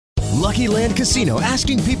Lucky Land Casino,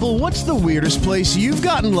 asking people, what's the weirdest place you've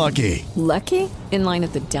gotten lucky? Lucky? In line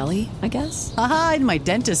at the deli, I guess? Aha, in my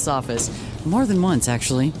dentist's office. More than once,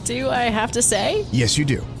 actually. Do I have to say? Yes, you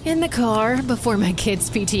do. In the car before my kids'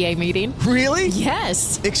 PTA meeting. Really?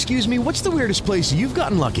 Yes. Excuse me, what's the weirdest place you've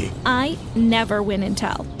gotten lucky? I never win and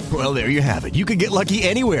tell. Well, there you have it. You can get lucky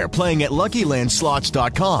anywhere, playing at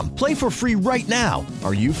LuckyLandSlots.com. Play for free right now.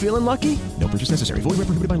 Are you feeling lucky? No purchase necessary. Void where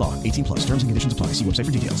prohibited by law. 18 plus. Terms and conditions apply. See website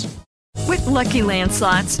for details. With Lucky Land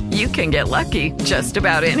Slots, you can get lucky just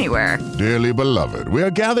about anywhere. Dearly beloved, we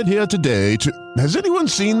are gathered here today to... Has anyone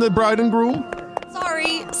seen the bride and groom?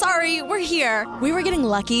 Sorry, we're here. We were getting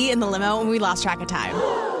lucky in the limo and we lost track of time.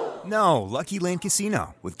 No, Lucky Land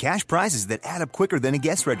Casino, with cash prizes that add up quicker than a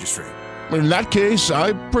guest registry. In that case,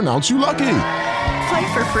 I pronounce you lucky.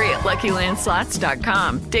 Play for free at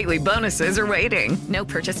LuckyLandSlots.com. Daily bonuses are waiting. No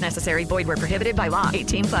purchase necessary. Void where prohibited by law.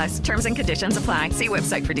 18 plus. Terms and conditions apply. See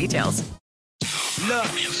website for details. Look,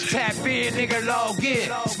 tap in, nigga, log in.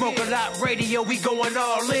 Smoke a lot radio, we going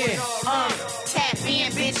all in. Tap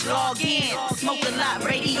in, bitch, log in. Smoke a lot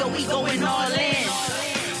radio, we going all in.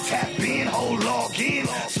 Tap in, hold log in.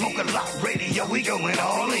 Smoke a lot radio, we going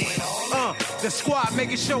all in. The squad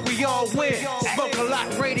making sure we all win. Smoke a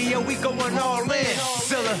lot radio, we going all in.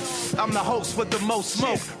 Zilla, I'm the host with the most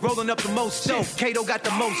smoke. Rolling up the most dope. Kato got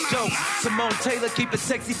the most jokes. Simone Taylor keep it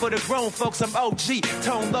sexy for the grown folks. I'm OG,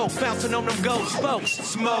 tone low, bouncing on them gold spokes.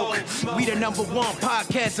 Smoke, we the #1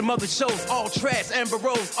 podcast. Some other shows, all trash. Amber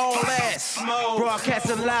Rose, all ass. Smoke,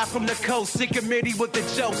 broadcasting live from the coast. Sick committee with the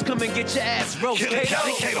jokes. Come and get your ass roast.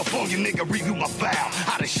 Kato phone, you nigga, review my file.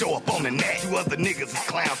 How to show up on the net. You other niggas is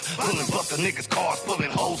clowns. Pulling buster niggas' cars, pulling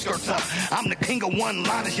whole skirts up. I'm the king of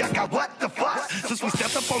one-liners. Y'all got what the fuck? Since we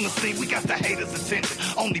stepped up on the scene, we got the haters' attention.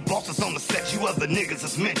 Only bosses on the set, you other niggas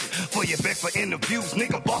is mentioned. For your back for interviews,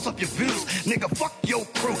 nigga, boss up your views. Nigga, fuck your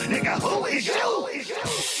crew. Nigga, who is you?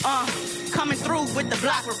 Coming through with the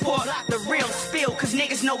block report. The real spill, cause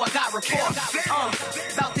niggas know I got reports.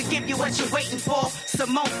 About to give you what you're waiting for.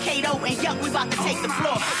 Simone, Kato, and Yuck, we about to take the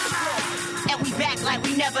floor. And we back like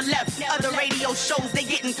we never left. Other radio shows, they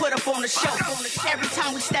getting put up on the show. Every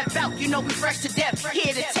time we step out, you know we fresh to death.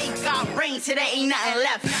 Here to take our reign till there ain't nothing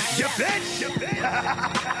left. You bitch, you bitch.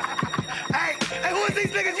 Hey, who is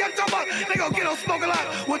these niggas y'all talking about? They gonna get on Smoke a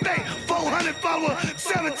Lot with they 400 follower,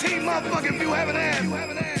 17 motherfucking view having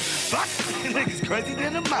ass. Fuck, these niggas crazy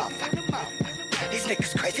than a motherfucker. These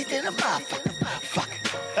niggas crazy than a motherfucker. Fuck.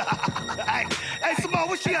 Hey, Simone,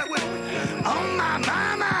 what she got with? Oh my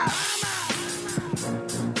mama.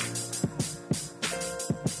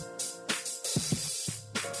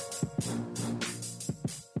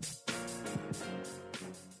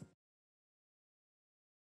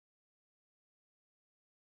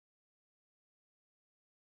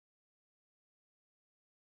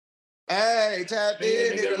 Hey, tap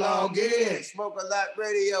in, nigga, log in. Smoke a Lot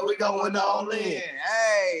radio, we going all in.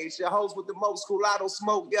 Hey, it's your host with the most Culado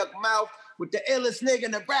Smoke Yuck Mouth with the illest nigga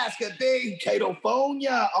in Nebraska, B. Kato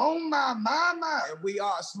Phonia, oh my mama. And we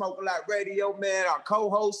are Smoke a Lot radio, man. Our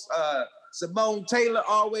co-host, Simone Taylor,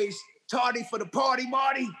 always tardy for the party,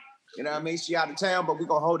 Marty. You know what I mean? She out of town, but we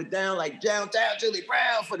gonna hold it down like downtown Julie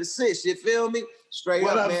Brown for the sis. You feel me? Straight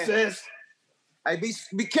what up, up, man. Sis? Hey,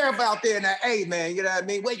 be careful out there in that A, man. You know what I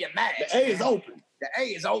mean? Wear your mask. The A is open. The A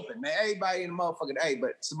is open, man. Everybody in the motherfucking A.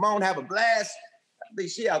 But Simone have a blast. I think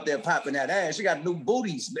she out there popping that ass. She got new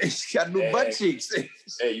booties, man. She got new butt cheeks.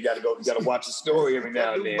 Hey, you gotta watch the story every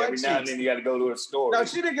now and then. Every now and then you gotta go to a story. No,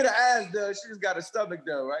 she didn't get her ass done. She just got her stomach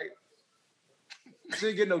done, right? She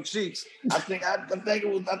didn't get no cheeks. I think it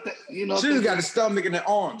was, you know. She just got a stomach and the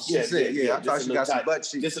arms. Yeah. I thought she got some butt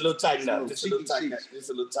cheeks. Just a little tighten up. Just a little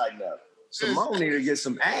tighten up. Simone need to get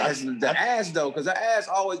some ass. The ass though, because her ass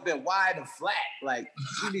always been wide and flat. Like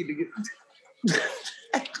she need to get.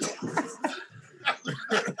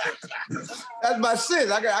 That's my sis.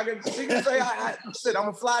 She can say shit. I'm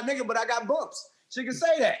a fly nigga, but I got bumps. She can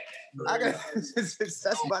say that.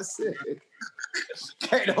 That's my sis.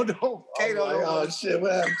 Kato don't. Oh shit!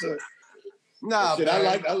 What happened to it? Nah, shit,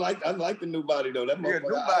 man. I like the new body though. That new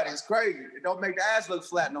body is crazy. It don't make the ass look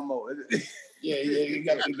flat no more. Yeah, you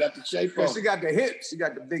got the shape on it. She got the hips. She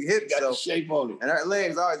got the big hips. Got the shape on it. And her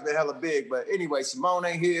legs always been hella big. But anyway, Simone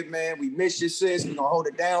ain't here, man. We miss you, sis. We gonna hold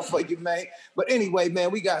it down for you, man. But anyway,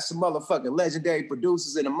 man, we got some motherfucking legendary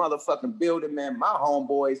producers in the motherfucking building, man. My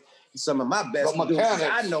homeboys, some of my best producers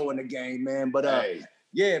I know in the game, man. But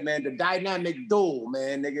yeah, man, the dynamic duel,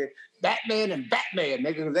 man, nigga. Batman and Batman,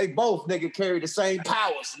 nigga, 'cause they both, nigga, carry the same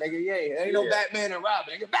powers, nigga. Yeah, ain't no Batman and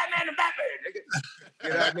Robin, nigga. Batman and Batman, nigga. You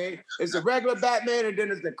know what I mean? It's the regular Batman, and then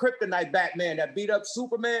there's the Kryptonite Batman that beat up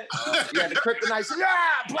Superman. You got the Kryptonite,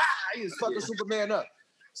 blah, He was fucking Superman up.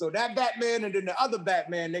 So that Batman and then the other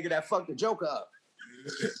Batman, nigga, that fucked the Joker up.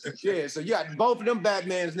 Yeah, so you got both of them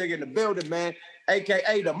Batmans, nigga, in the building, man.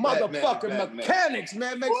 AKA the motherfucking mechanics,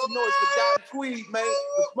 man. Make some noise for Don Tweed, man.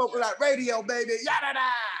 The Smoke a Lot Radio, baby. Yada da.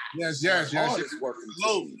 Yes.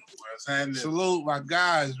 Salute, my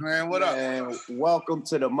guys, man. What up? Man, welcome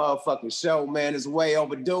to the motherfucking show, man. It's way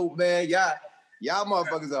overdue, man. Y'all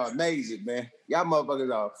motherfuckers are amazing, man. Y'all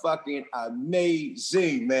motherfuckers are fucking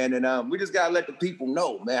amazing, man. And we just gotta let the people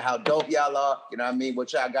know, man, how dope y'all are. You know what I mean?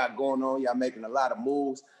 What y'all got going on. Y'all making a lot of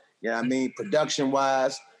moves. You know what I mean?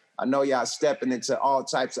 Production-wise. I know y'all stepping into all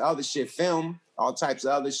types of other shit, film, all types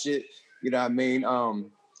of other shit. You know what I mean?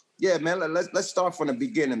 Yeah, man, let's start from the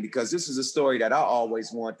beginning because this is a story that I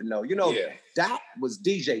always wanted to know. You know, Dot was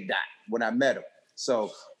DJ Dot when I met him.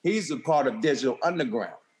 So he's a part of Digital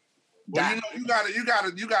Underground. Well, you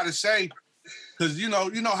gotta say, because you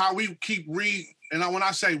know how we keep and when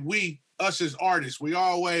I say we, us as artists, we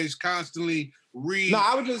always constantly read. No,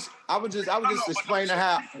 I was just explaining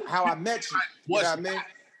how I met you. You know what I mean?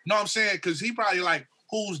 No, I'm saying because he probably like,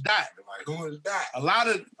 who's Dot? Like, who is Dot? A lot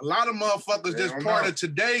of motherfuckers that's part of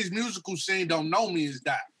today's musical scene don't know me as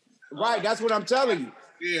Dot. Right, that's what I'm telling you.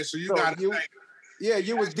 Yeah, so you got to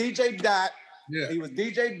you was DJ Dot. Yeah. He was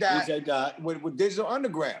DJ Dot with Digital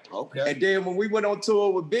Underground. Okay. And then when we went on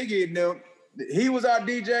tour with Biggie and them, he was our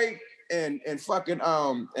DJ and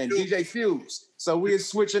DJ Fuse. So we were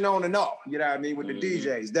switching on and off, you know what I mean, with the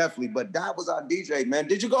DJs, definitely. But Dot was our DJ, man.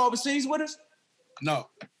 Did you go overseas with us? No.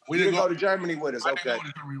 We didn't go to Germany with us. Okay.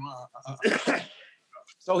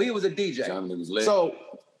 So he was a DJ. Germany was lit. So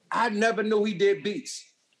I never knew he did beats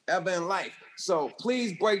ever in life. So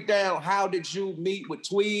please break down, how did you meet with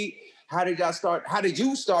Tweed? How did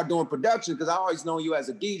you start doing production? Because I always known you as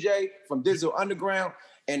a DJ from Digital Underground.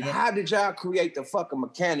 And how did y'all create the fucking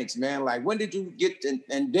mechanics, man? Like, when did you get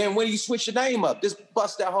and then when you switch your name up? Just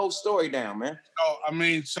bust that whole story down, man.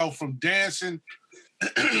 So from dancing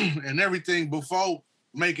and everything before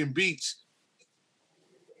making beats,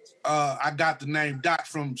 I got the name Dot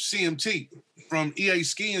from CMT, from EA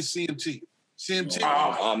Ski and CMT. CMT.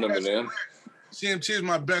 I remember them. CMT is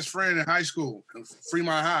my best friend in high school,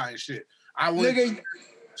 Fremont High and shit. I went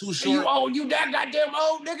too short. You that goddamn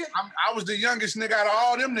old nigga? I was the youngest nigga out of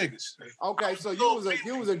all them niggas. Okay, so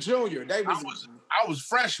you was a junior. I was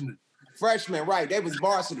freshman. Freshman, right? They was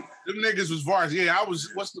varsity. Them niggas was varsity. Yeah, I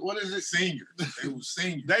was. What is it? Seniors. They was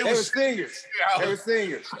seniors. They were seniors. Yeah, they were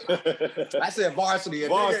seniors. I said varsity.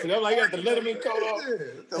 Varsity. I'm like, you got the Letterman coat on.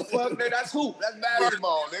 The fuck, man? That's hoop. That's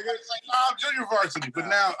basketball, nigga. It's like, I'm junior varsity. But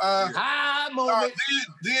now, high moment.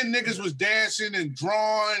 Then niggas was dancing and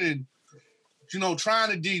drawing and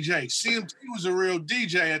trying to DJ. CMT was a real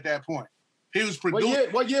DJ at that point. He was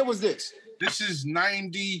producing. What year was this? This is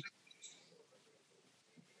 92,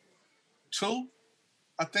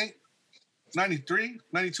 I think. 93,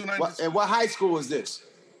 92, 93. And what high school was this?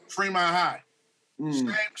 Fremont High.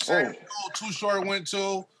 Same school Too Short went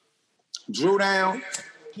to. Drew Down.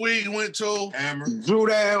 Tweed went to. Hammer. Drew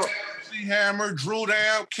Down. C Hammer, Drew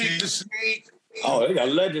Down, Keep the Sneak. Oh, they got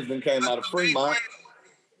legends that came out of Fremont.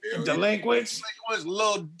 Delinquents.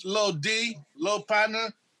 Lil D, Lil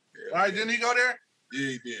Partner. Yeah. Right, didn't he go there? Yeah,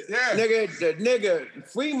 he did. Yeah. Nigga,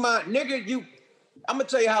 Fremont, nigga, I'm gonna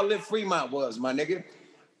tell you how lit Fremont was, my nigga.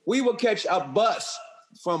 We would catch a bus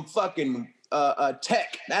from fucking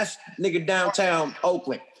Tech. That's nigga downtown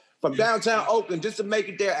Oakland. From downtown Oakland just to make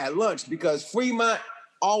it there at lunch because Fremont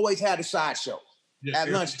always had a sideshow at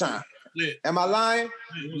lunchtime. Yeah. Am I lying?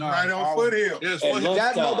 Right on Foothill. Yes,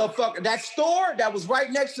 that motherfucker, that store that was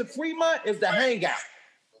right next to Fremont is the hangout.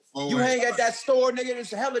 You hang at that store, nigga.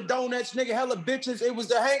 There's hella donuts, nigga, hella bitches. It was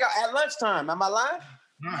the hangout at lunchtime. Am I lying?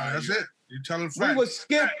 Nah, that's it. You telling facts. We would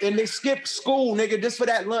skip and they skip school, nigga, just for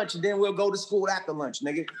that lunch, and then we'll go to school after lunch,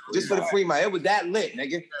 nigga. Just for the Fremont. It was that lit,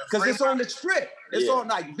 nigga. Because it's on the strip. It's on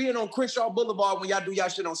like being on Crenshaw Boulevard when y'all do y'all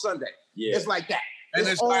shit on Sunday. Yeah. It's like that. And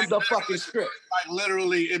it's on like, the fucking strip. Like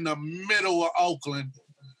literally in the middle of Oakland.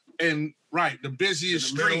 And the busiest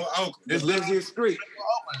street. It's the busiest street.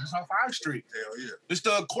 It's on 5th Street. Hell yeah. It's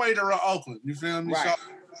the equator of Oakland. You feel me? Right.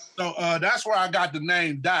 So that's where I got the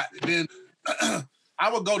name Dot. Then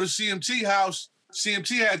I would go to CMT house.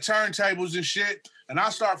 CMT had turntables and shit. And I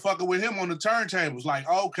start fucking with him on the turntables. Like,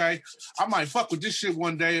 okay, I might fuck with this shit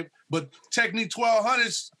one day. But Technique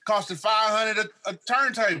 1200s costed $500 a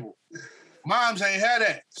turntable. Moms ain't had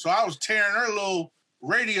that. So I was tearing her little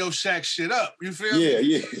Radio Shack shit up. You feel me?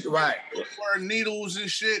 Yeah. Right. Wearing needles and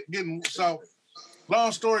shit. So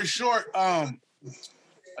long story short, a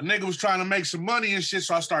nigga was trying to make some money and shit,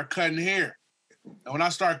 so I started cutting hair. And when I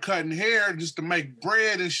started cutting hair just to make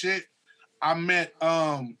bread and shit, I met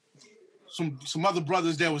some other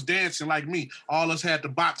brothers that was dancing like me. All us had the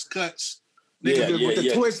box cuts. With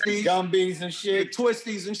the twisties, gumbies and shit. The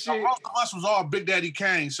twisties and shit. Most of us was all Big Daddy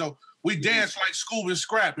Kane, so we danced like Scoob and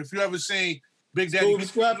Scrap. If you ever seen Big Daddy Scoob and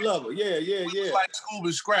Scrap lover, yeah. Like Scoob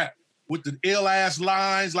and Scrap with the ill ass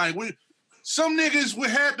lines. Like some niggas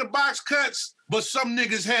had the box cuts, but some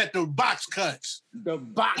niggas had the box cuts. The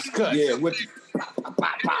box cuts. Yeah, with all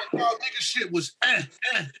nigga shit was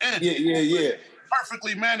Yeah.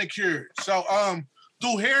 Perfectly manicured. So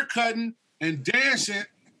through hair cutting and dancing,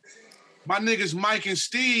 my niggas Mike and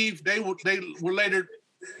Steve, they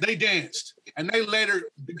danced, and they later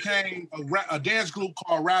became a dance group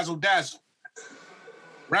called Razzle Dazzle.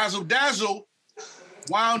 Razzle Dazzle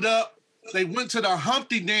wound up. They went to the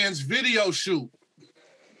Humpty Dance video shoot,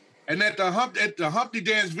 and at the Humpty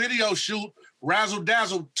Dance video shoot, Razzle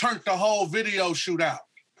Dazzle turned the whole video shoot out.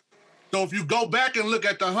 So if you go back and look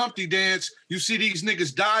at the Humpty Dance, you see these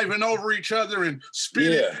niggas diving over each other and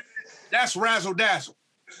spinning. Yeah. That's Razzle Dazzle.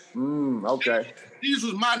 Okay. These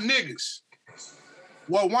was my niggas.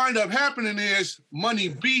 What wind up happening is Money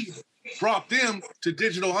B brought them to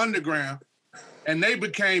Digital Underground, and they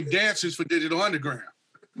became dancers for Digital Underground.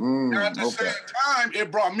 And at the same time, it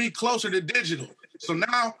brought me closer to Digital. So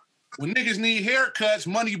now, when niggas need haircuts,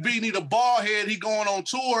 Money B need a bald head, he going on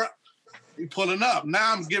tour, he pulling up.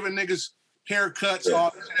 Now I'm giving niggas haircuts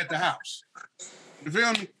all at the house. You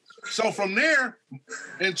feel me? So from there,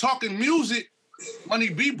 and talking music, Money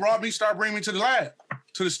B started bringing me to the lab,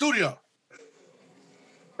 to the studio.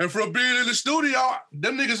 And from being in the studio,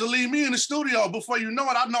 them niggas will leave me in the studio. Before you know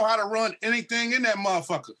it, I know how to run anything in that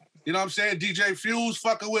motherfucker. You know what I'm saying? DJ Fuse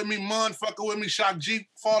fucking with me, Mun fucking with me, Shock G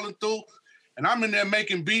falling through. And I'm in there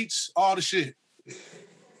making beats, all the shit.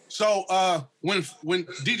 So when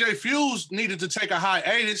DJ Fuse needed to take a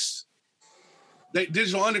hiatus,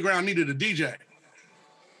 Digital Underground needed a DJ.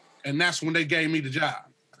 And that's when they gave me the job.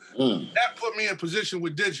 That put me in position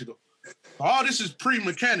with Digital. All this is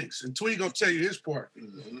pre-mechanics, and Tweed gonna tell you his part.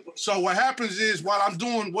 So what happens is, while I'm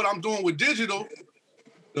doing what I'm doing with Digital,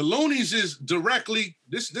 the Loonies is directly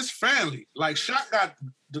this family. Like Shock got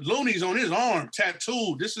the Loonies on his arm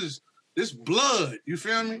tattooed. This blood. You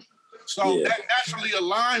feel me? So that naturally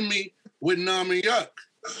aligned me with Numb and Yuck.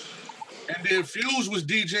 And then Fuse was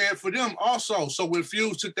DJing for them also. So when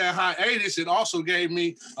Fuse took that hiatus, it also gave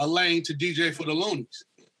me a lane to DJ for the Loonies.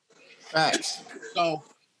 Facts. So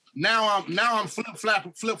now I'm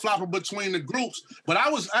flip-flopping between the groups. But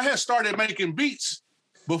I had started making beats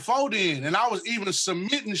before then, and I was even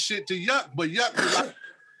submitting shit to Yuck, but Yuck was like,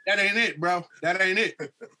 that ain't it, bro. That ain't it.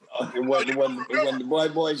 It wasn't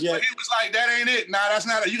the boys yet. But he was like, that ain't it. Nah, that's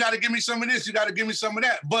not it. You got to give me some of this. You got to give me some of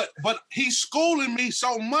that. But he's schooling me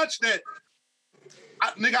so much that,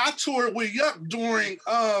 I toured with Yuck during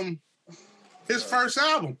his first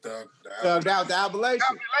album. Thugged Out the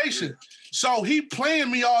Appellation. So he playing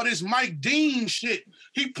me all this Mike Dean shit.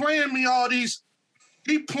 He playing me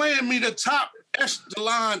the top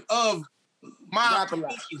echelon of my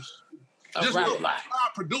producers. Just my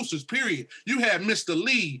producers, period. You had Mr.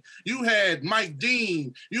 Lee, you had Mike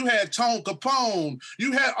Dean, you had Tone Capone,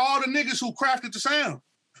 you had all the niggas who crafted the sound.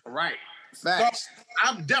 Right. Facts. So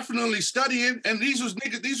I'm definitely studying, and these was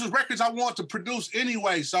records I want to produce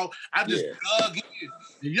anyway. So I just dug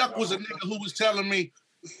in. Yuck was a nigga who was telling me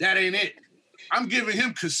that ain't it. I'm giving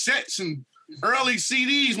him cassettes and early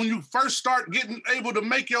CDs when you first start getting able to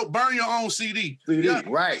burn your own CD. Yuck,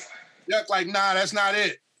 right. Yuck like, nah, that's not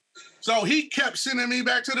it. So he kept sending me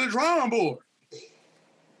back to the drawing board.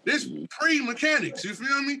 This pre-mechanics, you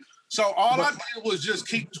feel me? So all I did was just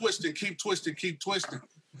keep twisting.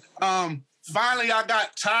 Finally, I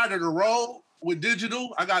got tired of the road with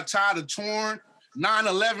Digital. I got tired of touring.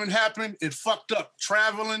 9/11 happened. It fucked up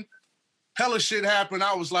traveling. Hella shit happened.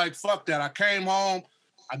 I was like, fuck that. I came home.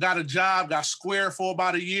 I got a job, got square for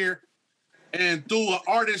about a year. And through an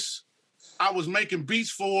artist I was making beats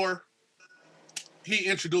for, he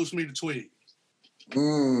introduced me to Tweed.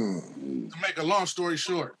 To make a long story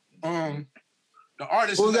short, the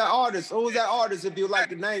artist. Who's that artist? If you like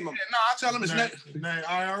to name him. No, I'll tell him his name. Name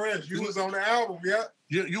IRS. You was on the album, yeah.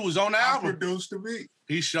 You was on the album. I produced the beat.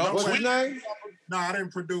 He showed. What's his name? No, I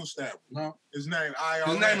didn't produce that one. No. His name IRS.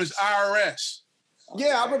 His name is IRS.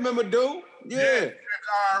 Yeah, I remember, dude. Yeah.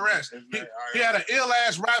 IRS. He had an ill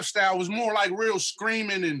ass rap style. It was more like real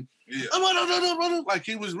screaming and like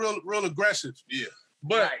he was real aggressive. Yeah.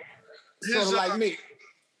 But sort of like me.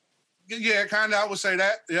 Yeah, kind of. I would say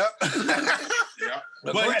that. Yeah. Yeah.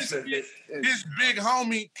 But his big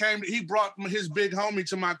homie he brought his big homie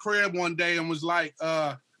to my crib one day and was like,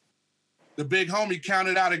 the big homie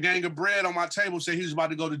counted out a gang of bread on my table, said he was about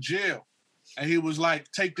to go to jail. and he was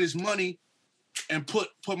like, take this money and put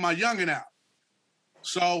my youngin' out.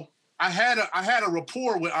 So I had a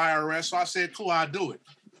rapport with IRS, so I said, cool, I'll do it.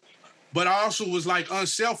 But I also was like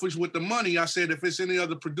unselfish with the money. I said, if it's any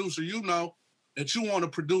other producer you know that you want to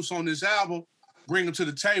produce on this album, bring him to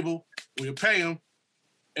the table, we'll pay him,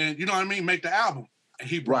 and you know what I mean, make the album. And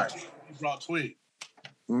he brought Tweed.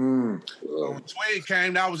 So when Tweed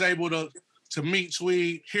came, I was able to meet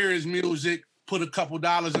Tweed, hear his music, put a couple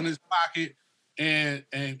dollars in his pocket, and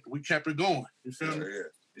we kept it going. You feel me?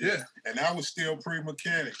 Yeah. And that was still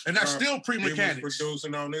pre-Mechanics. And that's still pre-Mechanics. He was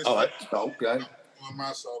producing on this. Okay. Doing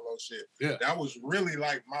my solo shit. Yeah. That was really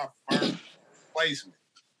like my first placement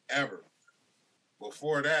ever.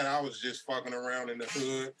 Before that, I was just fucking around in the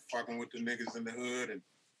hood, fucking with the niggas in the hood, and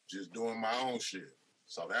just doing my own shit.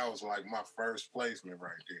 So that was like my first placement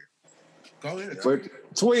right there. Go ahead. But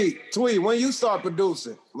Tweed, when you start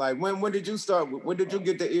producing, like when did you start? When did you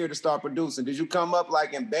get the ear to start producing? Did you come up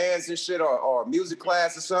like in bands and shit or music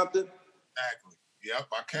class or something? Exactly. Yep,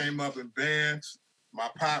 I came up in bands. My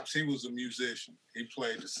pops, he was a musician. He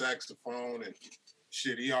played the saxophone and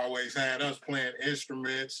shit. He always had us playing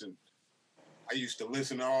instruments, and I used to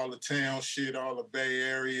listen to all the town shit, all the Bay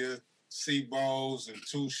Area, C-Bowls and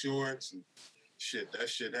Too Shorts and shit. That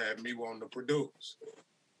shit had me wanting to produce.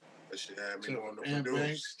 That shit had me wanting to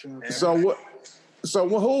produce. So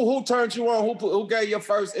who turned you on? Who gave your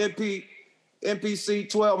first MPC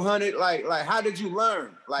 1200? Like how did you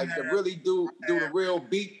learn? Like to really do the real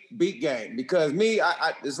beat game? Because me,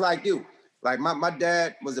 I it's like you. Like my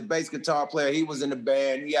dad was a bass guitar player. He was in the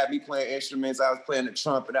band. He had me playing instruments. I was playing the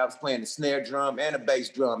trumpet. I was playing the snare drum and the bass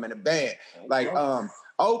drum in the band. Like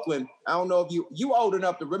Oakland, I don't know if you old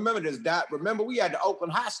enough to remember this, Dot. Remember we had the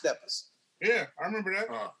Oakland High Steppers. Yeah, I remember that.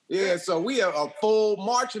 Yeah, so we are a full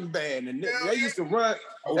marching band, and they used to run.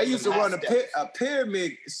 They used to run a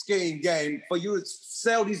pyramid scheme game for you to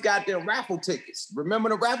sell these goddamn raffle tickets. Remember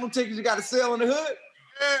the raffle tickets you got to sell in the hood?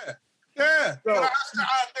 Yeah. So,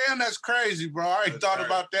 damn, that's crazy, bro. I ain't thought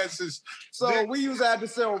about that since. So we used to have to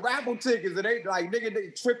sell raffle tickets, and they like nigga they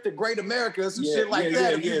tripped to Great America or some shit like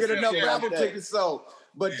that. If you get enough raffle tickets sold.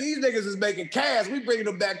 But these niggas is making cash. We bringing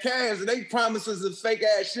them back cash, and they promise us this fake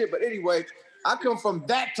ass shit. But anyway, I come from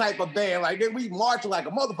that type of band. Like we march like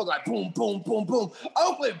a motherfucker, like boom, boom, boom, boom.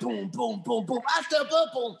 Oakland, boom, boom, boom, boom. I step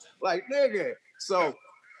up, boom. Like nigga. So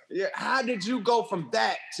yeah, how did you go from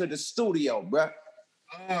that to the studio, bruh?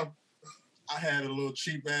 I had a little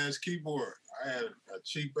cheap ass keyboard. I had a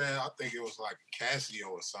cheap ass, I think it was like a Casio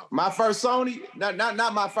or something. My first Sony? Not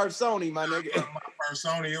my first Sony, my nigga. My first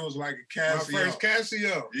Sony, it was like a Casio. My first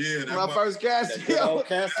Casio. Yeah. My first Casio.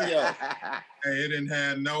 Casio. Hey, it didn't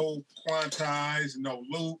have no quantize, no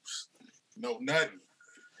loops, no nothing.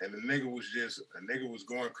 And the nigga was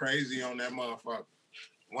going crazy on that motherfucker.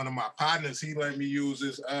 One of my partners, he let me use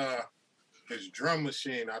his drum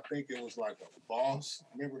machine. I think it was like a Boss.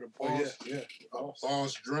 Remember the Boss? Yeah. A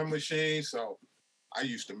Boss drum machine. So I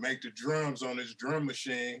used to make the drums on this drum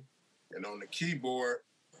machine, and on the keyboard,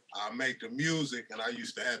 I make the music, and I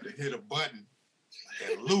used to have to hit a button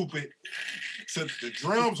and loop it. So the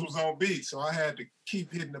drums was on beat, so I had to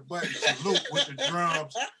keep hitting the button to loop with the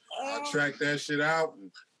drums. I tracked that shit out,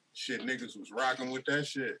 and shit, niggas was rocking with that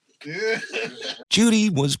shit. Yeah.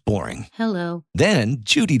 Judy was boring. Hello. Then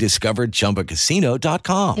Judy discovered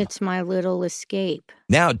ChumbaCasino.com. It's my little escape.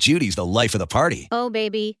 Now Judy's the life of the party. Oh,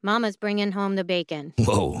 baby, mama's bringing home the bacon.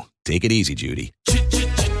 Whoa, take it easy, Judy.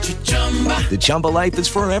 The Chumba life is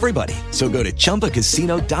for everybody. So go to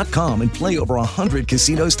ChumbaCasino.com and play over 100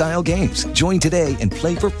 casino-style games. Join today and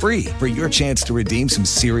play for free for your chance to redeem some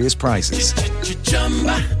serious prizes.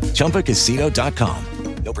 ChumbaCasino.com.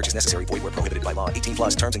 No purchase necessary. Void where prohibited by law. 18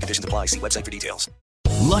 plus terms and conditions apply. See website for details.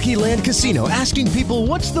 Lucky Land Casino, asking people,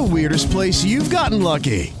 what's the weirdest place you've gotten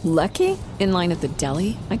lucky? Lucky? In line at the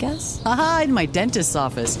deli, I guess? Aha, in my dentist's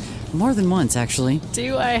office. More than once, actually.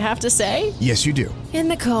 Do I have to say? Yes, you do. In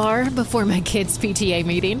the car before my kids' PTA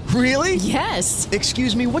meeting. Really? Yes.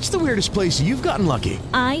 Excuse me, what's the weirdest place you've gotten lucky?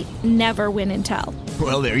 I never win and tell.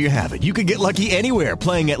 Well, there you have it. You can get lucky anywhere,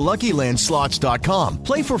 playing at LuckyLandSlots.com.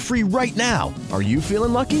 Play for free right now. Are you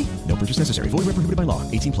feeling lucky? No purchase necessary. Void where prohibited by law.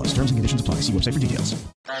 18 plus. Terms and conditions apply. See website for details.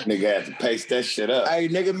 Nigga had to paste that shit up. Hey,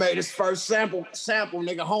 nigga made his first sample,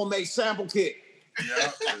 nigga, homemade sample kit.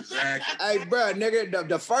 Yeah, exactly. Hey, bro, nigga,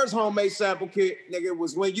 the first homemade sample kit, nigga,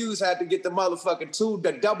 was when you had to get the motherfucking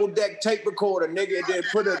the double-deck tape recorder, nigga, and then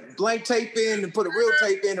put a blank tape in and put a real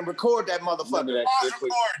tape in and record that motherfucker.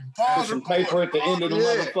 Put some paper at the end of the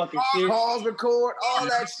motherfucking shit. Pause, record, all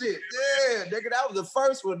that shit. Yeah, nigga, that was the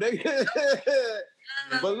first one, nigga.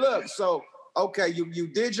 But look, so okay, you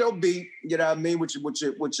did your beat, you know what I mean, with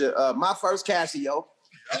your my first Casio.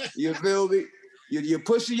 You feel me? You're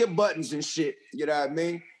pushing your buttons and shit, you know what I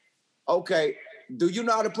mean? Okay, do you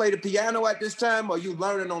know how to play the piano at this time, or you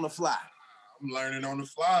learning on the fly? I'm learning on the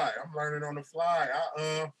fly.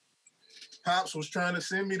 Pops was trying to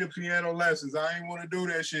send me the piano lessons. I ain't want to do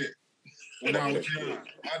that shit when I was young.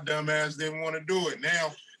 My dumb ass didn't want to do it.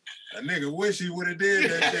 Now, a nigga wish he would have did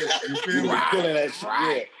that shit. You feel me?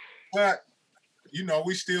 Right. But, you know,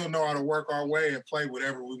 we still know how to work our way and play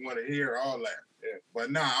whatever we want to hear, all that. Yeah. But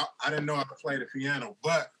nah, I didn't know how to play the piano,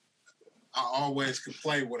 but I always could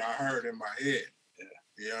play what I heard in my head. Yeah.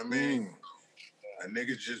 You know what I mean? A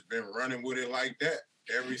nigga just been running with it like that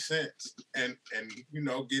ever since. And you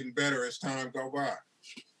know, getting better as time go by.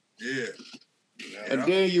 Yeah. And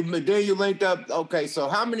then you linked up. Okay, so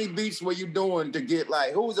how many beats were you doing to get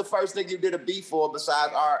like? Who was the first thing you did a beat for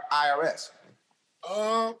besides our IRS?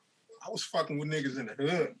 I was fucking with niggas in the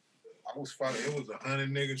hood. It was 100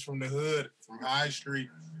 niggas from the hood, from High Street.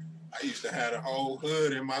 I used to have the whole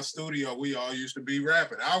hood in my studio. We all used to be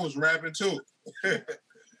rapping. I was rapping too.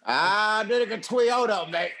 Nigga, hold up,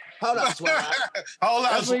 mate. Hold up, Swell Out. Hold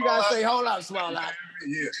up, that's what you gotta say. Hold up, Swell Out.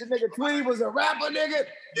 Yeah. This nigga Tweed was a rapper, nigga.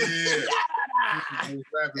 Yeah. I was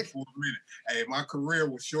rapping for a minute. Hey, my career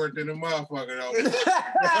was short than a motherfucker, though.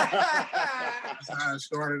 That's how it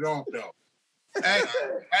started off, though.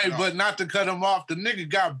 Hey, but not to cut him off, the nigga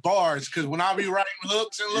got bars, because when I be writing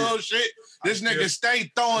hooks and little shit, this nigga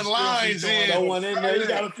stay throwing lines in. Throw one in there. He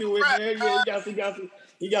got a few in there. Yeah,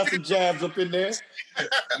 he got some jabs up in there.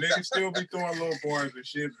 Niggas still be throwing little bars and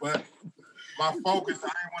shit, but my focus, I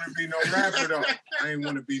ain't want to be no rapper, though. I ain't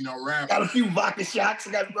want to be no rapper. Got a few vodka shots.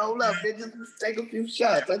 I got to roll up, nigga. Take a few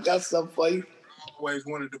shots. I got something for you. I always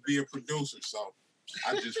wanted to be a producer, so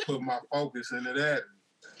I just put my focus into that.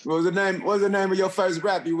 What was the name of your first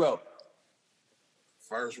rap you wrote?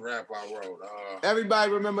 First rap I wrote.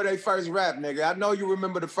 Everybody remember their first rap, nigga. I know you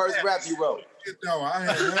remember the first rap you wrote. No, I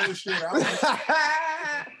had no shit.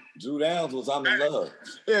 Drew Downs was I'm in Love.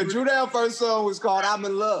 Yeah, Drew Downs' first song was called I'm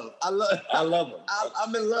in Love. I love him.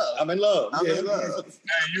 I'm in love. I'm in love. I'm in love.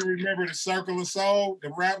 Hey, you remember the Circle of Soul,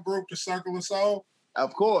 the rap group, the Circle of Soul?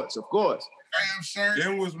 Of course. Damn, sir.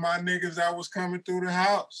 Them was my niggas that was coming through the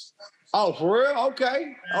house. Oh, for real?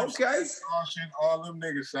 Okay. All them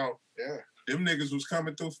niggas. So, yeah. Them niggas was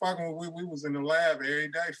coming through fucking with. We was in the lab every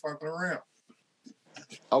day fucking around.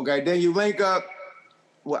 Okay, then you link up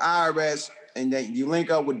with IRS, and then you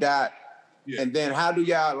link up with Dot. Yeah. And then how do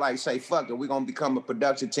y'all like say, fuck it, we're gonna become a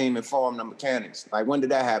production team and form the Mechanics? Like, when did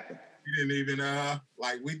that happen? We didn't even,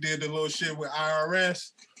 we did the little shit with IRS,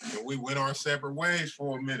 and we went our separate ways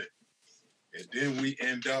for a minute. And then we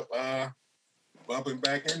end up, bumping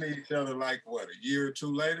back into each other like, what, a year or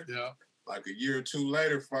two later? Yeah. Like a year or two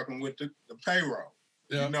later, fucking with the payroll.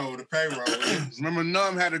 Yeah. You know the payroll is. Remember,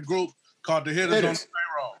 Numb had a group called the Hitters on the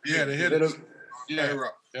Payroll. Yeah, the Hitters. Yeah.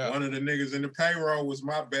 Payroll. Yeah. One of the niggas in the payroll was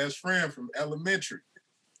my best friend from elementary,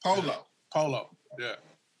 Polo. Yeah.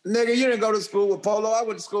 Nigga, you didn't go to school with Polo. I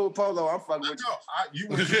went to school with Polo. I'm fucking with you.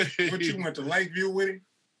 You went to Lakeview with him?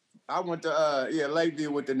 I went to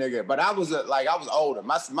Lakeview with the nigga, but I was older.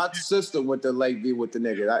 My sister went to Lakeview with the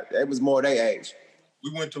nigga. It was more their age.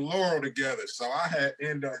 We went to Laurel together, so I had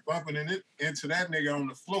ended up bumping into that nigga on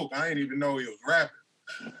the fluke. I didn't even know he was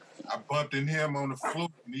rapping. I bumped in him on the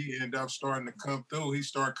fluke, and he ended up starting to come through. He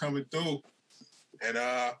started coming through, and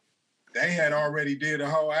they had already did a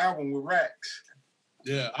whole album with Rax.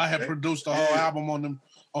 Yeah, I had produced the whole album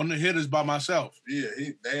on the Hitters by myself. Yeah,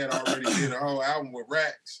 they had already did a whole album with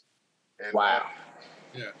Rax. And, wow.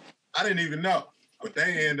 Yeah. I didn't even know, but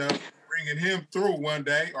they ended up bringing him through one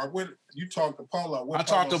day. Or what? You talked to Polo. I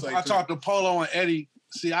talked to Polo and Eddie.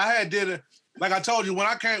 See, I had did it like I told you when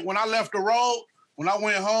I left the road. When I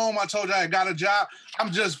went home, I told you I got a job.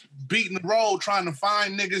 I'm just beating the road trying to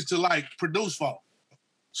find niggas to like produce for.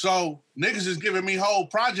 So niggas is giving me whole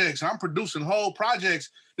projects. I'm producing whole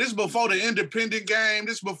projects. This is before the independent game.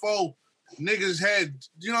 This is before niggas had,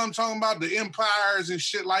 you know what I'm talking about? The empires and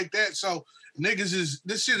shit like that. So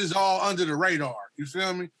this shit is all under the radar. You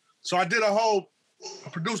feel me? So I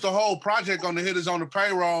produced a whole project on the Hitters on the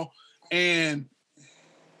Payroll, and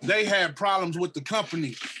they had problems with the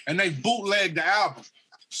company, and they bootlegged the album.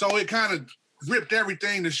 So it kind of ripped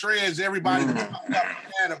everything to shreds. Everybody mad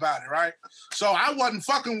about it, right? So I wasn't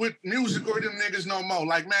fucking with music or them niggas no more.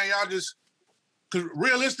 Like, man, y'all just, because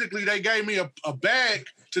realistically, they gave me a bag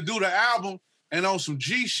to do the album, and on some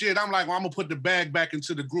G shit, I'm like, well, I'm going to put the bag back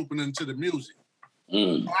into the group and into the music. So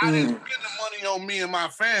I didn't spend the money money on me and my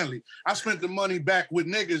family. I spent the money back with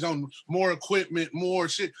niggas on more equipment, more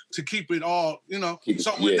shit to keep it all, you know. Keep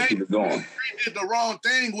it going. They did the wrong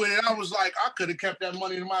thing with it, I was like, I could have kept that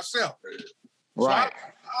money to myself. Right.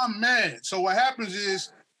 So I'm mad. So what happens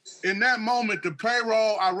is, in that moment, the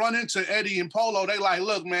payroll, I run into Eddie and Polo. They like,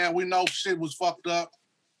 look, man, we know shit was fucked up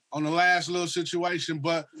on the last little situation,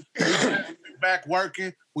 but we're back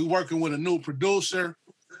working. We working with a new producer.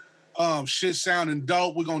 Shit sounding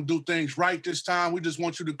dope. We're gonna do things right this time. We just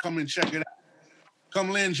want you to come and check it out. Come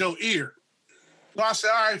lend your ear. So I said,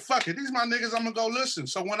 all right, fuck it. These my niggas, I'm gonna go listen.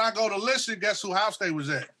 So when I go to listen, guess who house they was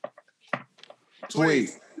at?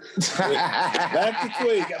 Tweet. Back to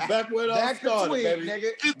Tweet. Back where it all started, Tweet, baby.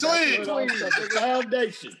 nigga. Tweet. Tweet.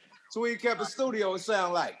 Foundation. Tweet kept the studio, it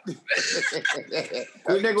sound like. Tweet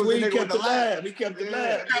kept the lab. He kept the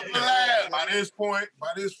lab. By this point,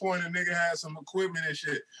 the nigga had some equipment and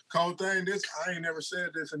shit. Cold thing, I ain't never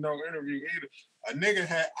said this in no interview either.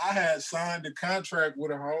 I had signed a contract with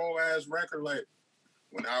a whole ass record label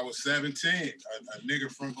when I was 17. A nigga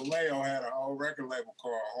from Vallejo had a whole record label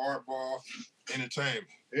called Hardball Entertainment.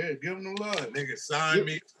 Yeah, give him the love. The nigga signed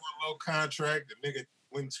me to a little contract. The nigga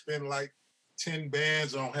went and spent like 10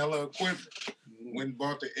 bands on hella equipment. Went and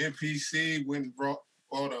bought the MPC, went and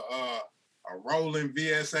bought a Roland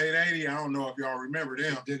VS880. I don't know if y'all remember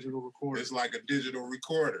them. Digital recorder. It's like a digital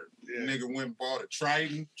recorder. Yeah. The nigga went and bought a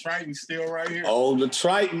Triton. Triton's still right here. Oh, the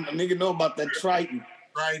Triton. A nigga know about that Triton.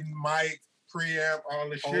 Triton, mic, preamp, all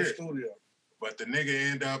the shit. Studio. But the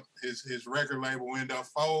nigga his record label ended up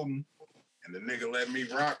folding, and the nigga let me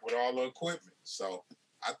rock with all the equipment. So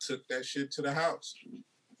I took that shit to the house.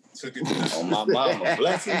 Took it to the Oh, my mama.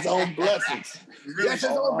 Blessings on blessings.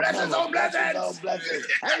 Blessings on blessings on blessings.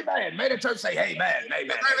 Hey, man. May the church say, hey, man. Hey,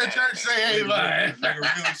 man. May the church say, hey, man. Nigga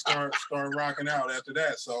really start rocking out after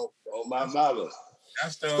that. So, oh, my mama.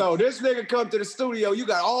 So this nigga come to the studio. You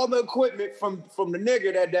got all the equipment from the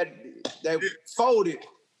nigga that folded.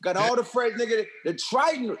 Got all the fresh nigga. The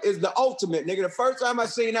Triton is the ultimate nigga. The first time I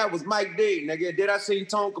seen that was Mike D. Nigga, did I see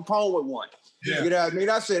Tone Capone with one? Yeah. You know what I mean?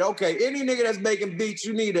 I said, okay, any nigga that's making beats,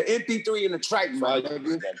 you need an MP3 and a Triton. Right?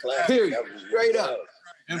 Period. Straight up.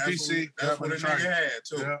 MPC. That's what a nigga had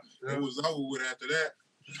too. Yeah. It was over with after that.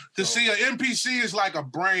 To see an MPC is like a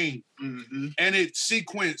brain, and it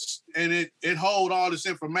sequence and it hold all this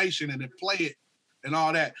information and it play it and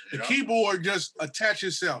all that. The keyboard just attach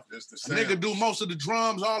itself. A nigga do most of the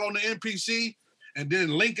drums all on the MPC and then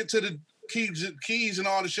link it to the keys and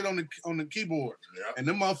all the shit on the keyboard. Yeah. And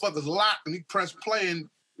them motherfuckers lock and he press play and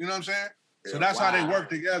you know what I'm saying? So that's how they work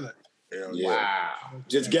together. Wow.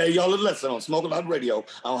 Just gave y'all a lesson on Smoke A Lot Radio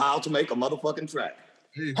on how to make a motherfucking track.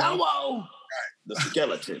 Hello. The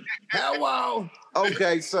skeleton. Hello.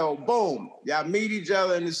 Okay, so boom. Y'all meet each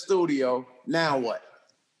other in the studio. Now what?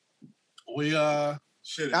 We I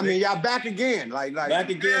mean, y'all back again. Like back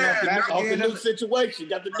again off the new situation.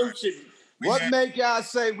 Got the new shit. What make y'all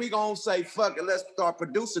say we gonna say fuck it, let's start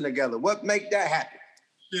producing together? What make that happen?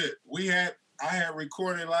 Shit. I had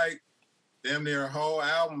recorded like damn near a whole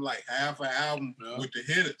album, like half an album with the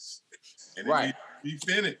hitters. And then we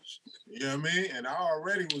finished. You know what I mean? And I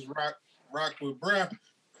already was rock with bruh.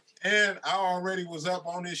 And I already was up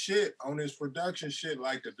on this shit, on this production shit,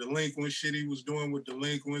 like the Delinquent shit he was doing with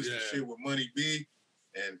Delinquents, the shit with Money B.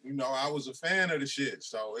 And, you know, I was a fan of the shit.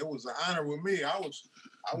 So it was an honor with me. I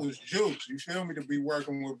was juiced, you feel me, to be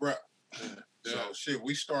working with bruh. So shit,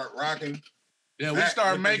 we start rocking. Yeah, we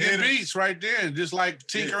start making beats right then, just like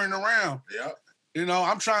tinkering around. Yeah. You know,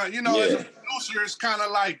 I'm trying, you know, as a producer, it's kind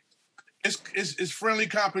of like, it's friendly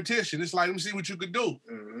competition. It's like, let me see what you could do.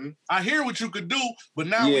 Mm-hmm. I hear what you could do, but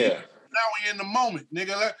now we in the moment,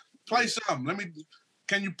 nigga. Play something.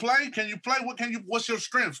 Can you play? What's your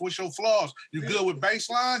strengths? What's your flaws? You good with bass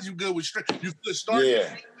lines? You good with you good starting?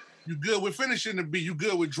 Yeah. You good with finishing the beat? You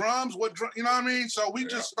good with drums? You know what I mean? So we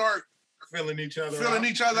just start filling each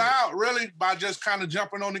other out really by just kind of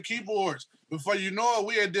jumping on the keyboards. Before you know it,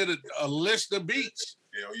 we had did a list of beats.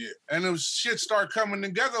 Hell yeah. And it was shit start coming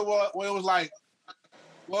together where it was like,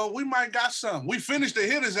 well, we might got something. We finished the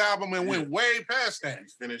Hitters album and went way past that.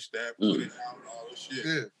 We finished that, put it out and all this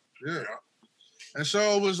shit. Yeah. And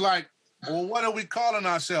so it was like, well, what are we calling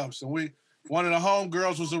ourselves? And one of the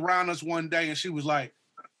homegirls was around us one day and she was like,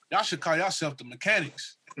 y'all should call yourself the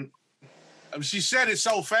Mechanics. I mean, she said it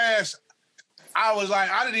so fast, I was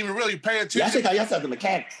like, I didn't even really pay attention. Y'all should call yourself the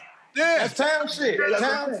Mechanics. Yeah. That's town shit.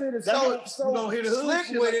 Town shit is so you gonna hit the slick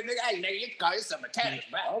with it, nigga. Hey, nigga, you call yourself Mechanics,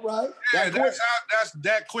 bro. All right. Yeah, that's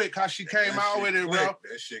that quick how she came out with it, bro.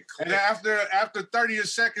 That shit quick. And after 30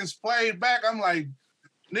 seconds played back, I'm like,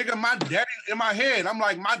 Nigga, my daddy, in my head, I'm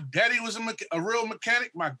like, my daddy was a real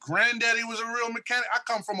mechanic. My granddaddy was a real mechanic. I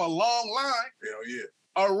come from a long line. Hell yeah.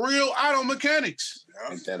 A real auto mechanics.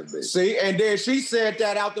 Ain't that a bitch? See, and then she said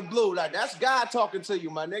that out the blue. Like, that's God talking to you,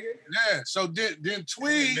 my nigga. Yeah, so then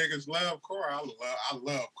Tweed. Niggas love cars. I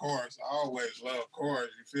love cars. I always love cars.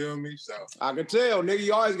 You feel me? So I can tell, nigga,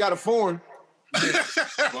 you always got a foreign.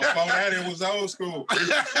 Before that, it was old school.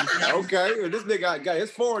 Okay, well, this nigga got his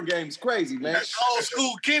foreign game's crazy, man. That's old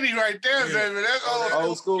school Kenny right there, baby. That's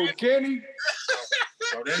old school Kenny.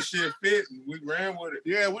 So that shit fit, and we ran with it.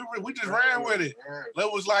 Yeah, we just ran with it.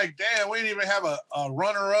 It was like, damn, we didn't even have a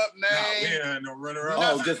runner-up name. Nah, we ain't had no runner-up.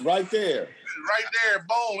 Oh, just right there. Right there,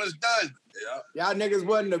 boom, it's done. Yeah. Y'all niggas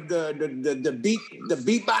wasn't the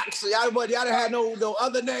beatbox. Y'all didn't have no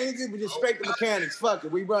other names. It was just straight to mechanics. Fuck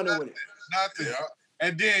it, we running with it. Nothing. Yeah.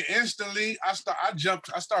 And then instantly, I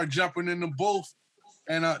started jumping in the booth,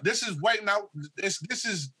 and this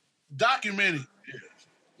is documented. Yeah.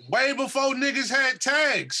 Way before niggas had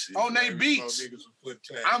tags on their beats.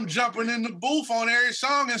 I'm jumping in the booth on every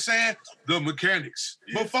song and saying the mechanics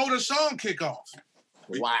before the song kick off.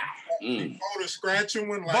 Wow. Before the scratching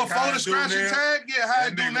one, like before the scratching tag, how I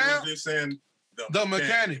do now. Just saying the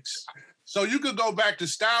mechanics. So you could go back to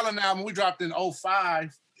Styling album. We dropped in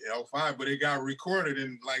 05. Yeah, 05, but it got recorded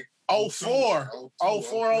in like 04,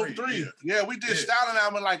 03. Yeah, we did Styling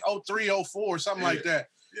album in like 03, 04, something like that.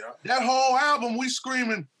 Yeah. That whole album, we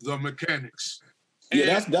screaming the mechanics.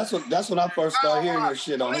 Yeah, that's when I first started hearing this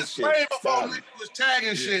shit on this shit. Way before niggas was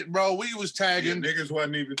tagging shit, bro. We was tagging. Yeah, niggas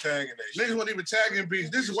wasn't even tagging that shit. Niggas wasn't even tagging beats.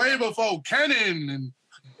 This is way before Canon and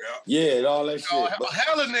and all that shit.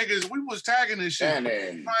 Hella niggas, we was tagging this shit.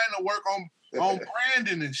 Canon. Trying to work on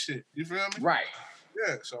branding and shit. You feel me? Right.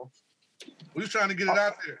 Yeah, so we was trying to get it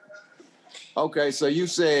out there. Okay, so you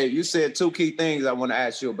said two key things I want to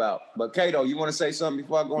ask you about. But Kato, you want to say something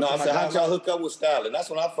before I go? No, I said, how'd y'all hook up with Styling? That's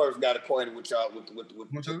when I first got acquainted with y'all with the.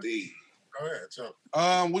 Go ahead, so.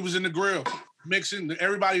 We was in the grill mixing.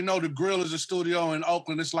 Everybody know the grill is a studio in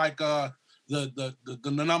Oakland. It's like the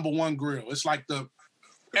number one grill. It's like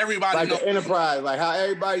everybody like know. The Enterprise, like how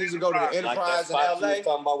everybody used to go to the Enterprise in LA.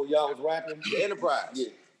 Talking about when y'all was rapping, the Enterprise.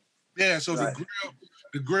 Yeah. So right.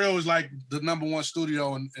 The grill is like the number one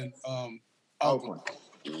studio in Oakland.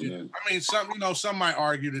 Yeah. I mean, some might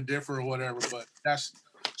argue to differ or whatever, but that's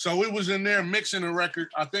so we was in there mixing a record,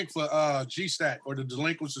 I think for G-Stack or the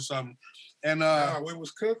Delinquents or something. And we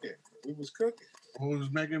was cooking. We was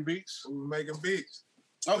making beats? We were making beats.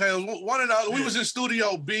 Okay, it was one of those. We was in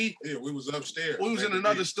Studio B. Yeah, we was upstairs. We was in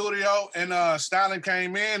another studio, and Styling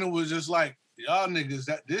came in and was just like, y'all niggas,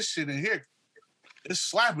 this shit in here, it's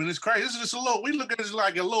slapping, it's crazy. This is just we look at this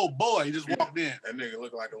like a little boy. He just walked in. That nigga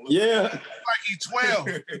look like a little boy. Like he 12.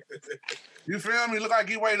 You feel me? Look like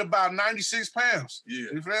he weighed about 96 pounds. Yeah.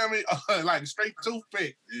 You feel me? Like straight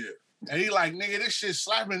toothpick. Yeah. And he like, nigga, this shit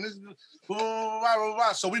slapping. This blah, blah, blah,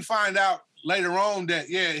 blah. So we find out later on that,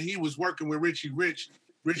 he was working with Richie Rich.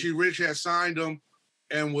 Richie Rich had signed him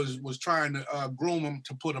and was trying to groom him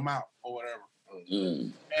to put him out or whatever.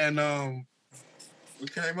 Mm. And we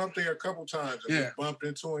came up there a couple times and we bumped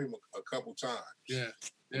into him a couple times. Yeah.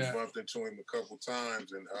 We bumped into him a couple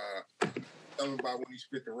times and tell him about when he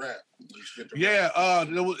spit the rap.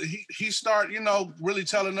 He started, really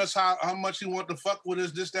telling us how much he wanted to fuck with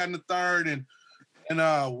us, this, that, and the third. And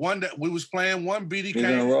one that we was playing one beat, he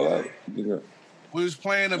came. We was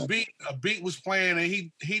playing a beat was playing,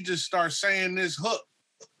 and he just started saying this hook.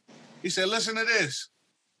 He said, listen to this.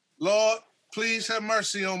 Lord, please have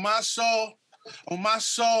mercy on my soul, on my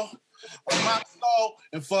soul, on my soul,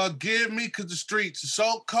 and forgive me because the streets are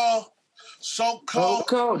so cold. So cold. So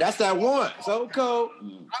cold. That's that one. So cold.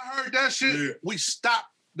 I heard that shit. Yeah. We stopped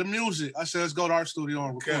the music. I said, let's go to our studio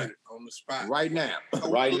and record it. On the spot. Right now.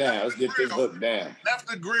 Right now. Let's get this hook down. Left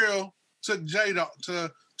the grill, took Jay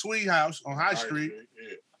to Tweed House on High Street.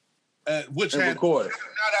 Which had recorded.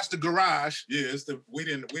 Now that's the garage. Yeah, we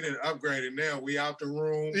didn't upgrade it now. We out the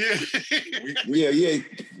room. Yeah.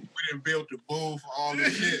 We didn't build the booth, all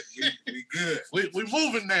this shit. We good. We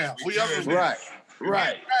moving now. We up there.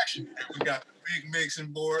 Right. We got the big mixing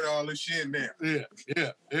board, all this shit now.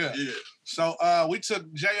 Yeah. So we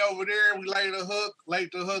took Jay over there. We laid the hook,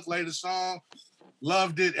 laid the song.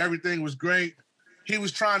 Loved it. Everything was great. He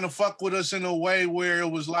was trying to fuck with us in a way where it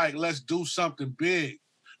was like, let's do something big.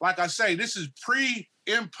 Like I say, this is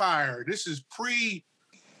pre-Empire. This is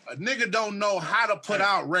a nigga don't know how to put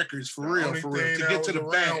out records for real, to get to the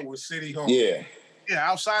bag. Was City Hall. Yeah,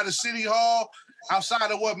 outside of City Hall,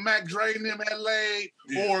 outside of what Mac Dre and them had laid,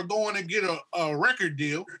 or going to get a record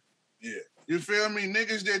deal. Yeah. You feel me?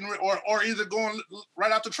 Niggas didn't, or either going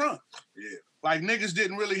right out the trunk. Yeah. Like niggas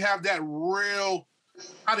didn't really have that real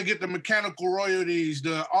how to get the mechanical royalties,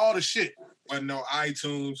 all the shit. But no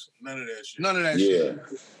iTunes, none of that shit. None of that shit.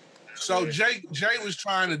 So Jay was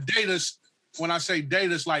trying to date us. When I say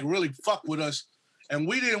date us, like really fuck with us. And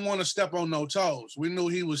we didn't want to step on no toes. We knew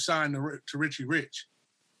he was signed to Richie Rich.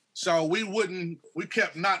 So we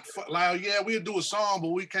kept not, like, yeah, we'd do a song, but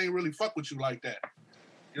we can't really fuck with you like that.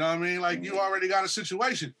 You know what I mean? Like, you already got a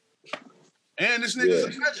situation. And this nigga's a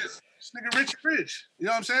legend. This nigga Richie Rich. You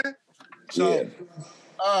know what I'm saying? So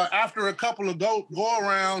after a couple of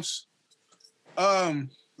go-arounds,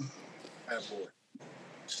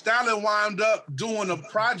 Stalin wound up doing a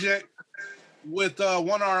project with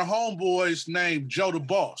one of our homeboys named Joe the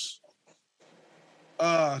Boss.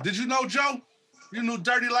 Did you know Joe? You knew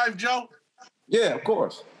Dirty Life Joe? Yeah, of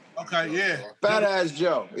course. Okay, yeah. Fat ass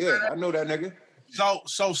Joe. Yeah, I know that nigga.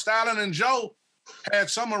 So Stalin and Joe had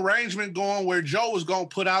some arrangement going where Joe was gonna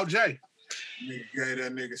put out Jay. Nigga gave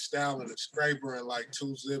that nigga Stalin a scraper and like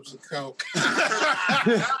 2 zips of coke. Well,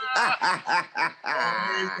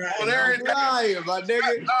 there ain't lying, my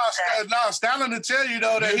nigga. No, Stalin to tell you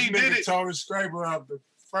though that he did it. Tore the scraper out the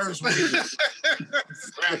first week.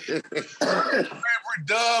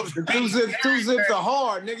 Dubs. 2 zips are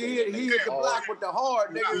hard, nigga. He hit the block with the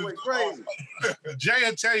hard, nigga. It went crazy. Jay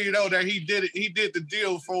will tell you though that he did it. He did the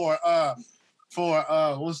deal for what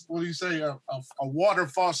do you say? A water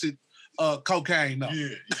faucet. Cocaine, though.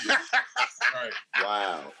 Yeah. Right.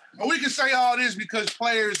 Wow. But we can say all this because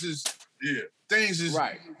players is things is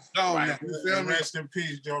right. Gone. Right. You feel me? Rest in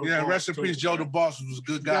peace, Joe. Yeah, rest in peace, Joe the Boss was a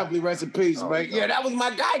good guy. Definitely rest in peace, man. Yeah, that was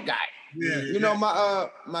my guy. Yeah. You know,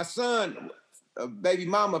 my son, baby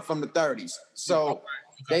mama from the 30s. So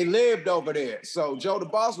they lived over there. So Joe the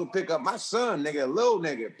Boss would pick up my son, nigga, a little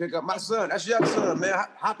nigga, pick up my son. That's your son, man.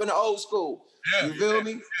 Hop in the old school. Yeah. You feel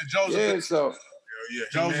me? Yeah, Joe's a good. So. Yeah,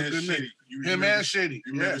 Joe's a good nigga. Him and Shitty.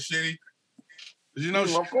 You remember Shitty? Did you know?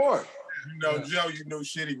 Of course. You know Joe. You know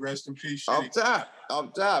Shitty. Rest in peace, Shitty.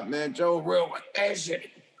 Up top, man. Joe real with that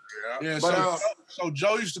shit. Yeah. But, so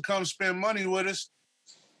Joe used to come spend money with us.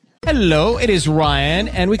 Hello, it is Ryan,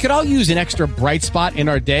 and we could all use an extra bright spot in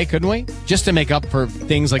our day, couldn't we? Just to make up for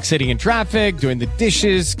things like sitting in traffic, doing the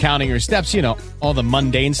dishes, counting your steps, you know, all the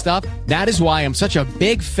mundane stuff. That is why I'm such a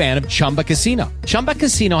big fan of Chumba Casino. Chumba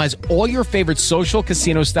Casino has all your favorite social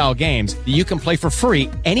casino-style games that you can play for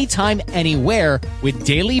free anytime, anywhere with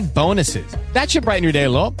daily bonuses. That should brighten your day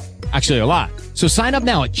a little. Actually, a lot. So sign up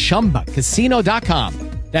now at ChumbaCasino.com.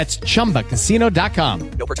 That's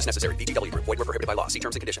ChumbaCasino.com. No purchase necessary. VGW Group. Void where prohibited by law. See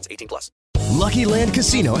terms and conditions. 18+. Lucky Land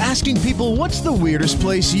Casino, asking people, what's the weirdest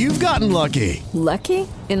place you've gotten lucky? Lucky?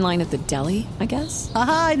 In line at the deli, I guess?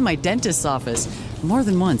 Aha, in my dentist's office. More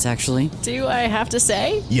than once, actually. Do I have to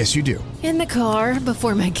say? Yes, you do. In the car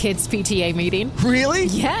before my kids' PTA meeting. Really?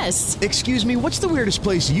 Yes. Excuse me, what's the weirdest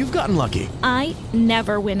place you've gotten lucky? I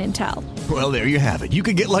never win and tell. Well, there you have it. You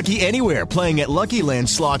can get lucky anywhere, playing at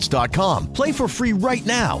LuckyLandSlots.com. Play for free right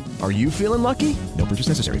now. Are you feeling lucky? No purchase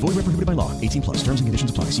necessary. Void where prohibited by law. 18+. Terms and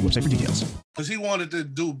conditions apply. See website for details. Because he wanted to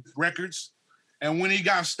do records, and when he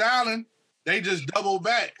got Stalin, they just doubled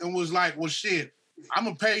back and was like, well, shit, I'm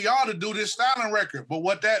gonna pay y'all to do this Stalin record. But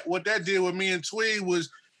what that did with me and Tweed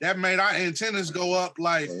was that made our antennas go up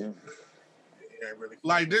like this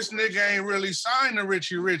nigga ain't really signed to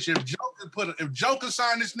Richie Rich. If Joe could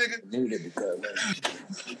sign this nigga,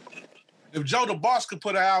 if Joe the Boss could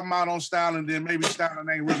put an album out on Stalin, then maybe Stalin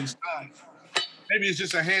ain't really signed. Maybe it's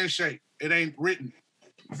just a handshake. It ain't written.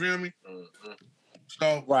 You feel me? Mm-hmm.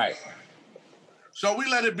 So right. So we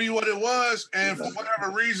let it be what it was, and for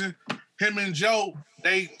whatever reason, him and Joe,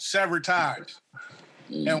 they severed ties.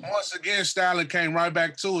 And once again, Stalin came right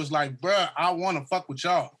back to us like, bruh, I want to fuck with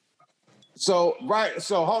y'all. So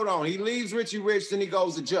hold on. He leaves Richie Rich, then he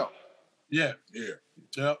goes to Joe. Yeah.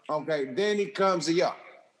 Okay, then he comes to y'all.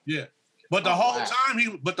 Yeah. But the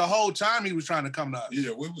whole time he was trying to come to us.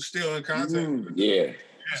 Yeah, we were still in contact. Yeah.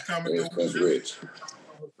 He's coming through Rich.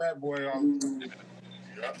 Fat boy.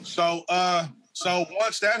 So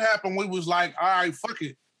once that happened, we was like, all right, fuck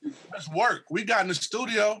it. Let's work. We got in the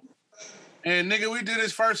studio, and nigga, we did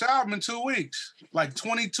his first album in 2 weeks. Like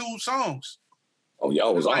 22 songs. Oh,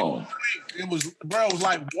 y'all was on. It was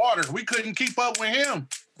like water. We couldn't keep up with him.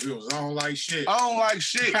 We was on like shit. I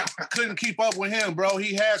couldn't keep up with him, bro.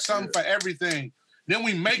 He had something for everything. Then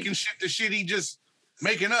we making shit the shit he just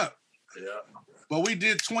making up. Yeah. But we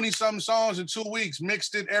did 20-something songs in 2 weeks,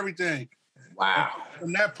 mixed it, everything. Wow.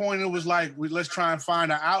 From that point, it was like, let's try and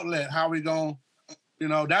find an outlet. How we going,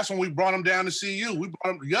 that's when we brought him down to see you. We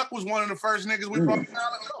brought him, Yuck was one of the first niggas we brought him down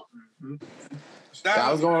to go.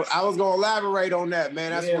 I was gonna elaborate on that,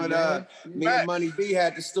 man. That's when me and Money B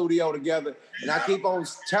had the studio together, and I keep on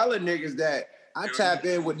telling niggas that I tap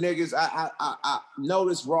in with niggas. I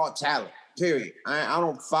notice raw talent. Period. I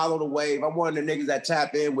don't follow the wave. I'm one of the niggas that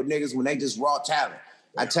tap in with niggas when they just raw talent.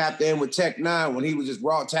 I tapped in with Tech Nine when he was just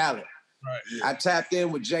raw talent. Right, yeah. I tapped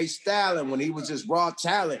in with Jay Stalin when he was just raw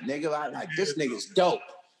talent, nigga. This nigga's dope.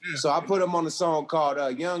 Yeah. So I put him on a song called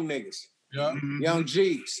Young Niggas. Yeah. Young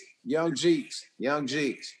G's. You know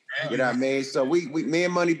what I mean? So me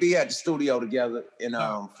and Money B had the studio together in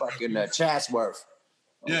fucking Chatsworth.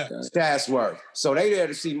 Yeah. Chatsworth. So they there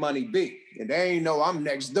to see Money B. And they ain't know I'm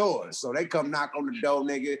next door. So they come knock on the door,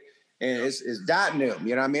 nigga. And it's Dot and them,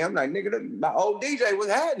 you know what I mean? I'm like, nigga, my old DJ was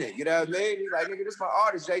having it, you know what I mean? He's like, nigga, this my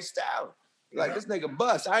artist, Jay Stalin. Like, this nigga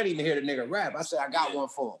bust. I didn't even hear the nigga rap. I said, I got one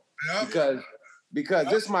for him. Because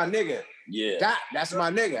this my nigga. Yeah. Dot, that's my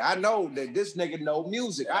nigga. I know that this nigga know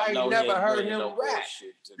music. I ain't never heard him rap.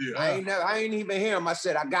 I ain't even hear him. I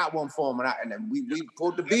said, I got one for him. And then we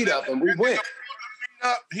pulled the beat up and we went.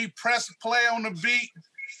 He pressed play on the beat.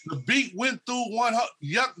 The beat went through one.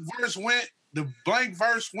 Yuck verse went. The blank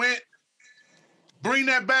verse went. Bring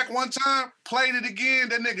that back one time, played it again,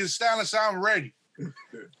 that nigga Stalin sound ready.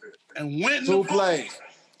 And went in the booth. Plays.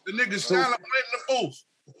 The nigga Stalin went in the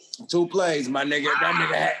booth. 2 plays, my nigga.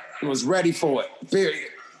 That nigga was ready for it, period.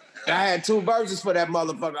 I had 2 verses for that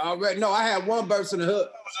motherfucker already. No, I had 1 verse in the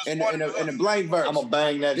hook and a blank verse. I'm gonna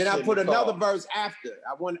bang that Then shit I put in the another car. verse after.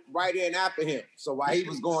 I went right in after him. So while he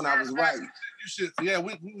was going, I was writing. You should, yeah,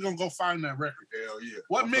 we gonna go find that record. Hell yeah.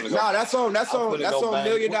 What mix? No, that's on $1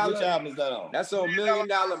 Million. Which album is that on? That's on $1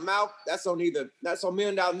 Million Mouth. That's on $1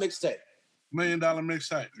 Million Mixtape. $1 Million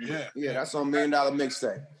Mixtape. Yeah. Yeah, that's on $1 Million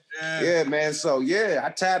Mixtape. Yeah, man. So yeah, I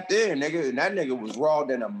tapped in, nigga, and that nigga was raw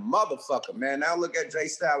than a motherfucker, man. Now look at Jay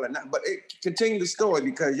Stalin. But it continue the story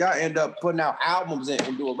because y'all end up putting out albums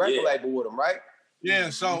and do a record label with them, right? Yeah.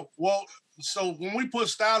 So when we put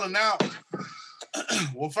Stalin out,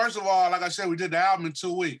 well, first of all, like I said, we did the album in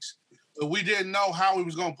 2 weeks, but we didn't know how we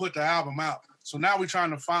was gonna put the album out. So now we're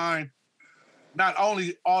trying to find. Not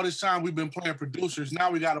only all this time we've been playing producers,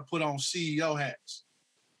 now we got to put on CEO hats.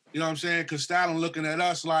 You know what I'm saying? Because Stalin looking at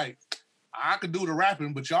us like, I could do the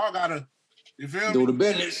rapping, but y'all got to, you feel me? Do the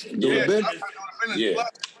business. Do the business. Yeah.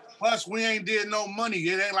 Plus, we ain't did no money.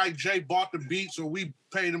 It ain't like Jay bought the beats or we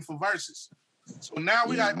paid him for verses. So now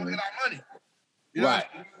we got to go get our money. You know? Right.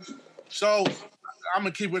 So I'm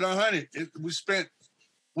going to keep it 100.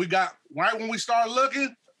 We got, right when we started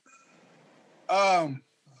looking,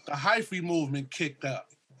 the hyphy movement kicked up.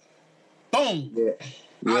 Boom. Yeah.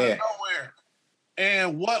 Out of nowhere.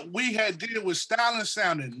 And what we had did with Stalin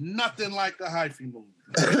sounded nothing like the hyphy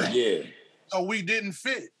movement. Yeah. So we didn't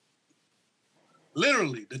fit.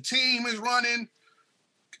 Literally, the team is running.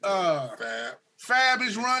 Fab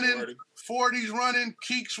is running. 40's running.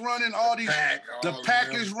 Keek's running. All these. The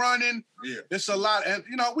pack is running. Yeah. It's a lot. And,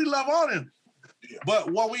 you know, we love all them. Yeah.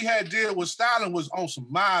 But what we had did with Stalin was on some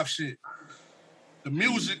mob shit. The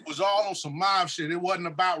music was all on some mob shit. It wasn't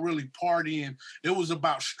about really partying. It was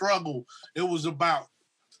about struggle. It was about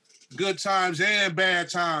good times and bad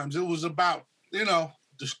times. It was about, you know,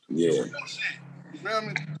 the real shit. You feel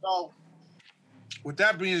me? So, with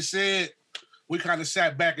that being said, we kind of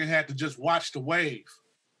sat back and had to just watch the wave.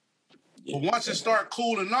 Yeah. But once it started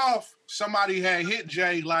cooling off, somebody had hit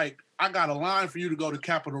Jay like, I got a line for you to go to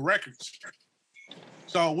Capitol Records.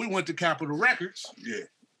 So we went to Capitol Records. Yeah.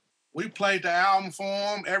 We played the album for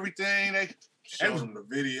them, everything. They showed them the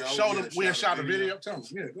video. We had shot a video. Tell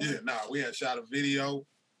them. We had shot a video.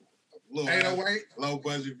 Low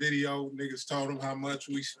budget video. Niggas told them how much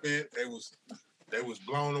we spent. They was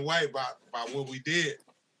blown away by what we did.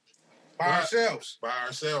 By ourselves,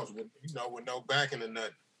 with no backing or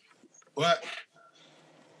nothing. But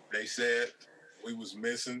they said we was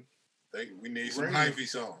missing. We need some hyphy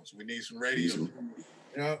songs. We need some radio.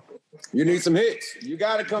 Yeah. You need some hits. You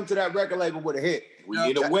got to come to that record label with a hit. We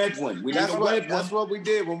need a wet one. That's what we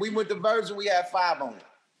did. When we went to Virgin, we had 5 on it.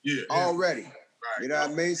 Yeah. Already. Right. You know what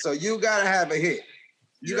I mean? So you got to have a hit.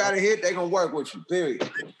 You got a hit, they going to work with you, period.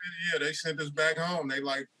 They sent us back home. They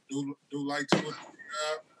like do like 2 or 3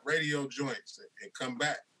 radio joints and come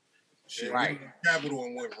back. Shit, right. We went to Capitol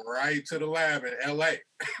and went right to the lab in L.A.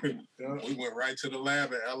 We went right to the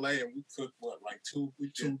lab in L.A. and we took, like 2,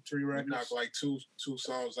 3 records? We knocked like two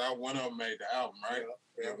songs out. One of them made the album, right?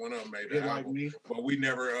 Yeah, one of them made the album. Like but we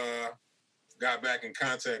never got back in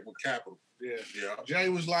contact with Capitol. Yeah. Jay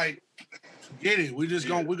was like, "Forget it. We just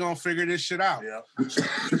we're gonna figure this shit out." Yeah. So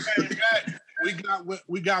we came back.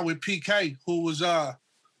 We got with PK, who was the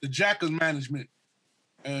Jackals management.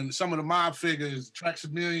 and some of the mob figures,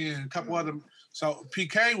 Traxamillion, and a couple other. So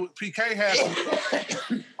PK had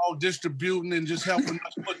some distributing and just helping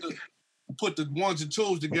us put the ones and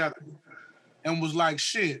twos together, and was like,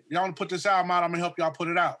 shit, y'all want to put this album out? I'm gonna help y'all put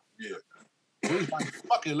it out. Yeah. We was like,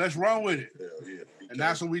 fuck it, let's run with it. Yeah. And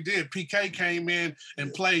that's what we did. PK came in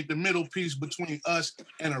and played the middle piece between us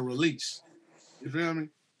and a release. You feel me?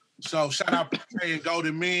 So shout out PK and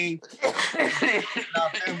Golden Mean.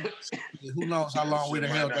 Who knows how long we'd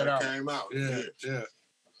have held that out. Came out.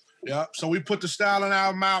 Yeah. So we put the Styling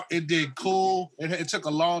album out. It did cool. It took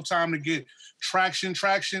a long time to get traction.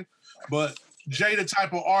 But Jay, the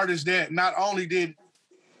type of artist that not only did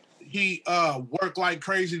he work like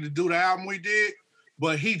crazy to do the album we did,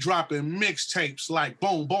 but he dropping mixtapes like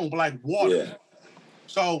boom, boom, like water. Yeah.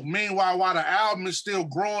 So meanwhile, while the album is still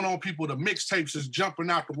growing on people, the mixtapes is jumping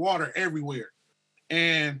out the water everywhere.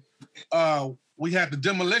 And we had the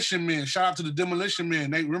Demolition Men. Shout out to the Demolition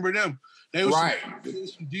Men. They remember them. They was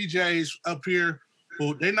some DJs up here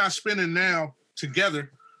who they're not spinning now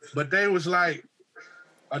together, but they was like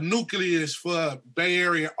a nucleus for Bay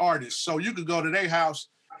Area artists. So you could go to their house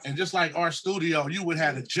and just like our studio, you would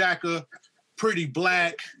have the Jacka, Pretty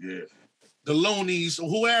Black, the Loonies,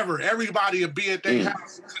 whoever. Everybody would be at their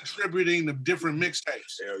house contributing to different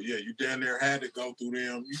mixtapes. Hell yeah, you down there had to go through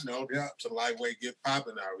them, to lightweight get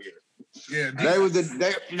popping out here. Yeah, they was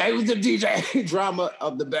the DJ drama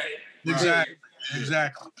of the Bay. Exactly.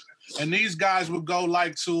 And these guys would go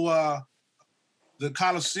like to the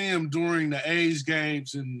Coliseum during the A's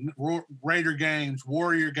games and Raider games,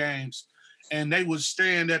 Warrior games, and they would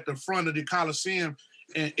stand at the front of the Coliseum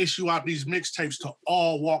and issue out these mixtapes to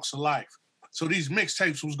all walks of life. So these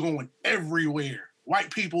mixtapes was going everywhere.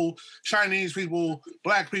 White people, Chinese people,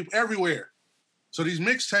 black people, everywhere. So these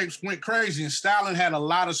mixtapes went crazy, and Styling had a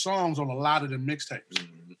lot of songs on a lot of the mixtapes.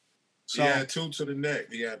 Mm-hmm. So, he had two to the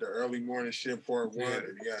neck. He had the Early Morning Shit Part 1,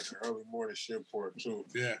 and he had the Early Morning Shit Part 2.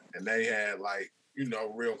 Yeah. And they had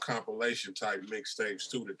real compilation type mixtapes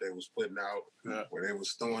too that they was putting out, where they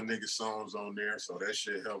was throwing nigga songs on there. So that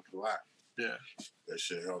shit helped a lot. Yeah. That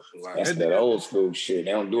shit helped a lot. That's that old school shit.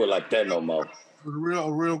 They don't do it like that no more. A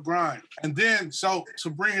real grind. And then, so to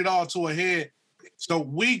bring it all to a head, so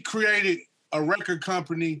we created a record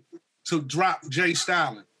company to drop Jay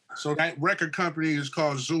Styling. So that record company is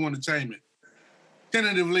called Zoo Entertainment.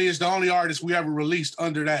 Tentatively, it's the only artist we ever released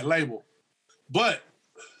under that label. But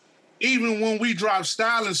even when we dropped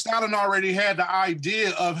Styling already had the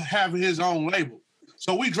idea of having his own label.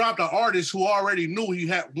 So we dropped an artist who already knew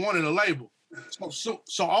he wanted a label. So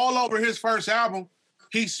all over his first album,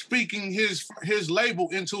 he's speaking his label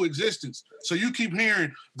into existence. So you keep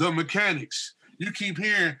hearing The Mechanics. You keep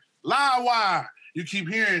hearing Livewire. You keep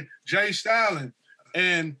hearing Jay Styling.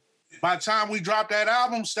 And by the time we dropped that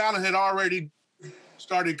album, Styling had already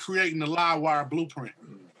started creating the Livewire blueprint.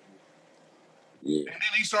 Yeah. And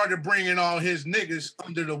then he started bringing all his niggas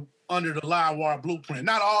under the Livewire blueprint.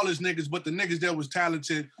 Not all his niggas, but the niggas that was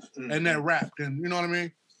talented and that rapped. And you know what I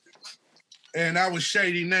mean? And that was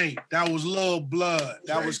Shady Nate. That was Lil Blood.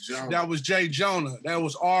 That was Jay Jonah. That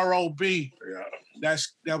was R.O.B. Yeah.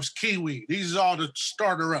 That was Kiwi. These are all the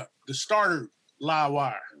starter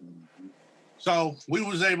Livewire. So we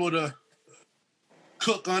was able to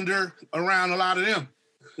cook around a lot of them.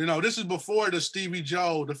 You know, this is before the Stevie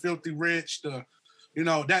Joe, the Filthy Rich, that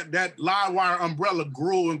Livewire umbrella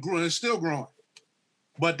grew and it's still growing.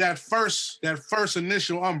 But that first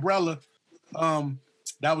initial umbrella,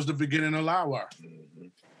 that was the beginning of Livewire. Mm-hmm.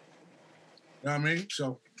 You know what I mean?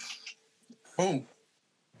 So, boom.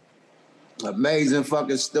 Amazing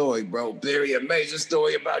fucking story, bro. Very amazing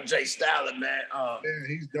story about Jay Styling, man. Yeah,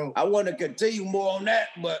 he's dope. I want to continue more on that,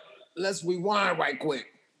 but let's rewind right quick.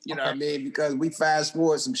 You know what I mean? Because we fast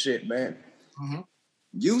forward some shit, man. Mm-hmm.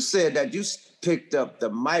 You said that you picked up the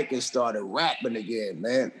mic and started rapping again,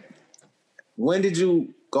 man. When did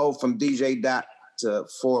you go from DJ Dot to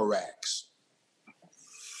Forax?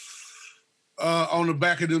 On the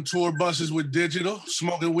back of them tour buses with Digital,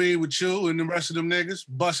 smoking weed with you and the rest of them niggas,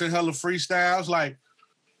 busting hella freestyles,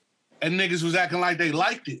 and niggas was acting like they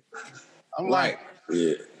liked it. I'm like,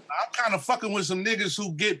 yeah. I'm kind of fucking with some niggas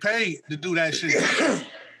who get paid to do that shit.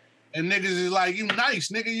 And niggas is like, you nice,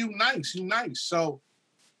 nigga, you nice. So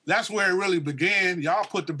that's where it really began. Y'all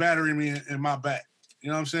put the battery in my back. You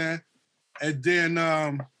know what I'm saying? And then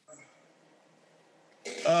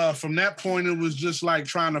from that point, it was just like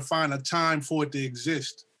trying to find a time for it to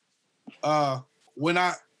exist. As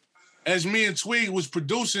me and Tweed was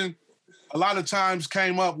producing, a lot of times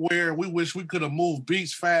came up where we wish we could have moved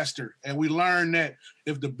beats faster. And we learned that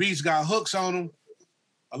if the beats got hooks on them,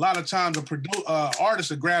 a lot of times a artist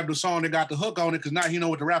will grab the song that got the hook on it because now he know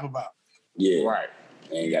what to rap about. Yeah. Right.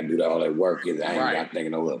 I ain't got to do all that work. I ain't got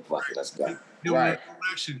thinking, oh, look, fuck it, let's go. Right.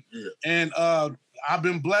 And I've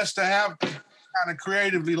been blessed to have kind of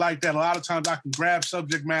creatively like that. A lot of times I can grab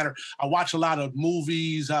subject matter. I watch a lot of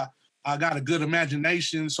movies. I got a good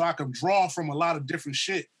imagination, so I can draw from a lot of different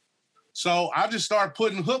shit. So I just start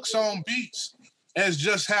putting hooks on beats as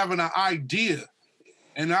just having an idea.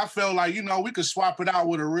 And I felt like, you know, we could swap it out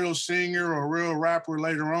with a real singer or a real rapper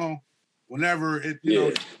later on, whenever it, you know,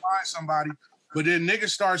 find somebody. But then niggas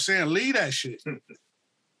start saying, leave that shit.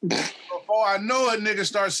 Before I know it, niggas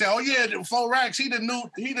start saying, oh yeah, 4 Racks,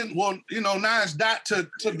 well, you know, Nas Dot to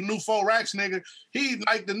the new 4 Racks nigga. He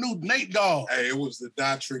like the new Nate Dogg. Hey, it was the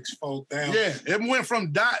Dotrix 4000. Yeah, it went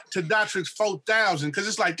from Dot to Dotrix 4000 because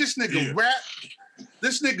it's like this nigga rap,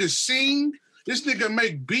 this nigga sing, this nigga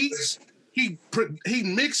make beats. He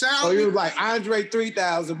mix out. Oh, you was like Andre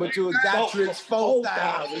 3000, but you was Dotrix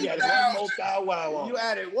 4000. Yeah, one more Bow Wow on. You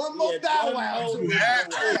added one more Bow Wow.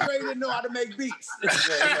 Andre didn't know how to make beats.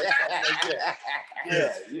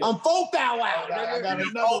 Yeah. I'm 4 Bow Wow. I got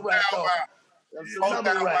another rap.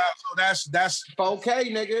 So that's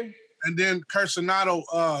 4K, nigga. And then Cursinato,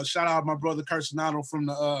 shout out my brother Cursinato from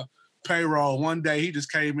the payroll. One day he just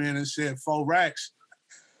came in and said 4 Racks.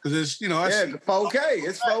 Because it's, you know, it's 4K.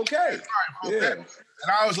 It's 4K. Yeah. And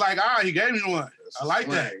I was like, he gave me one. I like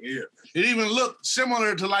that. Yeah. It even looked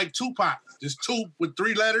similar to like Tupac. Just 2 with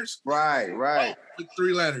 3 letters. Right. With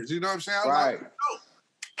 3 letters. You know what I'm saying? Right. Like, oh.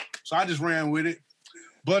 So I just ran with it.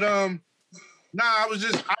 But I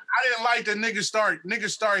didn't like that niggas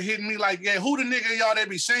start hitting me like, yeah, who the nigga y'all that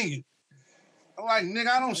be singing? I'm like, nigga,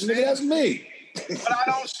 I don't sing. Nigga, that's me. But I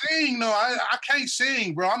don't sing, no. I can't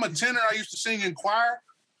sing, bro. I'm a tenor. I used to sing in choir.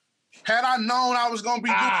 Had I known I was gonna be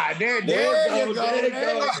there you go. Hold up.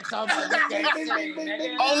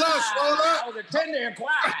 I was a tender and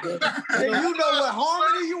quiet. You know what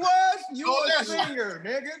harmony you was? You was a singer,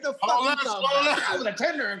 nigga. The fuck you talking about? I was a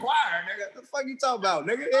tender and quiet, nigga. The fuck you talking about,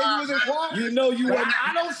 nigga? Yeah, you was in choir. You know you wasn't.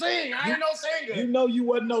 I don't sing. I ain't no singer. You know you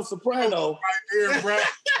wasn't no soprano. Right there, bro.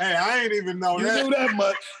 Hey, I ain't even know you that. You knew that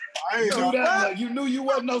much. I ain't know that much. You knew you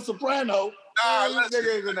wasn't no soprano. Nah, this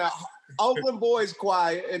nigga is in the Oakland Boys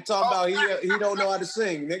Choir and talking about he don't know how to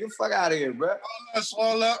sing. Nigga, fuck out of here, bro.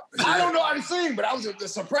 Swallow up. I don't know how to sing, but I was the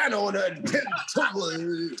soprano in the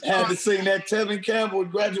had to sing that Tevin Campbell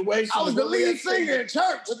graduation. I was the lead singer in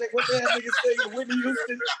church. What the hell niggas singing? Whitney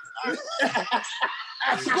Houston.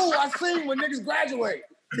 At school, I sing when niggas graduate.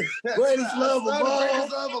 Greatest love of all.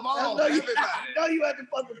 Greatest love of all. I know you had to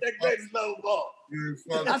fuck with that greatest love of all.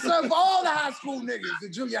 I served for all the high school niggas, the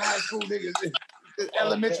junior high school niggas, the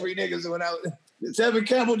elementary niggas when I was. The Tevin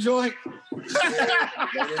Campbell joint?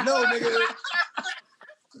 No, nigga.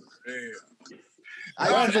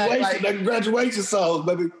 Yeah. Graduation songs,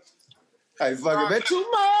 baby. Hey, fucking bet tomorrow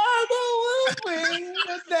will bring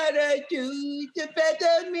the better you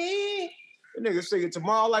better me. The nigga singing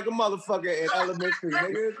tomorrow like a motherfucker in elementary,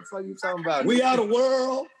 nigga. What the fuck you talking about? We are the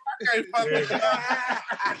world. I can't fuck with y'all.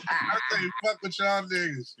 I can't fuck with y'all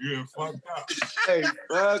niggas. Yeah, fucked up. Hey,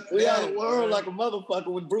 fuck. We are the world like a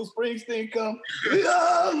motherfucker when Bruce Springsteen come. Look.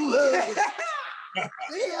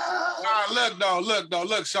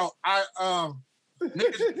 So I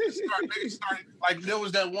niggas started like there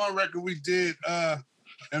was that one record we did,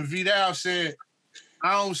 and Vidal said,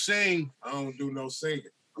 I don't sing. I don't do no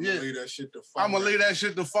singing. I'm gonna leave that shit to 4 I'm gonna leave that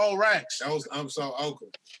shit to 4 Racks. I'm so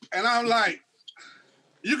Oakland. And I'm like,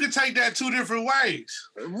 you can take that 2 different ways.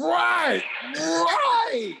 Right. And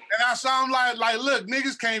I saw him like, look,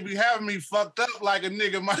 niggas can't be having me fucked up like a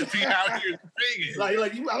nigga might be out here singing.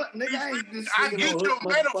 like you, nigga, I ain't just I get your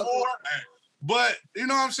metaphor, but you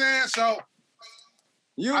know what I'm saying? So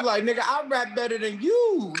you like, nigga, I rap better than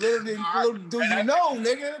you. Little do you know,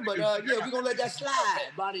 nigga. But yeah, we gonna let that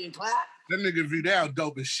slide. Body and clap. That nigga Vidal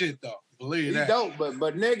dope as shit though. Believe that. He dope,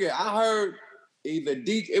 but nigga, I heard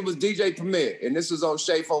it was DJ Premier, and this was on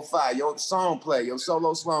Shay 45. Your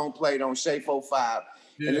solo song played on Shay 45.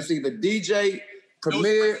 Yeah. And it's either DJ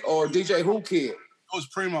Premier or DJ Who Kid. It was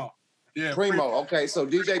Primo. Yeah. Primo. Okay, so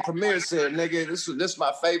DJ Premier said, nigga, this is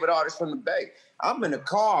my favorite artist from the Bay. I'm in the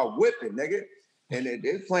car whipping, nigga. And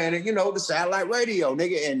they're playing it, you know, the satellite radio,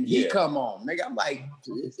 nigga, and he come on. Nigga, I'm like,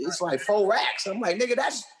 it's like 4 Racks. I'm like, nigga,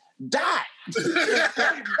 that's Dot.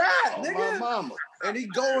 Nigga. My mama. And he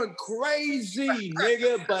going crazy,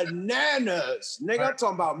 nigga, bananas. Nigga, I'm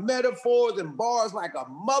talking about metaphors and bars like a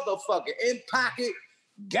motherfucker in pocket,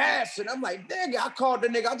 gas. And I'm like, nigga, I called the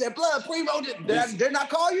nigga. I said, Blood Primo, did I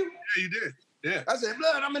call you? Yeah, you did. Yeah. I said,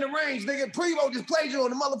 blood, I'm in the range, nigga. Primo just played you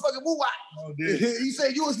on the motherfucking woo-wop. Oh, he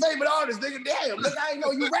said you his favorite artist, nigga. Damn, nigga, I ain't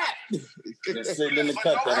know you rap. Just sitting in the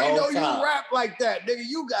cut that I ain't know whole time. you rap like that, nigga.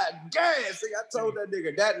 You got gas. Nigga, I told that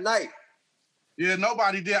nigga that night. Yeah,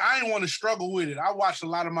 nobody did. I didn't want to struggle with it. I watched a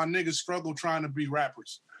lot of my niggas struggle trying to be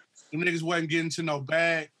rappers. The niggas wasn't getting to no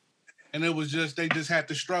bag. And it was just, they just had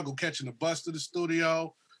to struggle catching the bus to the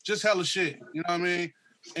studio. Just hella shit. You know what I mean?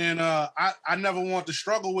 And I never wanted to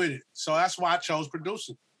struggle with it. So that's why I chose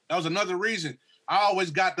producing. That was another reason. I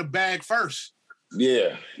always got the bag first.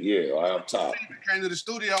 Yeah, right up top. When I came to the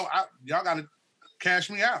studio, y'all got to cash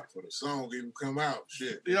me out. For the song even come out,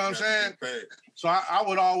 shit. You know what I'm saying? So I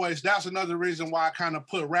would always, that's another reason why I kind of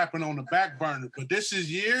put rapping on the back burner. But this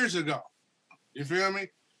is years ago. You feel me?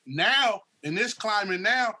 Now, in this climate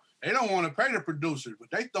now, they don't want to pay the producer,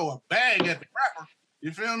 but they throw a bag at the rapper.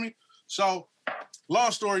 You feel me? So,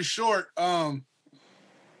 long story short, I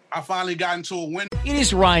finally got into a win. It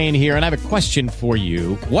is Ryan here, and I have a question for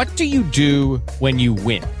you. What do you do when you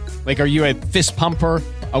win? Like, are you a fist pumper,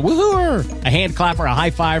 a woohooer, a hand clapper, a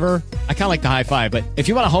high fiver? I kind of like the high five, but if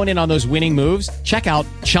you want to hone in on those winning moves, check out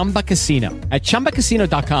Chumba Casino. At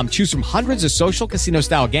ChumbaCasino.com, choose from hundreds of social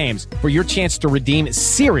casino-style games for your chance to redeem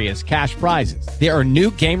serious cash prizes. There are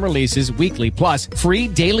new game releases weekly, plus free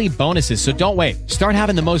daily bonuses, so don't wait. Start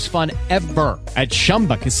having the most fun ever at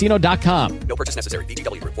ChumbaCasino.com. No purchase necessary.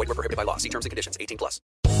 VGW. Void where prohibited by law. See terms and conditions. 18+.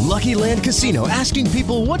 Lucky Land Casino, asking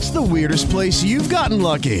people, what's the weirdest place you've gotten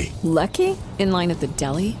lucky? Lucky? In line at the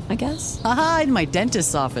deli, I guess? Aha, in my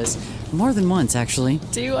dentist's office. More than once, actually.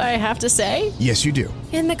 Do I have to say? Yes, you do.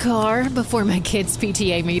 In the car before my kids'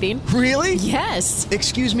 PTA meeting. Really? Yes.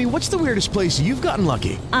 Excuse me, what's the weirdest place you've gotten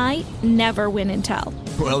lucky? I never win and tell.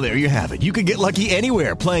 Well, there you have it. You can get lucky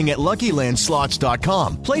anywhere, playing at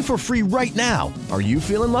LuckyLandSlots.com. Play for free right now. Are you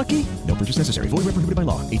feeling lucky? No purchase necessary. Void where prohibited by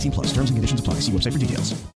law. 18+. Terms and conditions apply. See website for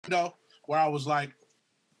details. You know, where I was like,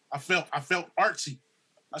 I felt artsy.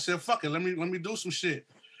 I said, fuck it, let me do some shit.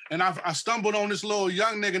 And I stumbled on this little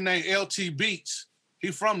young nigga named LT Beats.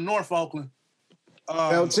 He from North Oakland.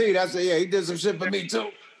 LT, he did some shit for me too.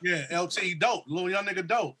 Yeah, LT dope, little young nigga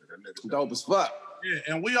dope. Dope as fuck. Yeah,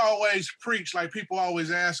 and we always preach, like people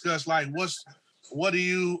always ask us, like, what's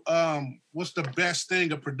the best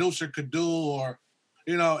thing a producer could do, or,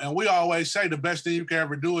 you know, and we always say the best thing you can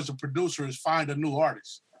ever do as a producer is find a new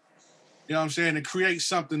artist. You know what I'm saying? And create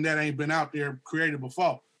something that ain't been out there created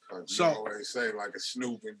before. So you always say like a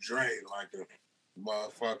Snoop and Dre, like a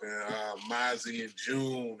motherfucking Mozzie and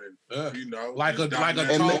June, and you know, like a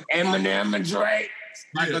Eminem and Dre,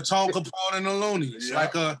 like a Tone Capone and the Loonies,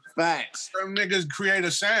 like a facts. Some niggas create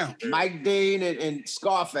a sound. Mike Dean and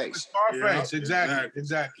Scarface.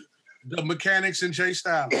 Exactly. The Mechanics and Jay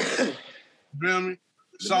Styles. You feel me?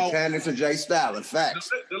 The Mechanics and Jay Styles,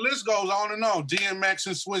 facts. The list goes on and on. DMX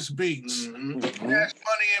and Swiss Beats, Cash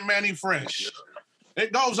Money and Manny Fresh.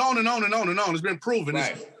 It goes on and on and on and on. It's been proven.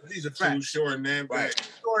 Right. These are facts. Too Short and Nan Banks.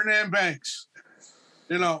 Short and Nan Banks.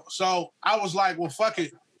 You know, so I was like, well, fuck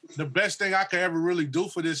it. The best thing I could ever really do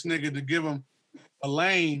for this nigga to give him a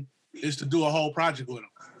lane is to do a whole project with him.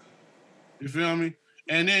 You feel me?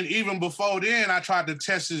 And then even before then, I tried to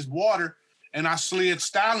test his water, and I slid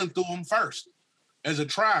Stallin through him first as a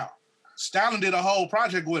trial. Stallin did a whole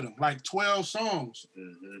project with him, like 12 songs.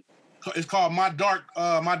 It's called My Dark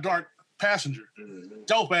Passenger.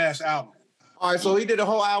 Dope ass album. All right, so he did a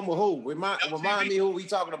whole album with who? Remind me who we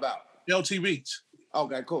talking about. LT Beats.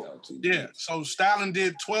 Okay, cool. Yeah, so Stallin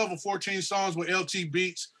did 12 or 14 songs with LT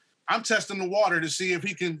Beats. I'm testing the water to see if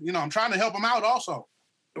he can, you know, I'm trying to help him out also.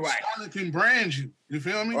 Right. Stallin can brand you. You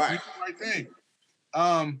feel me? Right. You do the right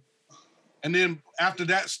thing. And then after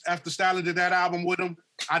Stallin did that album with him,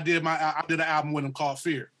 I did an album with him called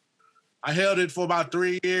Fear. I held it for about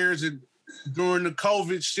 3 years, and during the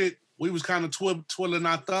COVID shit, we was kind of twiddling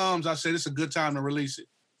our thumbs. I said, it's a good time to release it.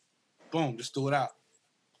 Boom, just threw it out.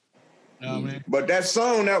 You know what I mean? But that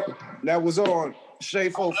song that was on Shay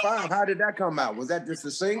 45, how did that come out? Was that just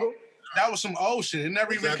a single? That was some old shit. It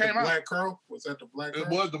never even came out. Black Crow? Was that the Black Crow? It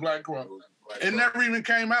was the Black Crow. It never even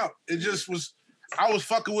came out. It just was, I was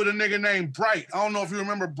fucking with a nigga named Bright. I don't know if you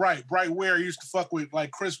remember Bright. Bright Ware used to fuck with like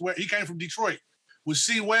Chris Ware. He came from Detroit with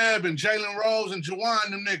C Webb and Jalen Rose and Juwan,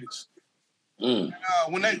 them niggas.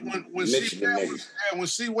 When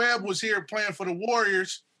C Webb was here playing for the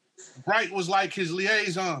Warriors, Bright was like his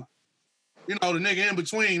liaison. You know, the nigga in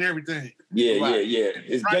between everything. Yeah.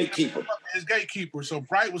 His Bright, gatekeeper. So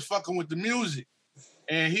Bright was fucking with the music.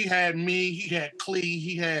 And he had me, he had Clee,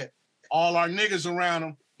 he had all our niggas around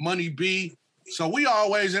him, Money B. So we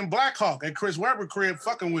always in Blackhawk at Chris Webber crib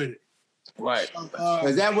fucking with it. Right.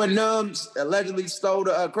 Is that when Numbs allegedly stole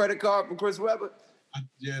the credit card from Chris Webber?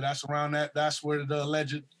 Yeah, that's around that. That's where the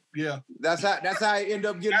alleged. Yeah. That's how he ended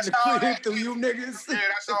up getting the credit through you niggas. Yeah,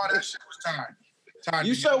 that's all that shit was tied.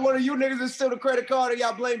 You sure one of you niggas is still the credit card and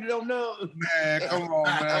y'all blamed it on Numbs? Man, come on,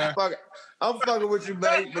 man. I'm fucking with you,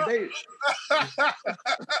 babe. But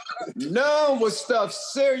Numb was stuffed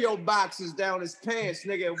cereal boxes down his pants,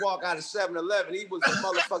 nigga, and walk out of 7-Eleven. He was a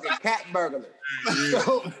motherfucking cat burglar.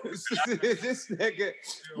 So this nigga,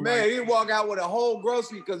 man, he'd walk out with a whole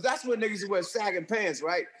grocery, because that's when niggas wear sagging pants,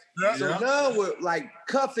 right? Yeah. So Numb would like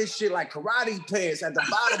cuff his shit like karate pants at the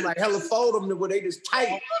bottom, like hella fold them where they just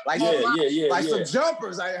tight, like some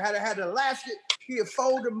jumpers. I had an elastic. He'd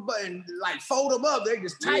fold them and like fold them up. They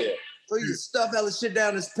just tight. Yeah. So he just stuff hella shit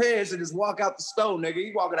down his pants and just walk out the store, nigga.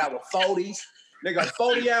 He walking out with 40s. Nigga,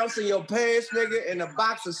 40 ounce in your pants, nigga, and a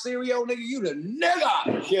box of cereal, nigga. You the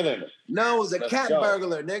nigga. Killing it. No, it was a cat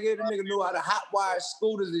burglar, nigga. The nigga knew how to hotwire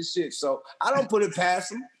scooters and shit. So I don't put it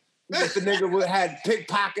past him. If the nigga had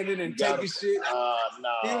pickpocketed and taking shit.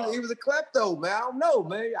 He was a klepto, man. I don't know,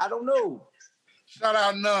 man. I don't know. Shout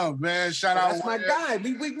out Numb, man. Shout out. That's my guy.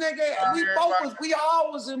 We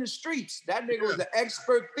all was in the streets. That nigga was an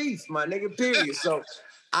expert thief, my nigga, period. So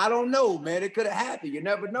I don't know, man. It could have happened. You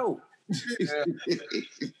never know. Yeah.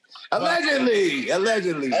 Allegedly. But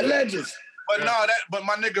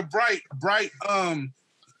my nigga Bright,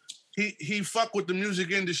 he fucked with the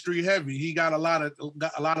music industry heavy. He got a lot of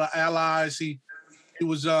allies. He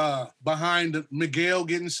was behind Miguel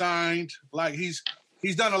getting signed. Like he's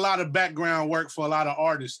done a lot of background work for a lot of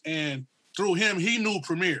artists, and through him, he knew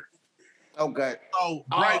Premier. Okay. So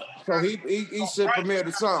Bright, so he should Premier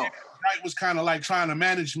the song. Bright was kind of like trying to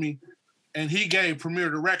manage me, and he gave Premier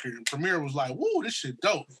the record, and Premier was like, "Woo, this shit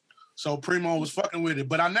dope." So Primo was fucking with it,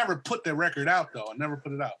 but I never put the record out though. I never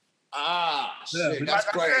put it out. Shit, that's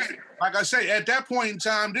crazy. Like I say, at that point in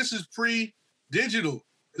time, this is pre-digital.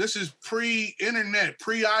 This is pre-internet,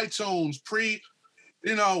 pre-iTunes, we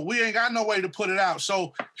ain't got no way to put it out.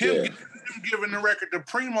 So him giving the record to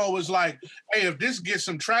Primo was like, hey, if this gets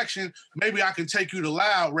some traction, maybe I can take you to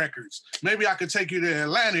Loud Records. Maybe I could take you to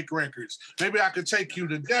Atlantic Records. Maybe I could take you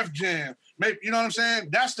to Def Jam. Maybe, you know what I'm saying?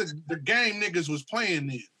 That's the game niggas was playing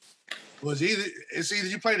then. It's either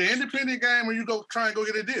you play the independent game or you go try and go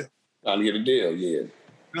get a deal. Trying to get a deal, yeah. You know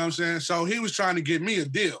what I'm saying? So he was trying to get me a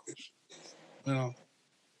deal. You know.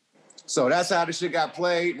 So that's how the shit got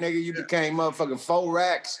played, nigga. You became motherfucking 4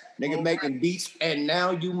 racks, nigga, making beats, and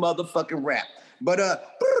now you motherfucking rap. But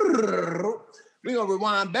we gonna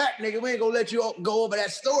rewind back, nigga. We ain't gonna let you go over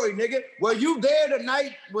that story, nigga. Were you there the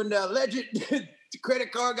night when the alleged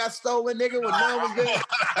credit card got stolen, nigga? When no one was there?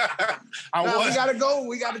 We gotta go.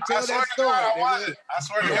 We gotta tell that story, nigga. I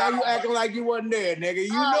swear to God, you acting like you wasn't there, nigga.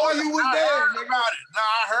 You know you was there, nigga.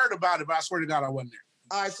 I heard about it, but I swear to God, I wasn't there.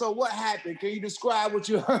 All right, so what happened? Can you describe what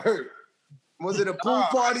you heard? Was it a pool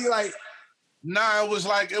party? Like, nah, it was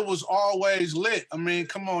always lit. I mean,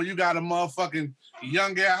 come on, you got a motherfucking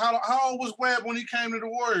young guy. How old was Webb when he came to the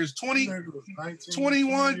Warriors? 20,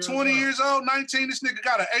 21, 20 years old, 19. This nigga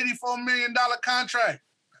got an $84 million contract.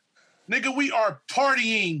 Nigga, we are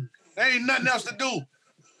partying. There ain't nothing else to do.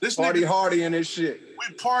 This party hardy and this shit. We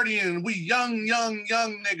partying. We young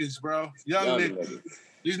niggas, bro. Young niggas.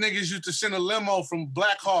 These niggas used to send a limo from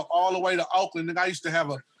Black Hawk all the way to Oakland. Nigga, I used to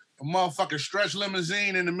have a motherfucking stretch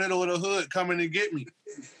limousine in the middle of the hood coming to get me.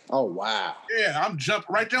 Oh, wow. Yeah, I'm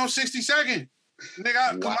jumping right there on 62nd.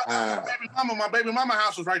 Nigga, my baby mama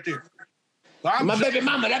house was right there. So that's my baby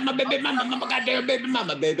mama, mama goddamn baby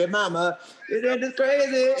mama. It is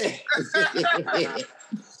crazy.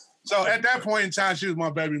 So at that point in time, she was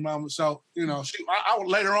my baby mama. So, I would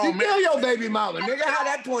later on... You kill your baby mama, nigga. How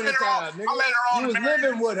that point in time, nigga? You was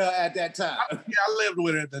living with her at that time. I lived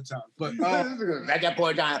with her at that time. But at that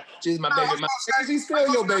point in time, she's my baby mama. She's still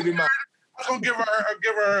your baby mama. I was going to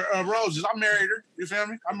give her roses. I married her. You feel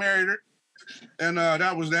me? I married her. And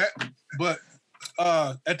that was that. But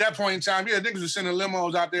at that point in time, niggas was sending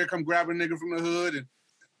limos out there, come grab a nigga from the hood, and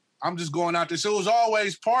I'm just going out there. So it was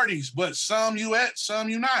always parties, but some you at, some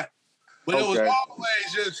you not. But it was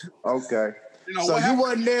always just... Okay. So you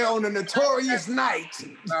wasn't there on the notorious night.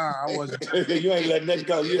 Nah, I wasn't. You ain't letting that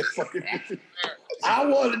go. You fucking... I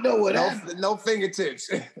want to know what happened. No fingertips.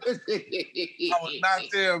 I was not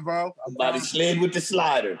there, bro. Somebody slid with the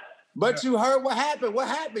slider. But you heard what happened. What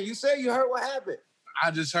happened? You said you heard what happened.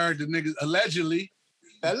 I just heard the niggas allegedly.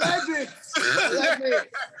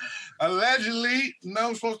 Allegedly,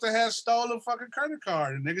 I'm supposed to have stolen fucking credit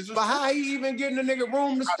card. And niggas. But how he even getting the nigga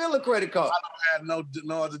room to steal a credit card? I don't have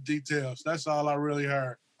no other details. That's all I really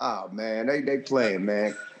heard. Oh man, they playing,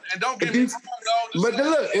 man. And don't get me wrong, though. But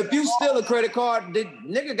look, if you steal a credit card, the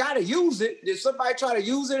nigga gotta use it. Did somebody try to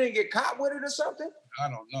use it and get caught with it or something? I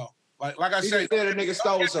don't know. Like I said, the nigga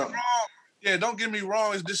stole something. Yeah, don't get me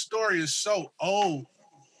wrong. This story is so old,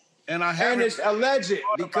 and it's alleged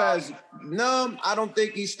because I don't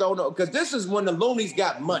think he stole no. Because this is when the Loonies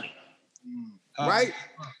got money, right?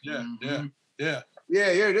 Yeah. Yeah.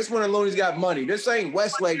 This when the Loonies got money. This ain't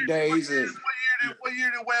Westlake days. What year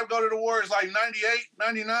did Webb go to the Warriors? Like 98,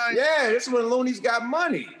 99? Yeah, this when the Loonies got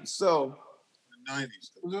money. So 90s.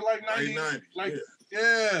 Was it like 90? 90s. Like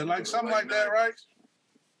like something like that, right?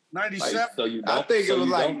 97. I think it was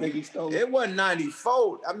like it wasn't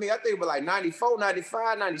 94. I mean, I think it was like 94,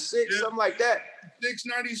 95, 96, something like that.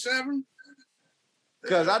 97?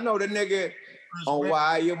 Because I know the nigga on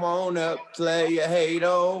Why You Wanna Play a Hate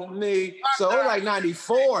on Me. So it was like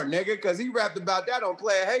 94, nigga, because he rapped about that on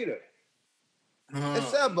Play a Hater.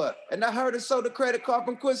 And I heard it sold the credit card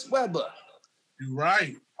from Chris Webber. You're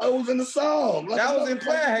right. I was in the song. That was in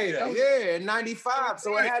Play a Hater. Yeah, in 95.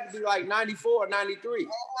 So it had to be like 94 or 93.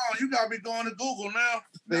 Oh, you got me going to Google now.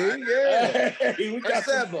 See, yeah. That's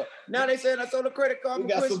Webber. Now they saying I sold the credit card from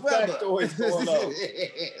Chris Webber. That's what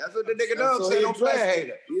the nigga knows. Said on Play a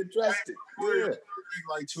Hater. He addressed it. Yeah.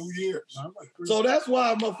 Like 2 years. So that's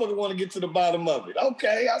why I motherfucker want to get to the bottom of it.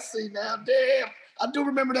 Okay, I see now. Damn. I do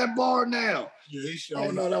remember that bar now. Yeah, he showed I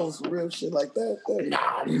didn't know that was some real shit like that.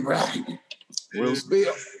 Nah, you right. Real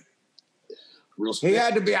spill. He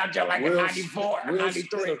had to be out there like a 94 or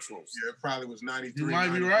 93. Yeah, it probably was 93. You might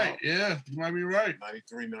 94. be right. Yeah, you might be right.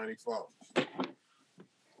 93, 94. That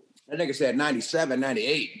nigga said 97,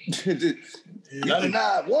 98.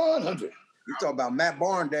 99, 100. You talk about Matt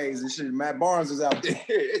Barnes days and shit. Matt Barnes is out there.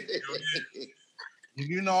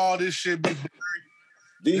 You know all this shit be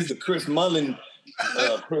These are Chris Mullen,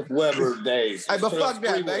 Chris Webber days. Hey, but fuck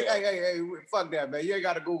that, man. Hey, fuck that, man. You ain't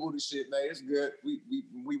got to Google this shit, man. It's good.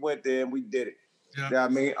 We went there and we did it. Yeah. You know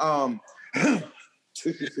what I mean?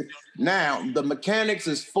 Now, the mechanics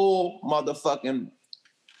is full motherfucking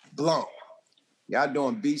blown. Y'all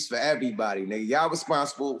doing beats for everybody, nigga. Y'all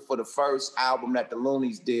responsible for the first album that the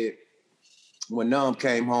Loonies did when Numb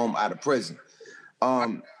came home out of prison.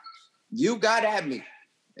 You got at me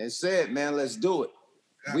and said, man, let's do it.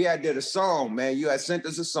 Yeah. We had did a song, man. You had sent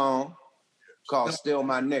us a song called Still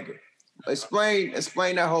My Nigga. Explain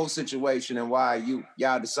that whole situation and why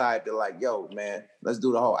y'all decided to like, yo, man, let's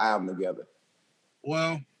do the whole album together.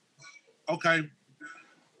 Well, okay.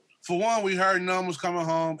 For one, we heard Numb was coming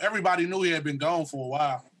home. Everybody knew he had been gone for a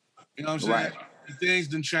while. You know what I'm saying? Right. Things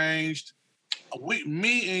done changed.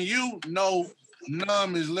 Me and you know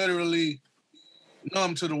Numb is literally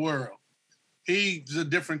numb to the world. He's a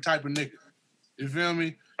different type of nigga. You feel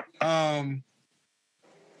me? I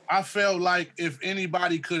felt like if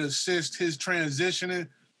anybody could assist his transitioning,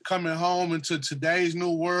 coming home into today's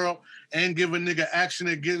new world and give a nigga action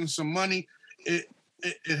at getting some money, it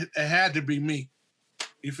had to be me.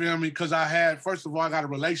 You feel me? Because first of all, I got a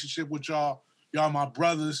relationship with y'all. Y'all my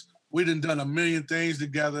brothers. We done a million things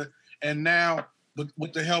together. And now,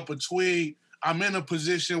 with the help of Tweed, I'm in a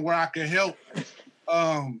position where I can help,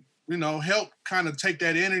 help kind of take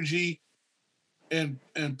that energy and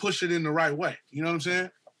push it in the right way. You know what I'm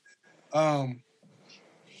saying?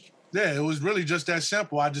 Yeah, it was really just that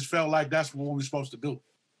simple. I just felt like that's what we were supposed to do.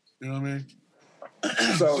 You know what I mean?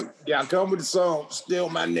 So, yeah, I come with the song, Still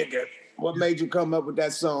My Nigga. What made you come up with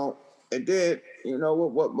that song? And then,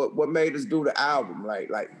 what made us do the album? Like,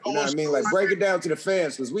 you know what I mean? Like, break it down to the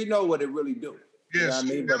fans, because we know what it really do. Yes. You know what I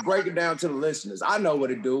mean? But break it down to the listeners. I know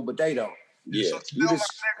what it do, but they don't. Yeah, you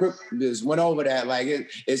just went over that. Like,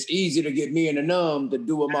 it's easy to get me and the Numb to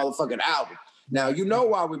do a motherfucking album. Now, you know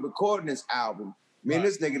why we recording this album. Me and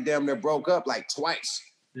this nigga damn near broke up like twice.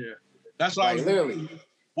 Yeah. That's why literally.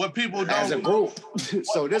 What people don't as a group.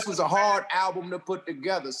 So this was a hard album to put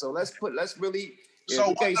together. So let's really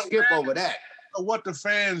we can't skip over that. So what the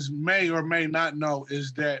fans may or may not know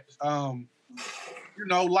is that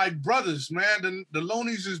like brothers, man. The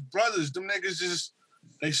Loonies is brothers. Them niggas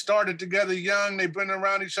they started together young, they've been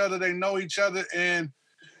around each other, they know each other, and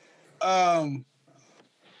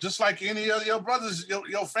just like any of your brothers,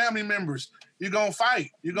 your family members, you're gonna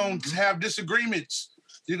fight. You're gonna have disagreements.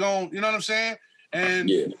 You're gonna, you know what I'm saying? And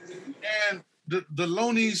the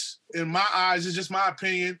Loonies, in my eyes, it's just my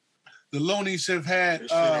opinion, the Loonies have had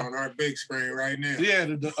shit on our big screen right now. Yeah,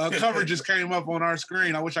 the cover just came up on our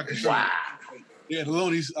screen. I wish I could show you. Yeah, the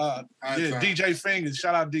Loonies, DJ Fingers.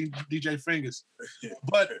 Shout out DJ Fingers.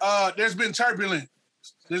 But there's been turbulence.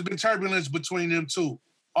 There's been turbulence between them two.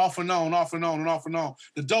 Off and on, off and on, and off and on.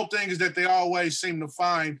 The dope thing is that they always seem to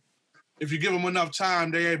find if you give them enough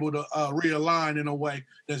time, they're able to realign in a way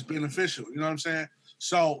that's beneficial. You know what I'm saying?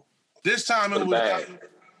 So this time it was.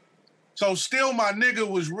 So Still My Nigga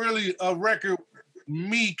was really a record,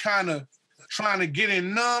 me kind of trying to get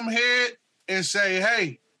in numb head and say,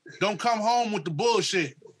 hey, don't come home with the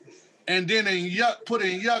bullshit. And then put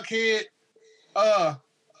in Yuck head,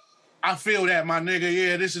 I feel that, my nigga.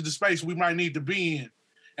 Yeah, this is the space we might need to be in.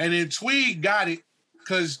 And then Tweed got it,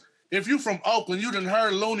 because if you from Oakland, you done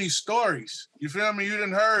heard Looney stories. You feel me? You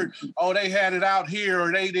done heard, oh, they had it out here,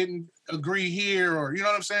 or they didn't agree here, or you know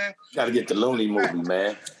what I'm saying? Got to get the Looney movie,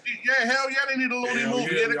 man. Yeah, hell yeah, they need a Looney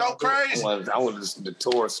movie. Yeah, they go crazy. I want to listen to the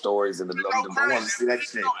tour stories and I want to see that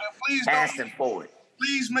shit. Casting for it.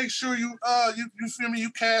 Please make sure you feel me, you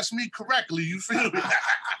cast me correctly. You feel me?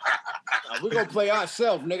 We're gonna play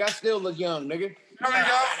ourselves, nigga. I still look young, nigga.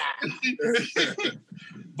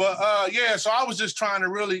 But yeah, so I was just trying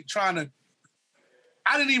to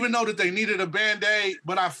I didn't even know that they needed a Band-Aid,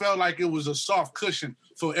 but I felt like it was a soft cushion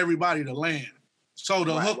for everybody to land. So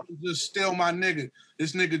the hook was just Still My Nigga.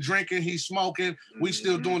 This nigga drinking, he's smoking, we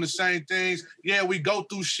still doing the same things. Yeah, we go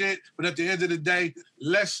through shit, but at the end of the day,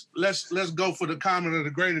 let's go for the common or the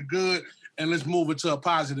greater good, and let's move it to a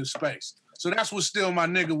positive space. So that's what Still My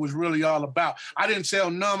Nigga was really all about. I didn't tell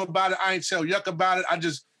Numb about it. I ain't tell Yuck about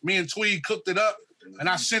it. Me and Tweed cooked it up, and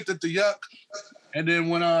I sent it to Yuck. And then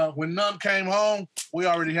when Numb came home, we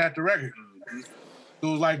already had the record. It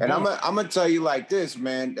was like, and I'm gonna tell you like this,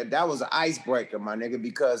 man. That was an icebreaker, my nigga,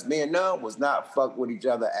 because me and Numb was not fuck with each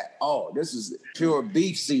other at all. This is pure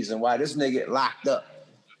beef season. Why this nigga locked up?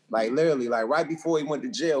 Like literally, like right before he went to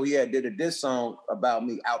jail, he had did a diss song about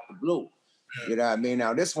me out the blue. You know what I mean?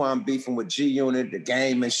 Now this one I'm beefing with G Unit, the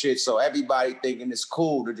game and shit. So everybody thinking it's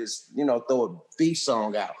cool to just throw a beef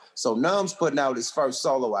song out. So Numb's putting out his first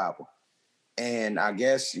solo album, and I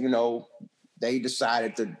guess they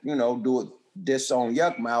decided to do a diss on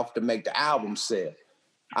Yuck Mouth to make the album sell.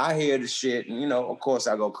 I hear the shit, and of course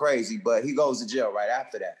I go crazy, but he goes to jail right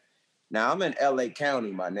after that. Now I'm in LA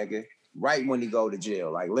County, my nigga, right when he go to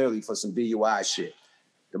jail, like literally for some DUI shit.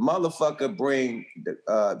 The motherfucker bring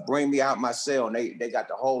me out my cell, and they got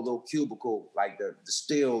the whole little cubicle, like the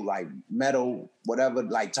steel, like metal, whatever,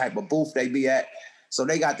 like type of booth they be at. So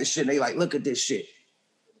they got the shit, and they like, look at this shit.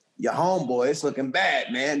 Your homeboy, it's looking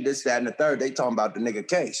bad, man. This, that, and the third. They talking about the nigga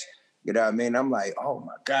case. You know what I mean? I'm like, oh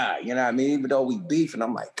my God. You know what I mean? Even though we beefing,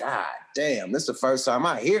 I'm like, God damn, this is the first time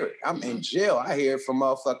I hear it. I'm in jail. I hear it from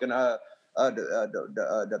motherfucking not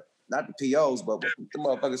the POs, but what the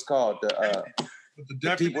motherfuckers called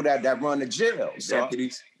the people that run the jail. So,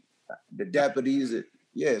 deputies. The deputies.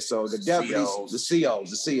 Yeah, so the deputies, the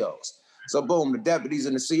COs. So boom, the deputies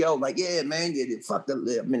and the CO like, yeah, man, fuck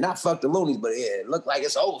not fuck the loonies, but yeah, it looked like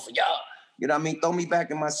it's over for y'all. You know what I mean? Throw me back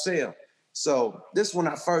in my cell. So this when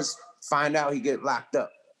I first find out he get locked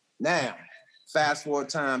up. Now, fast forward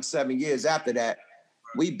time, 7 years after that,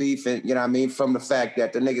 we beefing, you know what I mean, from the fact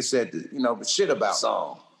that the nigga said, the shit about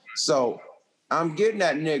song. So I'm getting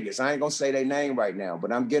at niggas. I ain't gonna say their name right now,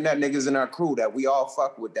 but I'm getting at niggas in our crew that we all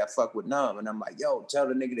fuck with Numb. And I'm like, yo, tell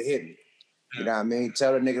the nigga to hit me. You know what I mean?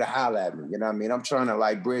 Tell the nigga to holler at me. You know what I mean? I'm trying to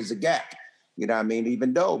like bridge the gap. You know what I mean?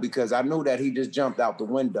 Even though, because I knew that he just jumped out the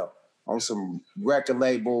window on some record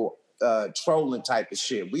label trolling type of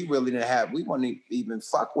shit. We really we wouldn't even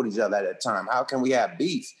fuck with each other at that time. How can we have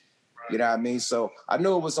beef? You know what I mean? So I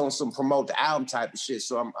knew it was on some promote the album type of shit.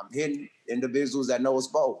 So I'm hitting individuals that know us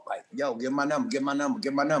both. Like, yo, give my number. They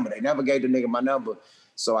never gave the nigga my number.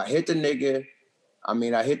 So I hit the nigga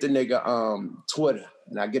Twitter,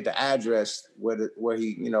 and I get the address where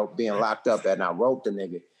he, being locked up at, and I wrote the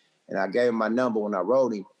nigga, and I gave him my number when I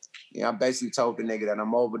wrote him. I basically told the nigga that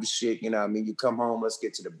I'm over the shit, you know what I mean? You come home, let's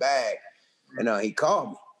get to the bag. And he called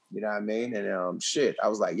me, you know what I mean? And I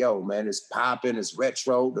was like, yo, man, it's popping, it's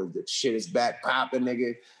retro, the shit is back popping,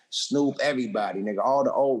 nigga. Snoop, everybody, nigga. All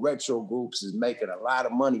the old retro groups is making a lot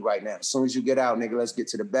of money right now. As soon as you get out, nigga, let's get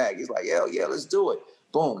to the bag. He's like, hell yeah, let's do it.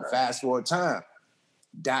 Boom, fast forward time.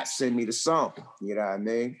 Dot sent me the song, you know what I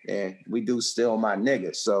mean? And we do Still My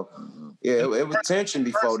Nigga. So, yeah, it was tension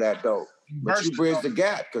before that, though. But you bridged the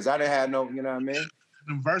gap, because I didn't have no, you know what I mean?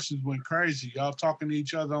 Them verses went crazy. Y'all talking to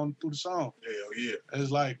each other through the song. Hell yeah.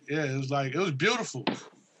 It was beautiful.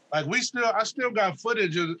 Like I still got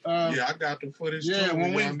footage of. Yeah, I got the footage too. Yeah,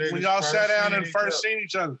 when y'all sat down and first seen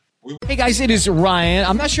each other. Hey guys, it is Ryan.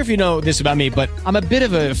 I'm not sure if you know this about me, but I'm a bit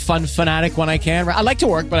of a fun fanatic when I can. I like to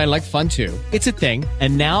work, but I like fun too. It's a thing.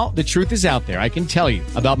 And now the truth is out there. I can tell you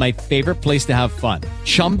about my favorite place to have fun.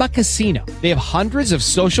 Chumba Casino. They have hundreds of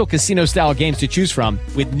social casino style games to choose from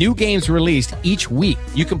with new games released each week.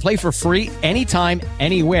 You can play for free anytime,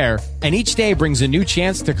 anywhere, And each day brings a new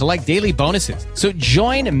chance to collect daily bonuses. So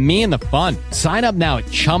join me in the fun. Sign up now at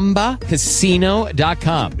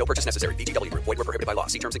ChumbaCasino.com. No purchase necessary. VGW Group. Void where prohibited by law.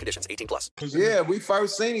 See terms and conditions. 18+. Yeah, we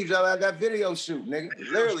first seen each other at that video shoot, nigga.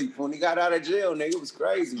 Literally, when he got out of jail, nigga, it was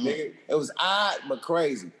crazy, nigga. It was odd, but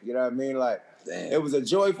crazy. You know what I mean? Like, it was a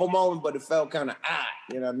joyful moment, but it felt kind of odd.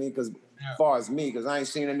 You know what I mean? Because as far as me, because I ain't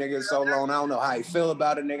seen a nigga in so long, I don't know how he feel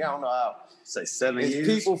about it, nigga. I don't know how say 7 his years.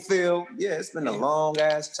 people feel. Yeah, it's been a long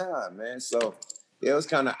ass time, man. So yeah, it was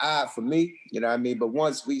kind of odd for me, you know what I mean? But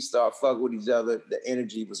once we start fucking with each other, the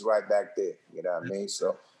energy was right back there, you know what I mean?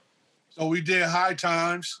 So we did High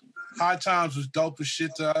Times. High Times was dope as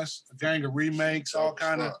shit to us. A gang of remakes, all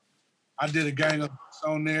kind of. I did a gang of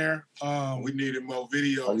on there. We needed more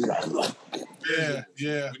videos. Yeah.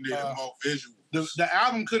 We needed more visuals. The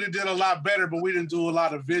album could have did a lot better, but we didn't do a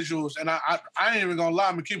lot of visuals. And I ain't even gonna lie,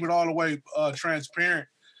 I'm gonna keep it all the way transparent.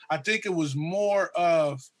 I think it was more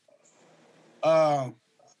of, Numb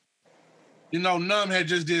had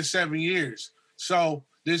just did 7 years. So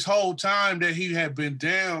this whole time that he had been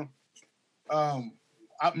down,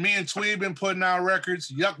 me and Tweed been putting out records.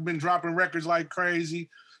 Yuck been dropping records like crazy.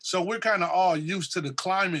 So we're kind of all used to the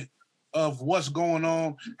climate of what's going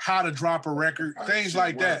on, how to drop a record, things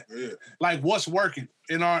like that. Yeah. Like what's working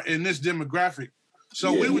in this demographic.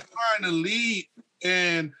 So we were trying to lead,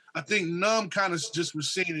 and I think Numb kind of just was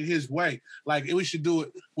seeing it his way. Like we should do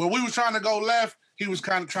it. When we were trying to go left, he was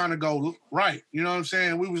kind of trying to go right. You know what I'm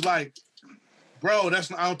saying? We was like, bro, I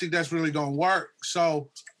don't think that's really gonna work. So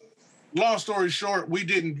long story short, we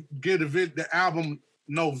didn't get the album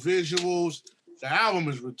no visuals. The album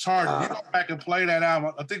is retarded. You go back and play that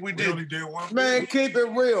album. I think we did. Only did one. Man, keep it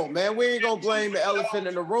real, man. We ain't gonna blame the elephant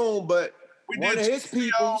in the room, but one of his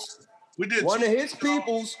peoples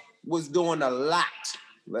was doing a lot.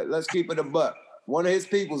 Let's keep it a buck. One of his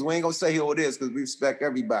peoples, we ain't gonna say who it is because we respect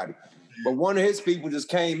everybody. But one of his people just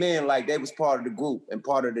came in like they was part of the group and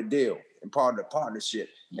part of the deal and part of the partnership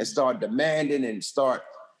and start demanding and start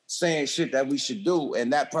saying shit that we should do.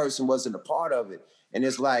 And that person wasn't a part of it. And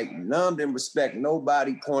it's like Numb didn't respect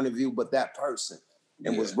nobody point of view but that person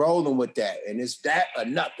and was rolling with that. And it's that or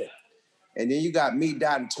nothing. And then you got me,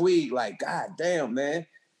 Dot, and Tweed like, God damn, man.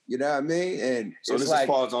 You know what I mean? And so this like, as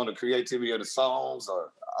far as on the creativity of the songs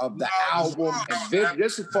or of the album.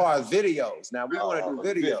 This is as far as videos. Now we want to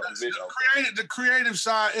do videos. The creative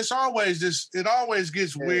side, it always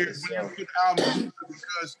gets weird when you put albums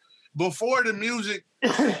because before the music,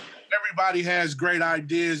 everybody has great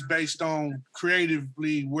ideas based on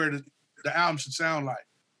creatively where the album should sound like.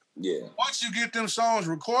 Yeah. Once you get them songs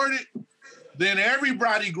recorded, then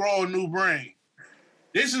everybody grow a new brain.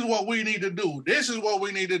 This is what we need to do. What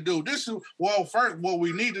we need to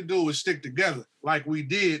do is stick together like we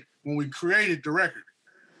did when we created the record.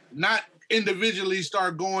 Not individually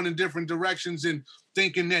start going in different directions and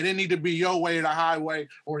thinking that it need to be your way or the highway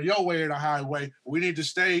or your way or the highway. We need to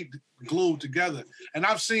stay glued together. And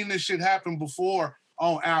I've seen this shit happen before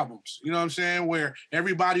on albums. You know what I'm saying? Where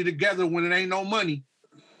everybody together when it ain't no money.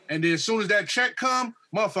 And then as soon as that check come,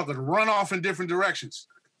 motherfuckers run off in different directions.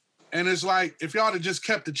 And it's like, if y'all had just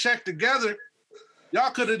kept the check together, y'all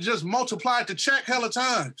could have just multiplied the check hella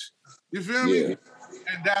times. You feel me? And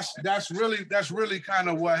that's really kind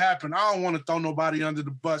of what happened. I don't want to throw nobody under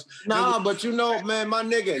the bus. Nah, but you know, man, my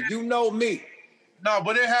nigga, you know me. No,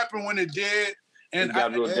 but it happened when it did. And you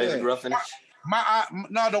got real David Ruffin. The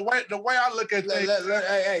way I look at things.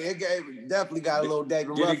 It definitely got a little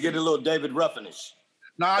David Ruffin. Did it get a little David Ruffinish?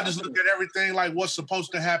 No, I just look at everything like what's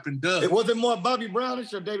supposed to happen does. It wasn't more Bobby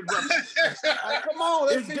Brownish or David Ruffin. Come on,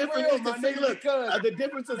 let's be real, my nigga. Look, the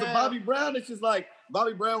difference is that Bobby Brownish is like,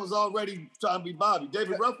 Bobby Brown was already trying to be Bobby.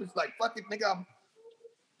 David Ruffin's like, fuck it, nigga,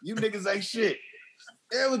 you niggas ain't shit.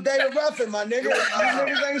 It was David Ruffin, my nigga. You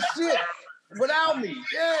niggas ain't shit. Without me,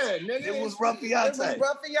 yeah, nigga. It was Ruffiante. It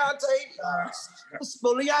was Ruffiante.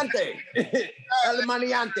 Spoliante.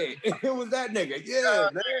 Elemaniante. It was that nigga. Yeah,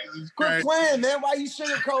 man. Quit playing, man. Why you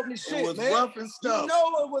sugarcoating this shit, man? It was rough and stuff. You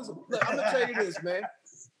know it was. Look, I'm going to tell you this, man.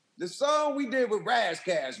 The song we did with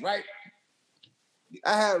Razzcast, right?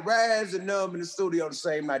 I had Raz and Numb in the studio the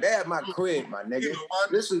same night. They had my crib, my nigga.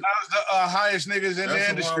 This is the highest niggas in the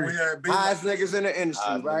industry. Highest niggas in the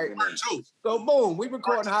industry, right? So boom, we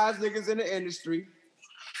recording highest niggas in the industry.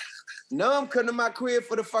 Numb come to my crib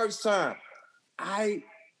for the first time. I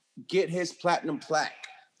get his platinum plaque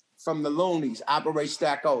from the Loonies, Operation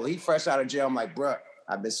Stack-O. He fresh out of jail. I'm like, bruh,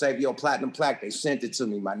 I've been saving your platinum plaque. They sent it to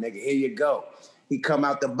me, my nigga. Here you go. He come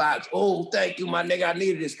out the box. Oh, thank you, my nigga. I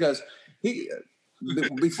needed this because he...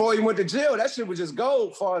 Before he went to jail, that shit was just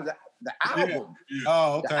gold as far as The album. Yeah.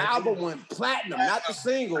 Oh, okay. The album went platinum, not the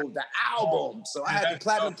single, the album. So I had the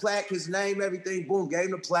platinum plaque, his name, everything, boom, gave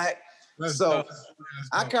him the plaque. So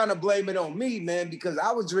I kind of blame it on me, man, because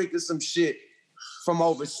I was drinking some shit from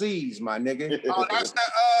overseas, my nigga. Oh, that's not,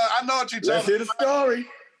 I know what you're talking about. Let's hear the story.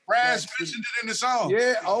 Raz mentioned it in the song.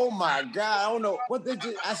 Yeah, oh my God. I don't know. What they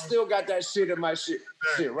did. I still got that shit in my shit,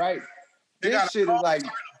 right? This shit is like,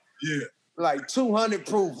 like 200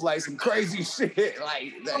 proof, like some crazy shit.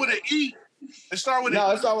 Like that. With an E. It start with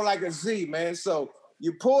No, it start with like a Z, man. So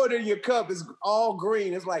you pour it in your cup, it's all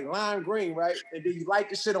green. It's like lime green, right? And then you light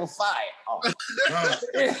the shit on fire. Oh.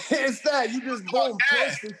 It's that. You just boom,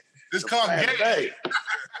 twist it. It's called gay.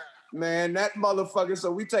 Man, that motherfucker. So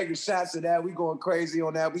we taking shots of that. We going crazy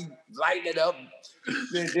on that. We lighting it up.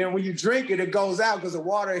 And then when you drink it, it goes out because the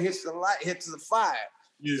water hits the light, hits the fire.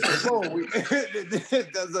 Yeah. So boom,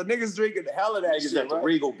 the niggas drinking the hell of that shit. Got the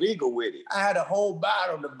Regal Beagle with it. I had a whole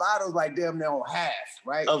bottle. The bottle's like damn near on half,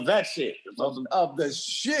 right? Of that shit. Of the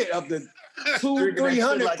shit, of the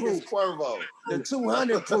 300 like proof. Cuervo. The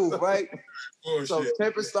 200 proof, right? Oh, so shit.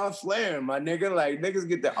 tempers start flaring, my nigga. Like niggas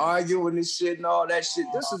get to arguing this shit and all that shit.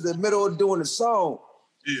 This is the middle of doing the song.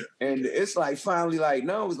 Yeah. And it's like finally like,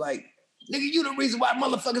 no, it's like, nigga, you the reason why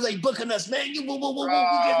motherfuckers ain't booking us, man. You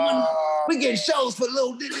we getting shows for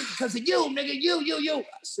little because of you, nigga. You. I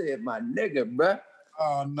said, my nigga, bruh.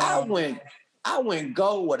 Oh no. I went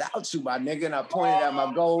gold without you, my nigga, and I pointed at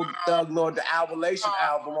my gold Thug Lord the Albulation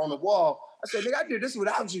album on the wall. I said, nigga, I did this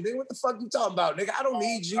without you, nigga. What the fuck you talking about, nigga? I don't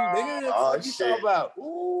need you, nigga. What you talking about?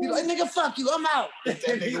 He's like, nigga, fuck you, I'm out.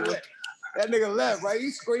 That nigga left, right?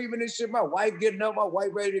 He's screaming and shit. My wife getting up, my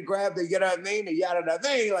wife ready to grab the, you know what I mean? The yada da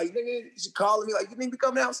thing. Like, nigga, she calling me, like, you need to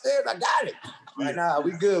come downstairs? I got it. Like, nah,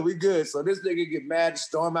 we good. So this nigga get mad,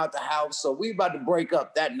 storm out the house. So we about to break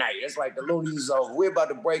up that night. It's like the Looney's over. We're about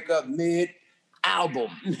to break up mid-album,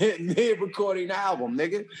 mid-recording album,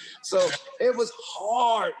 nigga. So it was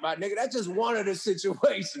hard, my nigga. That's just one of the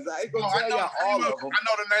situations. I ain't gonna tell y'all all of them. I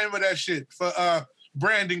know the name of that shit for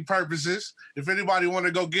branding purposes. If anybody want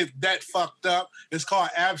to go get that fucked up, it's called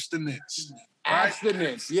abstinence. Right?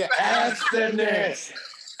 Abstinence, yeah, abstinence.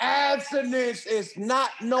 Abstinence is not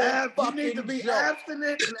no fucking you need to be joke.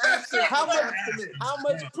 abstinent and abstinent. How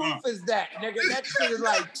much proof is that, nigga? That shit is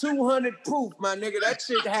like 200 proof, my nigga. That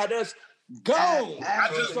shit had us go.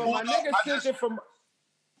 So my nigga sent it from.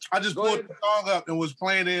 I just pulled the song up and was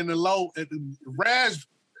playing it in the low. Raz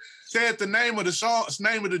said the name of the song,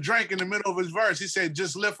 name of the drink in the middle of his verse. He said,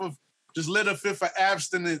 "Just lit a fifth for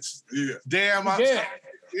abstinence." Yeah. Damn.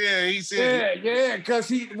 Yeah, he said. Yeah, because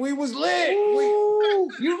we was lit.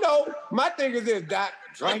 You know, my thing is this, Doc.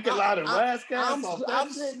 Drink a lot of I'm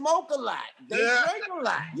smoke a lot. They drink a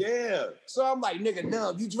lot. Yeah. So I'm like, nigga,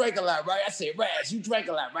 Numb, you drink a lot, right? I said, Raz, you drank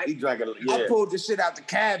a lot, right? He drank a lot, yeah. I pulled the shit out the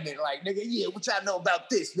cabinet, like, nigga, yeah, what y'all know about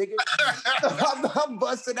this, nigga? I'm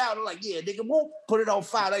busting out. I'm like, yeah, nigga, whoop, put it on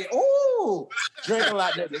fire. Like, ooh, drink a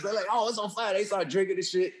lot, niggas. They're like, oh, it's on fire. They start drinking the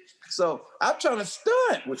shit. So I'm trying to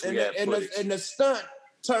stunt. And the stunt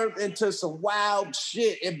turned into some wild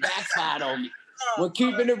shit. It backfired on me. When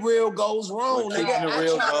keeping it real goes wrong, nigga.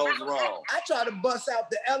 I try to bust out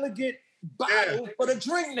the elegant bottle for the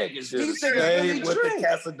drink niggas. These niggas really with drink. the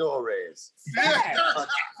Casadores.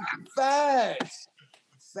 Facts.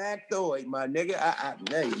 Factoid, my nigga.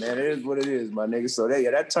 Hey, man, it is what it is, my nigga. So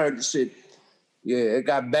that turned the shit. Yeah, it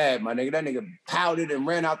got bad, my nigga. That nigga pouted and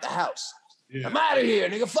ran out the house. Yeah. I'm out of here,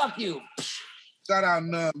 nigga. Fuck you. Shout out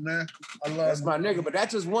Nub, man. I love that's my nigga, but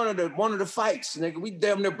that's just one of the fights, nigga. We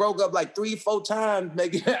damn near broke up like 3-4 times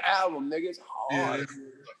making an album, nigga. It's hard. Yeah.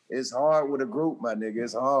 It's hard with a group, my nigga.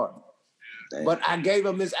 It's hard. Damn. But I gave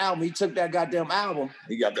him his album. He took that goddamn album.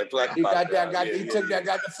 He got that plaque. He took that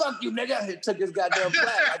goddamn. Fuck you, nigga. He took his goddamn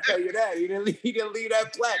plaque. I tell you that. He didn't leave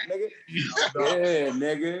that plaque, nigga. Yeah,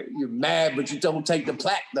 nigga. You're mad, but you don't take the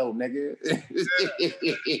plaque though, nigga.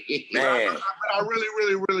 Man, I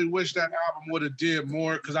really wish that album would have did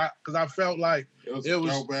more because I felt like it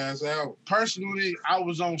was dope ass album. Personally, I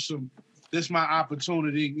was on some. This my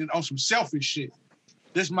opportunity on some selfish shit.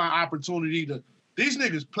 This my opportunity to. These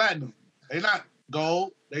niggas platinum. They not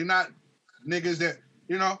gold. They not niggas that,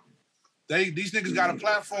 you know, these niggas got a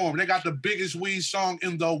platform. They got the biggest weed song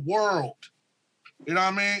in the world. You know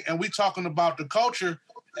what I mean? And we talking about the culture,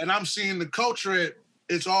 and I'm seeing the culture at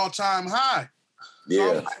its all-time high.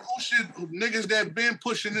 Yeah. So niggas that been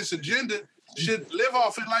pushing this agenda should live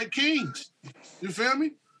off it like kings. You feel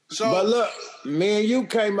me? So, but look, me and you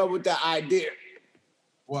came up with the idea.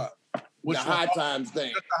 What? The High Times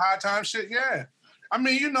thing. The High Times shit, yeah. I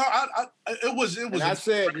mean, you know, it was. And I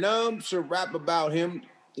said Numb should rap about him.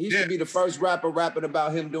 He should be the first rapper rapping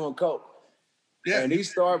about him doing coke. Yeah. And he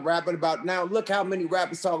started rapping about, now look how many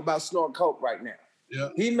rappers talk about snorting coke right now. Yeah.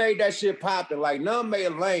 He made that shit popping. Like none made a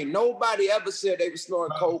lane. Nobody ever said they was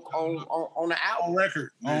snorting coke on the album.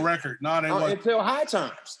 On record. No, they wasn't. Until High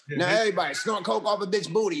Times. Yeah, now everybody snorting coke off a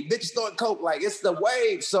bitch booty. Bitch snorting coke. Like it's the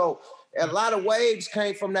wave. So a lot of waves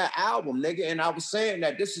came from that album, nigga. And I was saying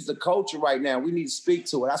that this is the culture right now. We need to speak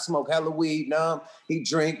to it. I smoke hella weed, Numb. He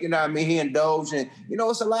drink, you know what I mean? He indulge. And, you know,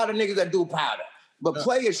 it's a lot of niggas that do powder. But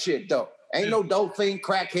player shit, though. Ain't no dope fiend,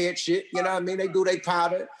 crackhead shit. You know what I mean? They do they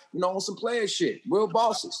powder, you know, on some player shit. Real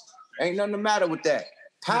bosses. Ain't nothing the matter with that.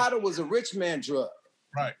 Powder was a rich man drug.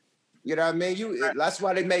 Right. You know what I mean? That's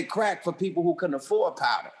why they made crack for people who couldn't afford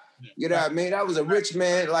powder. You know what I mean? That was a rich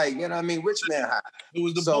man, like, you know what I mean? Rich man high. It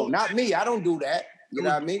was the so not me. I don't do that. You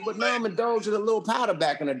know what I mean? But Numb indulged in a little powder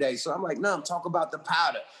back in the day. So I'm like, Numb, talk about the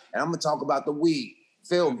powder. And I'm going to talk about the weed.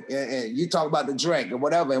 Feel me? And you talk about the drink or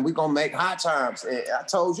whatever. And we going to make High Times. And I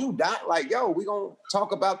told you, Doc, like, yo, we going to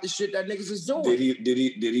talk about the shit that niggas is doing. Did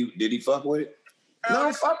he fuck with it?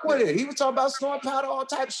 No, fuck with it. He was talking about snorting powder, all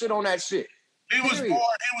type of shit on that shit. He was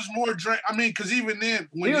more drink. I mean, because even then,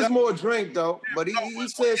 when he was more drink though, but he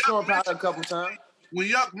said snorting powder a couple times. When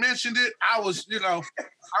Yuck mentioned it, I was, you know,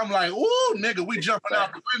 I'm like, ooh, nigga, we jumping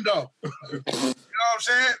out the window. You know what I'm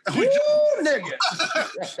saying? Ooh, nigga.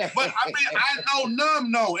 But I mean, I know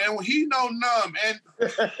Numb, no, and he know Numb, and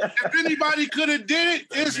if anybody could have did it,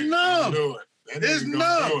 it's Numb. It's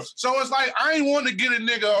Numb. So it's like I ain't want to get a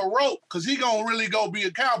nigga a rope because he gonna really go be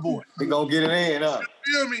a cowboy. He gonna get it in, huh?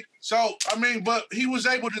 You feel me? So I mean, but he was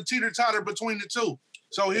able to teeter-totter between the two.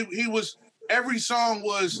 So he was, every song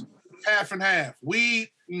was half and half, weed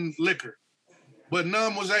and liquor. But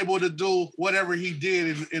Numb was able to do whatever he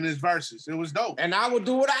did in his verses. It was dope. And I would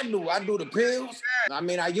do what I do. I do the pills. I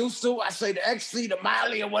mean, I used to. I say the ecstasy, the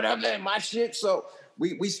Molly, or whatever, and my shit. So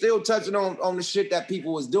we still touching on the shit that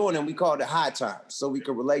people was doing, and we called it High Times, so we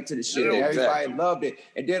could relate to the shit. Yeah, and everybody exactly. loved it.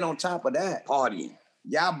 And then on top of that, partying.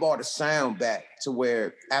 Y'all brought a sound back to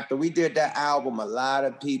where after we did that album, a lot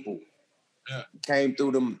of people came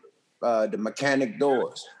through the mechanic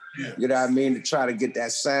doors. Yeah. You know what I mean? To try to get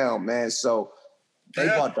that sound, man. So they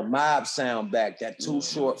brought the mob sound back, that Too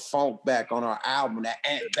Short funk back on our album, that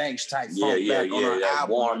Ant Banks type funk back on our that album.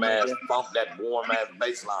 warm ass funk, that warm ass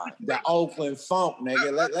bass line. The Oakland funk,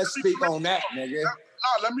 nigga. Let's speak on that, nigga.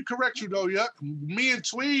 No, let me correct you though, Yuck. Me and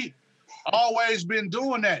Tweed always been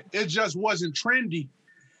doing that. It just wasn't trendy.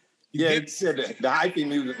 He said that the hyphy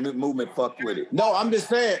music movement fucked with it. No, I'm just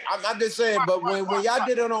saying. I'm just saying. But when y'all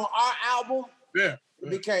did it on our album, it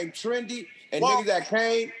became trendy, and niggas that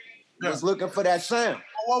came was looking for that sound.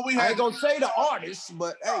 I ain't gonna say the artist,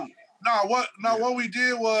 but hey. What we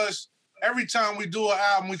did was every time we do an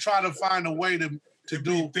album, we try to find a way to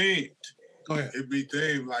do themed. Go ahead. It be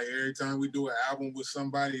themed. Like every time we do an album with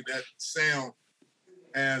somebody, that sound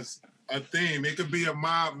has a theme. It could be a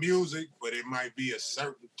mob music, but it might be a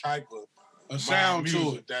certain type of a sound to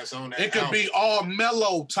music it. That's on that. It could album. be all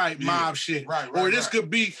mellow type mob shit. Or this could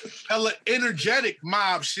be hella energetic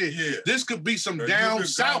mob shit. Yeah. This could be some So down you could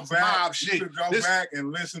south go back, mob shit. You could go back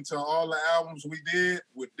and listen to all the albums we did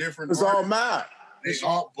with different It's all artists. mob.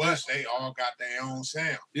 They all got their own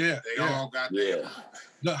sound. Yeah. They all got their own.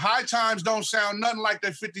 The High Times don't sound nothing like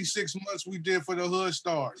that 56 months we did for the Hood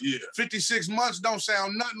Stars. Yeah. 56 months don't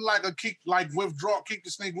sound nothing like a Keep the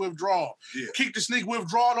Sneak Withdrawal. Yeah. Keep the Sneak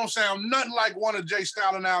Withdrawal don't sound nothing like one of Jay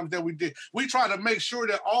Stalin albums that we did. We try to make sure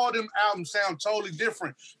that all them albums sound totally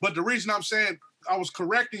different. But the reason I'm saying I was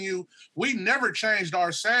correcting you, we never changed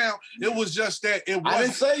our sound. It was just that it was. I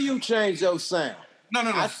didn't say you changed your sound. No.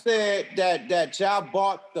 I said that y'all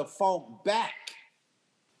brought the funk back.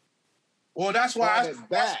 Well, that's why brought it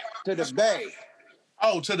back to the Bay.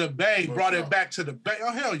 Oh, to the Bay. Brought it back to the Bay.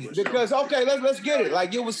 Oh, hell yeah. Because, okay, let's get it.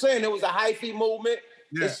 Like you were saying, it was a hyphy movement.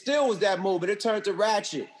 Yeah. It still was that movement. It turned to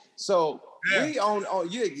ratchet. So we y'all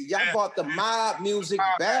brought the mob music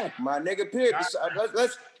back, my nigga. Period.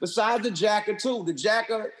 Besides the Jacker too. The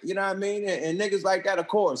Jacker, you know what I mean? And niggas like that, of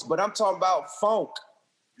course. But I'm talking about funk.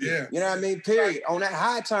 Yeah. You know what I mean? Period. On that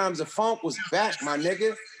High Times, the funk was back, my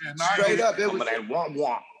nigga. Straight up. It was that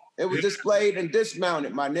womp. It was displayed and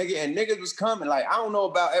dismounted, my nigga. And niggas was coming. Like, I don't know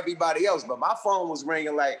about everybody else, but my phone was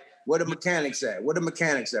ringing like, where the mechanics at? Where the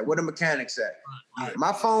mechanics at? Where the mechanics at? Right.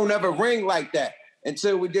 My phone never ring like that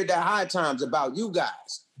until we did that High Times about you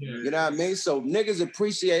guys. Yeah. You know what I mean? So niggas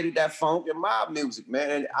appreciated that funk and mob music,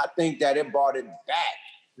 man. And I think that it brought it back.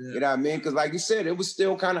 Yeah. You know what I mean? Because like you said, it was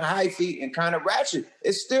still kind of hyphy and kind of ratchet.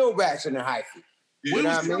 It's still ratchet and hyphy. You know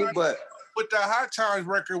what I mean? But with the High Times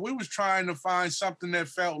record, we was trying to find something that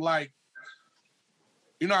felt like,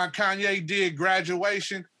 you know how Kanye did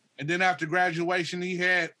Graduation? And then after graduation, he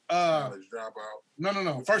had College Dropout.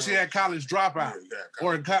 No. First he had College Dropout.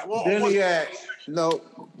 Then he had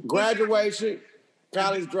graduation,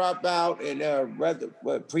 College Dropout,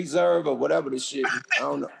 and Preserve or whatever the shit. I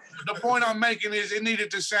don't know. The point I'm making is it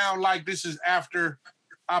needed to sound like this is after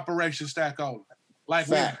Operation Stackola. Like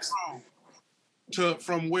Facts.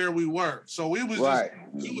 From where we were. So we was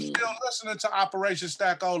still listening to Operation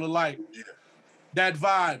Stackola like that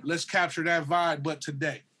vibe. Let's capture that vibe, but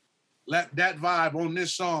today. Let that vibe on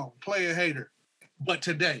this song, Player Hater, but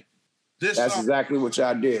today. That's exactly what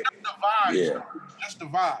y'all did. That's the vibes. Yeah. That's the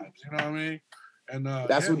vibes, you know what I mean? And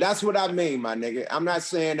that's what I mean, my nigga. I'm not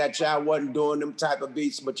saying that y'all wasn't doing them type of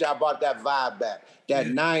beats, but y'all brought that vibe back. That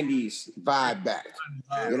 90s vibe back.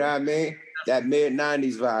 You know what I mean? That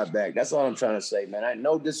mid-90s vibe back. That's all I'm trying to say, man. I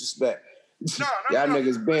no disrespect. Y'all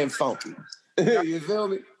niggas being funky. You feel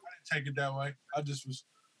me? I didn't take it that way. I just was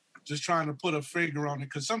trying to put a finger on it.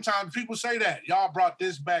 Because sometimes people say that. Y'all brought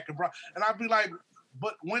this back and I'd be like,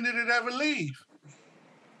 but when did it ever leave?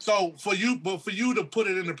 So for you to put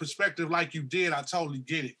it in the perspective like you did, I totally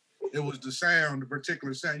get it. It was the sound, the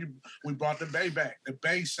particular sound. We brought the bay back, the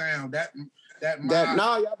bass sound,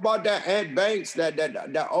 y'all bought that Ed Banks,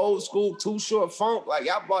 that old school Too Short funk. Like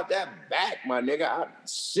y'all bought that back, my nigga.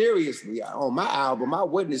 Seriously, on my album, I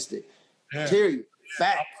witnessed it. Yeah. Period.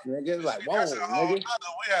 Fact, nigga. Like, whoa, nigga. We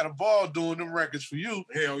had a ball doing them records for you.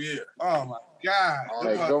 Hell yeah. Oh my God.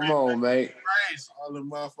 Hey, come on, man. Crazy. All the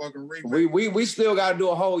motherfucking remakes. We still gotta do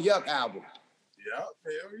a whole Yuck album. Yeah,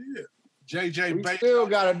 hell yeah. JJ We still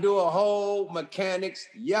gotta do a whole Mechanics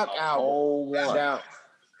Yuck album. Whole one. Down.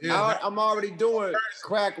 Yeah, I'm already doing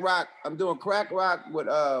Crack Rock. I'm doing Crack Rock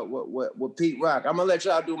with Pete Rock. I'm gonna let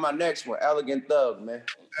y'all do my next one, Elegant Thug, man.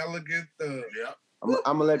 Elegant Thug. Yeah.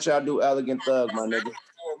 I'm gonna let y'all do Elegant Thug, my nigga. For a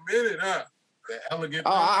minute, huh? The Elegant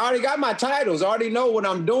Thug. I already got my titles. I already know what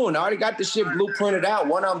I'm doing. I already got the shit blueprinted out.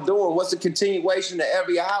 What I'm doing, what's the continuation to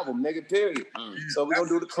every album, nigga, period. So we're gonna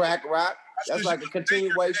do the Crack Rock. That's like a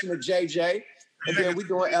continuation of JJ. And then we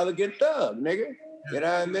doing Elegant Thug, nigga. You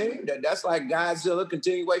know what I mean? That's like Godzilla,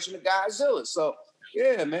 continuation of Godzilla. So,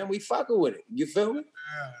 yeah, man, we fucking with it. You feel me?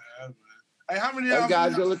 Yeah. Hey, how many albums?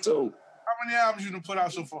 Godzilla too. How many albums you done put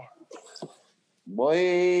out so far?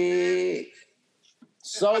 Boy,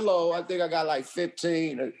 solo, I think I got like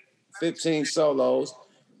 15 solos.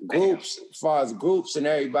 Groups, as far as groups and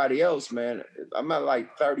everybody else, man, I'm at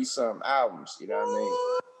like 30-something albums, you know what I mean?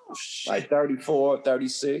 Like 34,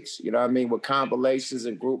 36, you know what I mean? With compilations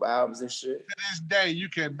and group albums and shit. To this day, you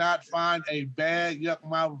cannot find a bad Yuck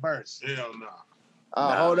Mouth verse. Hell no.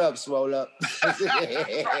 Hold up, Swole Up. Cannot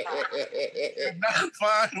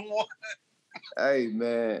find one. Hey,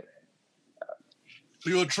 man.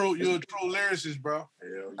 You're a true lyricist, bro.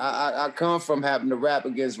 I come from having to rap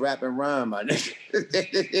against Rap and Rhyme, my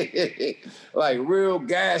nigga. Like real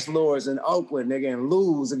gas lords in Oakland, nigga, and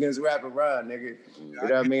lose against Rap and Rhyme, nigga. You know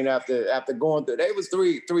what I mean? After going through, they was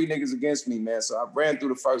three niggas against me, man. So I ran through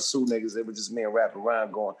the first two niggas. It was just me and Rap and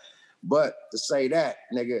Rhyme going. But to say that,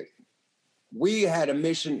 nigga, we had a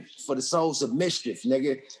mission for the souls of mischief,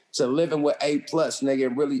 nigga, to living with A+, nigga,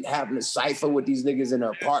 and really having a cipher with these niggas in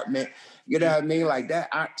an apartment. You know what I mean? Like that,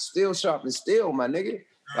 I still sharp and still, my nigga.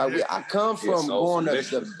 Like I come from going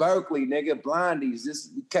to Berkeley, nigga, Blondies,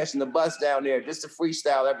 just catching the bus down there, just to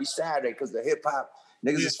freestyle every Saturday, because the hip hop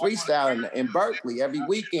niggas is freestyling in Berkeley every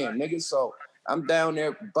weekend, nigga. So I'm down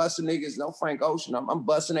there busting niggas, no Frank Ocean, I'm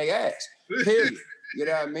busting their ass, period. You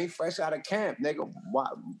know what I mean? Fresh out of camp, nigga.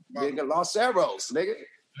 Nigga, Los Cerros, nigga.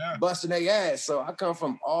 Yeah. Busting their ass. So I come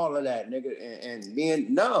from all of that, nigga. And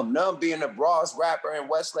being Numb being a brawlest rapper in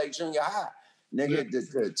Westlake Junior High, nigga,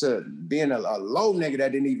 to being a low nigga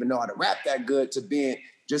that didn't even know how to rap that good, to being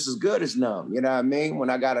just as good as Numb. You know what I mean? When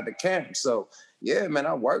I got out of camp. So, yeah, man,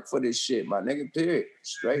 I work for this shit, my nigga, period.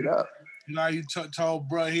 Straight up. You know, you told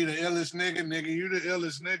bro he the illest nigga, you the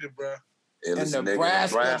illest nigga, bro. Illest in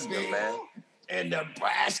Nebraska, man. In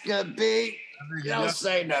Nebraska, big. You don't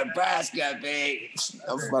say Nebraska, big.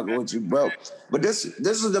 I'm fucking with you, bro. But this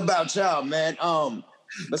is about y'all, man.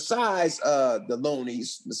 Besides the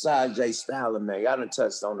Loonies, besides Jay Stalin, man, y'all done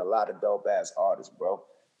touched on a lot of dope ass artists, bro.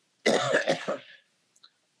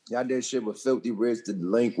 Y'all did shit with Filthy Rich, the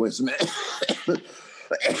Delinquents, man.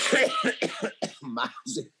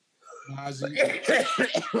 Mozzie.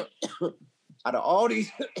 Out of all these,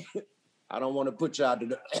 I don't want to put y'all to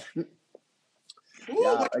the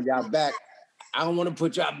y'all back. I don't want to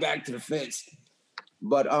put y'all back to the fence.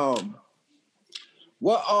 But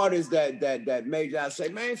what artists that made y'all say,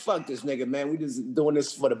 man, fuck this nigga, man, we just doing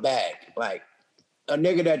this for the bag? Like, A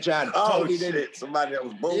nigga that tried to totally shit. Somebody that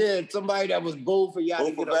was booed. Yeah, somebody that was booed for y'all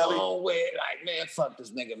to get Valley. along with. Like, man, fuck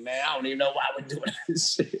this nigga, man. I don't even know why we're doing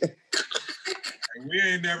this shit. And we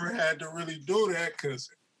ain't never had to really do that because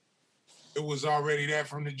it was already there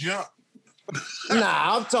from the jump.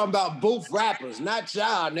 Nah, I'm talking about booth rappers, not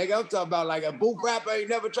y'all, nigga. I'm talking about like a booth rapper ain't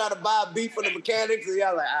never tried to buy a beat from the mechanics, and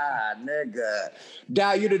y'all like, nigga.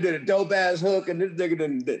 Dow, you done did a dope ass hook, and this nigga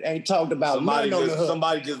done ain't talked about nothing on the hook.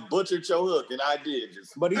 Somebody just butchered your hook, and I did.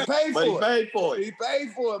 But he paid for it. He paid for it. He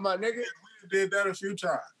paid for it, my nigga. We did that a few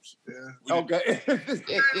times. Yeah. Okay.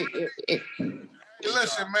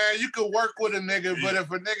 Listen, man, you could work with a nigga, but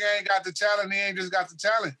if a nigga ain't got the talent, he ain't just got the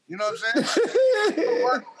talent. You know what I'm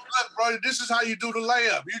saying? Look, bro, this is how you do the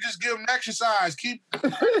layup. You just give him exercise. Keep on,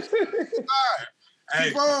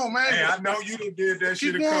 man. Hey, I know you done did that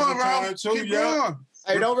shit a Keep couple on, bro. times too, Keep yeah. on.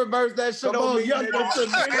 Hey, don't reverse that shit Come on on, me. young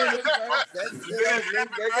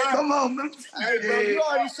Come on, man. Hey, bro, you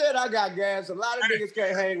already said I got gas. A lot of niggas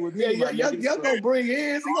can't hang with me. Yeah, y'all gonna bring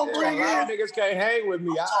ins. He gonna bring in. A lot of niggas can't hang with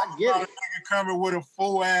me. I get it. Nigga coming with a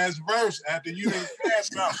full ass verse after you done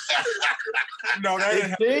passed up. No, that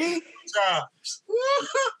ain't 16? times.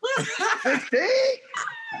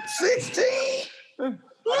 16?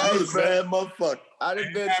 Hey, bad motherfucker. I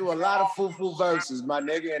done been through a lot of foo-foo verses, my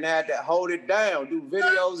nigga, and had to hold it down, do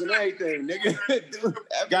videos and everything, nigga.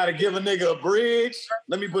 Gotta give a nigga a bridge.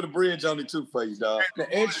 Let me put a bridge on it too for you, dog. The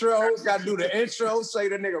intros, gotta do the intro, say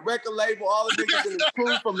the nigga record label, all the niggas in his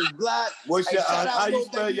crew from his block. What's Hey, your shout out how you Lil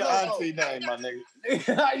spell Baby your Loco. auntie name, my nigga?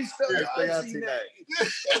 How you spell your auntie name?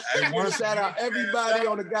 Hey, shout out everybody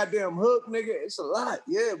on the goddamn hook, nigga. It's a lot.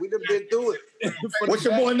 Yeah, we done been through it. What's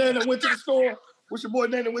your boy name that went to the store? What's your boy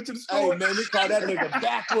name that went to the store? Hey, man, we call that nigga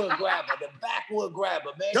backwood grabber. The backwood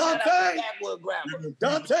grabber, man. Shout out Dante! the backwood grabber.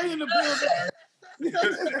 Dante in the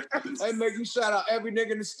building. Hey, make you shout out every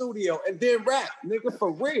nigga in the studio and then rap, nigga,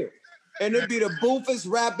 for real. And it be the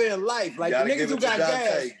boofest rapper in life. Like, the niggas who got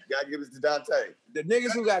gas. Gotta give it to Dante. The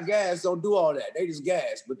niggas who got gas don't do all that. They just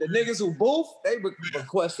gas. But the niggas who boof, they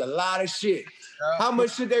request a lot of shit. How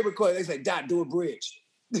much shit they request? They say, Dot, do a bridge.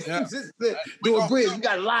 Yeah. Do a bridge. You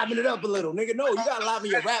gotta liven it up a little, nigga. No, you gotta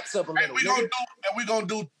liven your raps up a little. We're gonna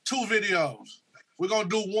do 2 videos. We're gonna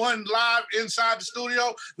do one live inside the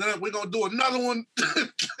studio, then we're gonna do another one.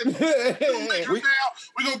 We're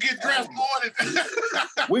gonna get dressed morning.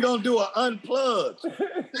 We're gonna do an unplugged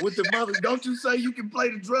with the mother. Don't you say you can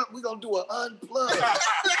play the drum? We're gonna do an unplugged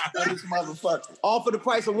of this motherfucker. All for the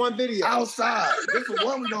price of one video. Outside. This is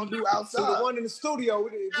one we're gonna do outside. So the one in the studio,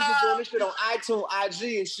 we just doing this shit on iTunes,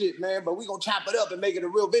 IG and shit, man. But we gonna chop it up and make it a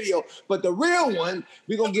real video. But the real one,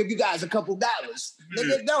 we gonna give you guys a couple dollars.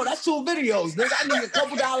 Nigga, no, that's 2 videos, nigga. I need a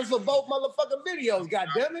couple dollars for both motherfucking videos,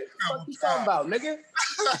 goddamn it. What you talking about, nigga?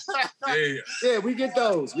 Yeah, we get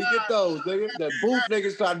those. We get those, nigga. The booth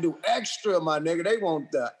niggas try to do extra, my nigga. They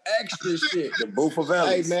want the extra shit. The booth of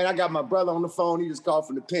Ellis. Hey, man, I got my brother on the phone. He just called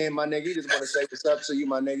from the pen, my nigga. He just want to say what's up to you,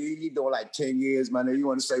 my nigga. He doing like 10 years, my nigga. You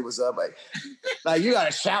want to say what's up? Like you got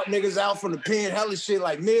to shout niggas out from the pen, hella shit,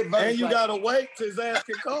 like mid-verse. And you got to wait till his ass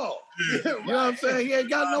can call. You know what I'm saying? He ain't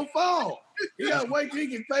got no phone. He got to wait till he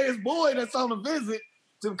can pay his boy that's on a visit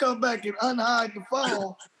to come back and unhide the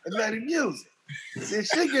phone and let him use it. See,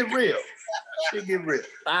 shit get real. Shit get real.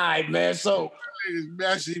 All right, man. So it's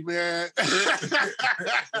messy, man.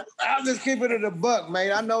 I'm just keeping it a buck,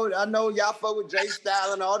 man. I know y'all fuck with Jay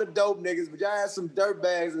Style and all the dope niggas, but y'all had some dirt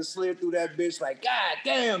bags and slid through that bitch like, God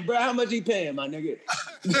damn, bro, how much he paying, my nigga?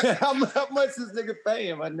 how much this nigga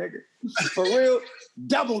paying, my nigga? For real,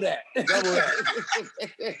 double that. Double that.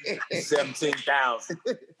 17,000.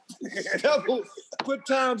 Double. Put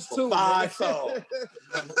times 2. 5 songs.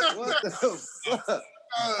 What the fuck?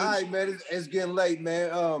 All right, man, it's getting late,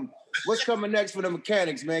 man. What's coming next for the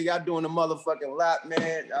mechanics, man? Y'all doing a motherfucking lot,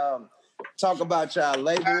 man. Talk about y'all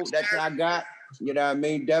label that y'all got. You know what I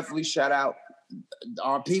mean? Definitely shout out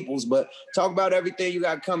our peoples, but talk about everything you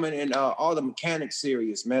got coming in all the mechanics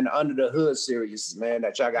series, man. The Under the Hood series, man,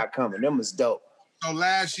 that y'all got coming. Them is dope. So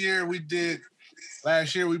last year we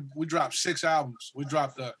dropped 6 albums. We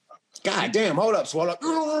dropped God damn, hold up, swallow.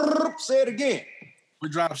 Say it again. We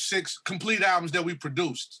dropped 6 complete albums that we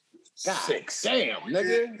produced. God damn,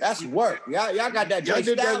 nigga. That's work. Y'all got that. Y'all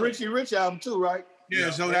did that Style. Richie Rich album too, right? Yeah,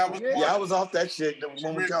 so that was... Yeah, I was off that shit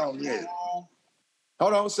when we called him, yeah.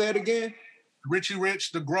 Hold on, say it again. Richie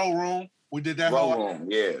Rich, The Grow Room. We did that. Grow Room,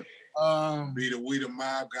 yeah. Be the We the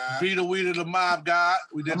Mob Guy. Be the We the Mob Guy.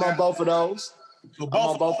 We did I'm that. on both of those. So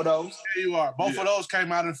both of those. There you are. Both of those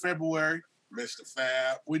came out in February. Mr.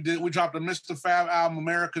 Fab. We dropped the Mr. Fab album,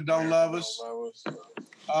 America Don't Love Us.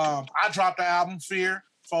 I dropped the album Fear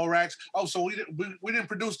Forex. Oh, so we didn't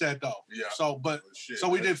produce that though. Yeah. So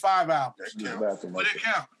we did 5 albums.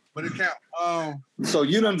 But it count. So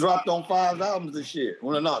you done dropped on 5 albums this year?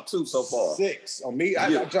 Well, not 2 so far. 6 on me.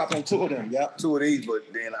 I dropped on 2 of them. Yep. 2 of these, but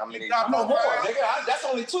then I mean, no more, nigga. That's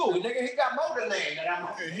only 2. Nigga, he got more than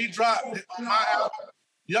that. He dropped on my album.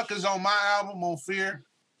 Yuck is on my album on Fear.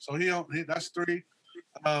 So that's 3.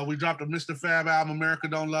 We dropped a Mr. Fab album, America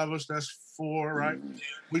Don't Love Us. That's 4, right?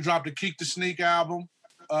 We dropped the Keek the Sneak album.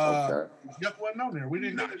 Yuck wasn't on there. We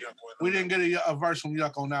didn't get a verse from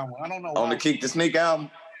Yuck on that one. I don't know why. On the Keek the Sneak album?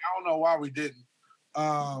 I don't know why we didn't.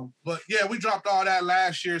 But yeah, we dropped all that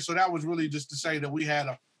last year. So that was really just to say that we had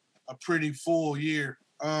a pretty full year.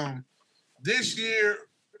 This year,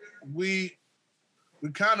 we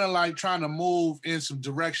kind of like trying to move in some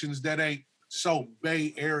directions that ain't so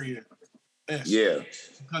Bay Area. Yeah.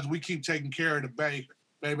 Because we keep taking care of the Bay.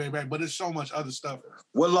 But there's so much other stuff.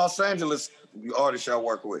 What Los Angeles artists y'all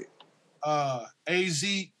work with? AZ,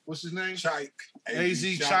 what's his name? Chike. AZ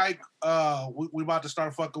Chike. We about to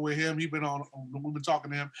start fucking with him. We've been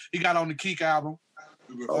talking to him. He got on the Keek album.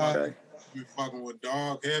 We've been fucking with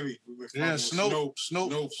Dog Heavy. Snoop.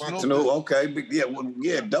 Okay.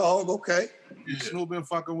 Dog, okay. Yeah, Snoop been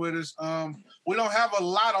fucking with us. We don't have a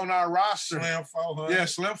lot on our roster. Slim 400. Yeah,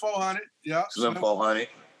 Slim 400. Yeah. Slim 400.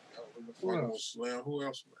 Slim. Who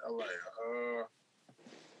else from LA?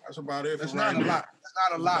 That's about it. It's not a lot. It's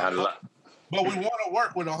not a lot. But we want to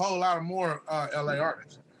work with a whole lot of more LA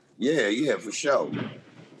artists. Yeah, for sure.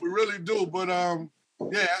 We really do. But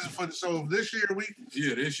so this year we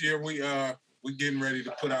getting ready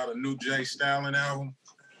to put out a new Jay Stalin album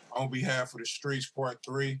on behalf of the Streets Part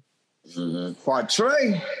 3. Mm-hmm. Part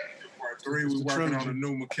 3. Part 3. We're working on a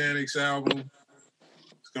new Mechanics album.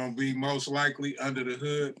 It's gonna be most likely Under the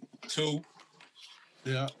Hood 2.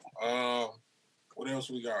 Yeah. What else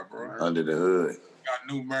we got, bro? Under the Hood. We got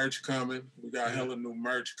new merch coming. We got hella new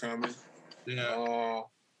merch coming. Yeah.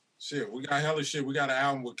 We got hella shit. We got an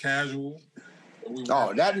album with Casual.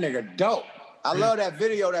 That nigga dope. I love that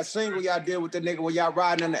video, that single y'all did with the nigga when y'all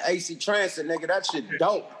riding in the AC Transit, nigga. That shit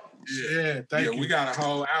dope. Yeah, thank you. We got a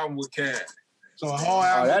whole album with Cash. So a whole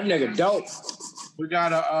album. That nigga dope. We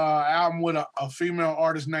got a album with a female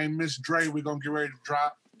artist named Miss Dre. We're gonna get ready to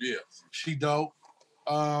drop. Yeah. She dope.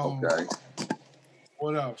 Okay.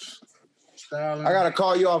 What else? Stalin. I gotta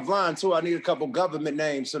call you offline too. I need a couple government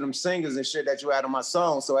names for them singers and shit that you had on my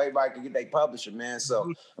song, so everybody can get their publisher, man. So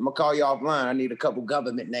I'm gonna call you offline. I need a couple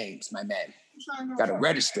government names, my man. Gotta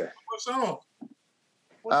register. What song?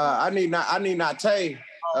 I need Nate,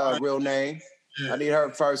 real name. Yeah. I need her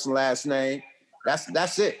first and last name.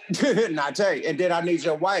 That's it. Nate. And then I need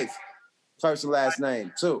your wife, first and last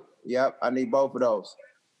name too. Yep, I need both of those.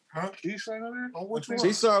 Huh? She sang on there? On which one?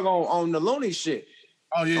 She sung on the Looney shit.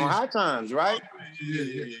 Oh yeah. On High Times, right?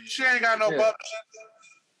 Yeah. She ain't got no publishing.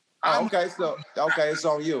 Okay, it's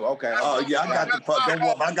on you. Okay. Oh yeah, I got the pub. Don't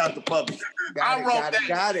worry, I got the public. Got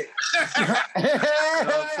it. You know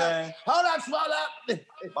what I'm saying? Hold on, small up.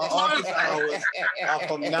 My office hours are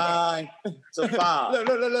from 9 to 5. Look,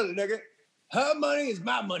 nigga. Her money is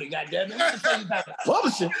my money, goddammit.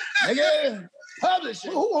 Publishing, nigga.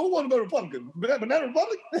 Publishing. Who want to go to Republican? Banana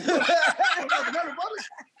Republic? Banana Republic?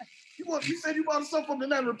 You said you bought stuff from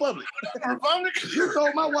Banana Republic. Republic? You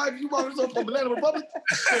told my wife you bought stuff from Banana Republic?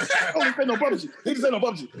 Only said no publishing. He didn't say no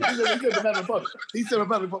publishing. He said Banana Republic. He said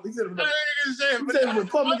Republic. He said Republican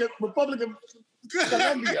Columbia. Republican.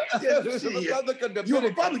 You a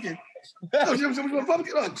Republican? Oh, you a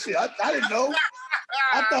Republican? Oh, shit. I didn't know.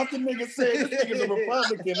 I thought the nigga said this nigga's a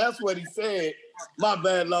Republican. That's what he said. My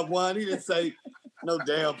bad, loved one. He didn't say no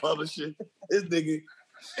damn publishing. This nigga.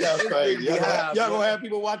 Y'all crazy. Y'all gonna have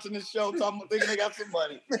people watching this show thinking they got some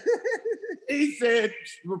money. He said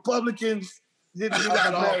Republicans didn't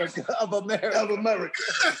of America.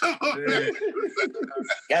 Yeah.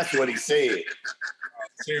 That's what he said.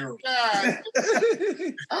 Terrible. I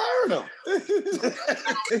heard him.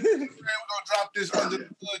 We're gonna drop this Under the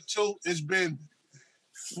Hood too. It's been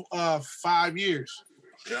 5 years.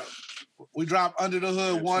 Yeah. We dropped Under the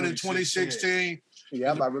Hood 1 in 2016.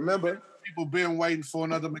 Yeah, I remember. People been waiting for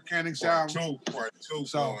another Mechanics album. Part two.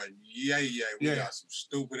 So, we got some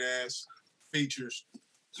stupid ass features.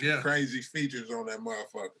 Some crazy features on that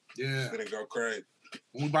motherfucker. Yeah. It's gonna go crazy.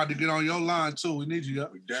 We about to get on your line too. We need you.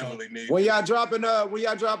 We definitely need When you. y'all dropping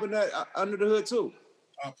that Under the Hood too?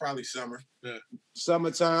 Probably summer. Yeah.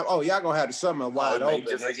 Summertime. Oh, y'all gonna have the summer wide open.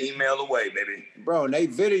 Just an email away, baby. Bro, and they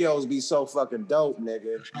videos be so fucking dope,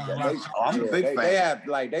 nigga. I'm a big fan. They have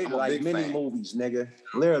like mini movies, nigga.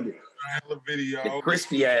 Literally. video. The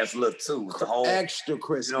crispy ass look too. With the whole extra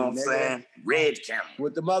crispy. You know what I'm saying? Red camera.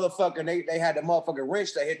 With the motherfucking, they had the motherfucking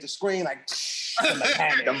wrench that hit the screen like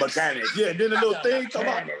the mechanic. Yeah, then the little thing come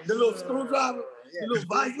out, the little screwdriver, the little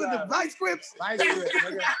vice with the vice grips. Vice grips,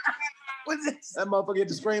 nigga. What's this? That motherfucker hit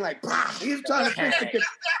the screen like, he was trying to fix the.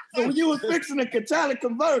 So when you was fixing the catalytic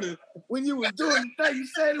converter, when you was doing the thing, you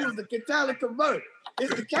said it was the catalytic converter.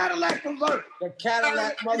 It's the Cadillac converter. The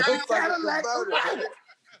Cadillac motherfucking converter.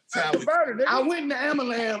 Converter, nigga. I went in the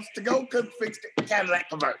ambulance to go fix the Cadillac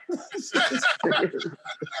converter.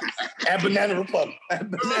 At Banana Republic.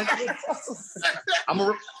 I'm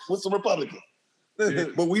with some Republicans.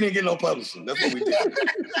 But we didn't get no publishing. That's what we did. I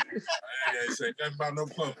ain't say nothing about no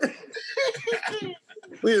public.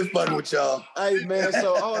 We just fucking with y'all. Hey, man,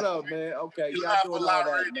 so hold up, man. Okay, y'all doing all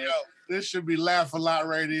that, man. This should be Laugh a Lot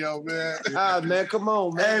Radio, man. All right, man, come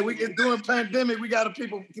on, man. Hey, we get doing pandemic. We got to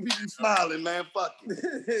keep people smiling, man. Fuck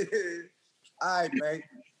it. All right, man.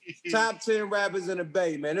 Top 10 rappers in the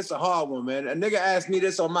Bay, man. It's a hard one, man. A nigga asked me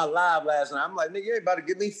this on my live last night. I'm like, nigga, you ain't about to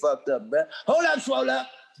get me fucked up, man. Hold up, swole up.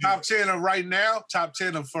 Top 10 of right now? Top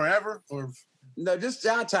 10 of forever? Or no, just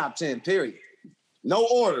y'all top 10, period. No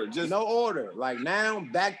order. Just no order. Like now,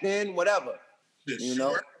 back then, whatever. You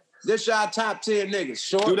know? This y'all top 10 niggas.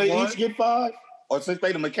 Short. Do they one. each get 5? Or since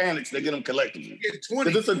they the mechanics, they get them collectively? Get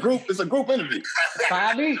 20. It's a group interview.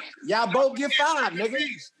 5 each. Y'all both get 5, nigga.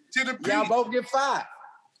 10 apiece. Y'all both get 5.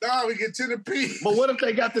 No, we get 10 apiece. But what if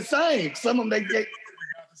they got the same? Some of them they get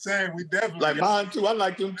the same. We definitely like mine too. I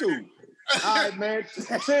like them too. All right, man.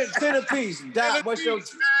 10 apiece. Doc, what's your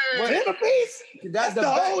 10 apiece? That's the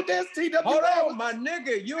whole TW. Hold on, my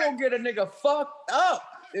nigga. You don't get a nigga fucked up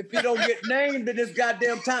if you don't get named in this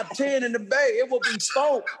goddamn top 10 in the Bay. It will be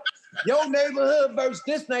spoke. Your neighborhood versus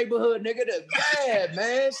this neighborhood, nigga. Yeah,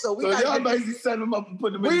 man. So y'all basically set them up and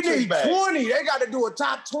put them in the need bag. 20. They got to do a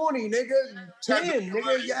top 20, nigga. 10,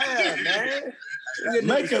 nigga. Yeah, man.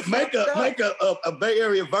 Make a Bay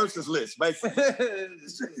Area versus list, basically.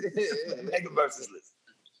 Make a versus list.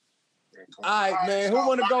 All right, man. Who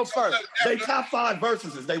want to go first? They top 5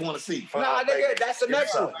 verses they want to see. Nah, nigga, that's the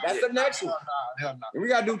next one. That's the next one. We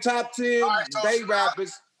got to do top 10 Bay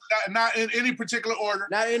rappers. Not in any particular order.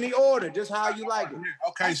 Not any order, just how you like it.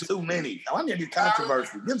 Okay, so too many. I'm gonna get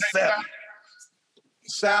controversy. Give 7.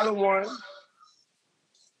 Salad 1.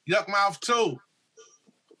 Yuck Mouth 2.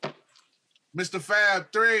 Mr.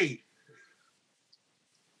 Fab 3.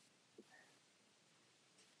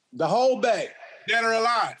 The whole Bay. Dead or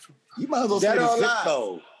Alive. You might as well say the zip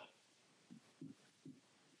code.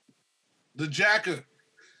 The Jacker.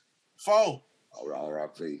 4. All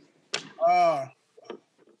right, please.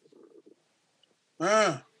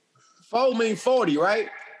 4 mean 40, right?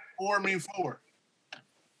 4 mean 4.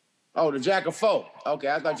 Oh, the Jack of 4. Okay,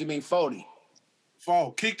 I thought you mean 40.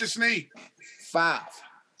 4. Keek the Sneak. 5.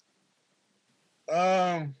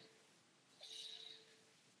 Damn,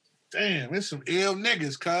 it's some ill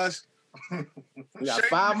niggas, cuz. We got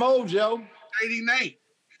 5 more, Joe. Shady Nate.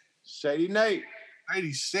 Shady Nate.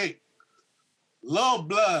 86. Lil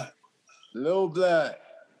Blood. Lil Blood.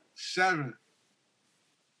 7.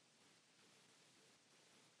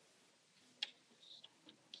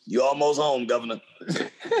 You almost home, Governor.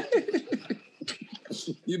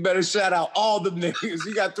 You better shout out all them niggas.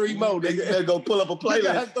 You got 3 more, nigga. You better go pull up a playlist. You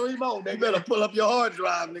got 3 more, nigga. You better pull up your hard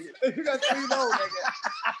drive, nigga. You got 3 more, nigga.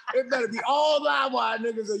 It better be all live wire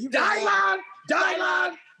niggas. So you Dylan.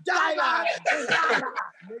 Nigga,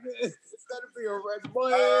 it's better be a red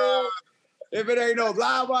boy. If it ain't no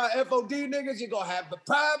live wire FOD niggas, you gonna have the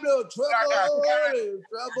Pablo trouble.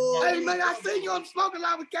 Hey, man, I seen you on Smoking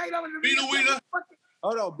Live with Kato. Beat a Weeder.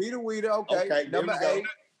 Hold on, Beat a Weeder. Okay. Number 8.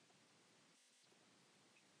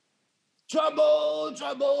 Trouble.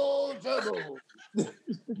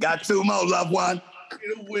 Got 2 more, loved one.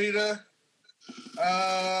 Beat a Weeder.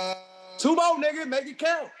 2 more, nigga. Make it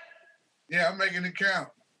count. Yeah, I'm making it count.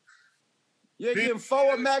 You ain't giving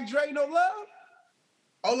 4 Mac Dre no love?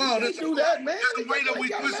 Hold on, let's do that, man. That's the way that we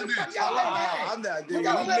twist this. I'm not doing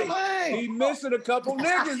He missing a couple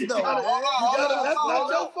niggas, though. That's not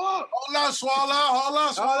your fault. Hold on,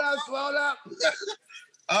 swallow.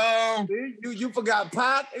 You forgot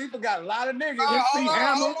Pac. You forgot a lot of niggas. Hold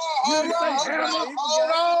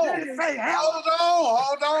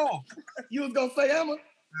on. You was gonna say Hammer?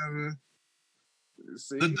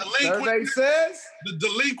 See, the delinquents says the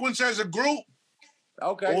delinquents as a group.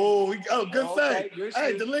 Okay. Oh, good say.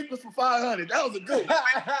 Hey, delinquents for 500. That was a good one.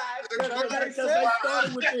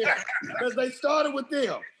 Because they started with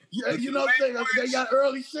them. You know what I'm saying? They got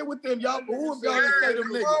early shit with them. Y'all, who if y'all didn't say them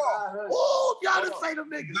niggas? Who if y'all didn't say them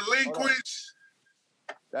niggas? Delinquents.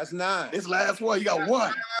 That's 9. This last one, you got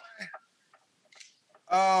 1.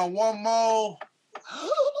 One more.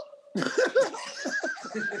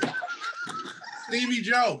 Stevie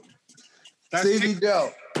Joe. That's Stevie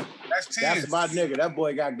Joe. That's 10. That's my nigga. That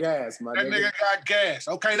boy got gas, my That nigga got gas.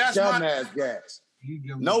 Okay, that's ass gas.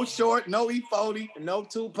 No Short, no E40, no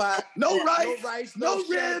Tupac, no Rice, no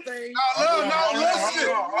Ribs. Listen. Hold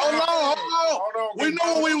on. We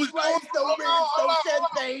know what we was doing.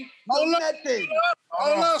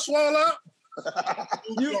 Hold on, swallow up.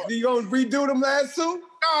 You gonna redo them last two?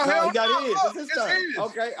 No, hell you got no. his. It's his It's turn. his.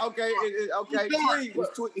 Okay.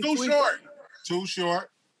 Too short. Too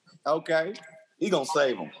short. Okay. He gonna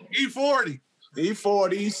save him. E40.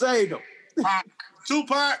 E40, he saved him.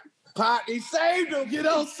 Tupac. Pac, he saved him. You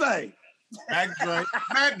don't say. Mac Dre.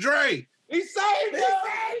 Mac Dre. He saved him.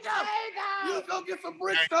 You go get some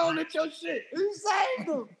Bridgestone at your shit. He saved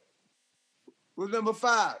him. Who's number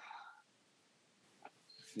 5?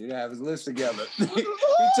 You have his list together. He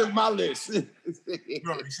took my list. No, he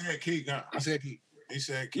said Keek. I said Keek. He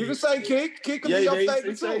said Keek. You can say Keek. Keek can be your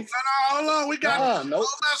favorite too. No, hold on. We got it. Nope.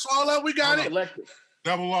 Hold on. We got it.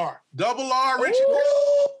 Double R. Double R, Richie.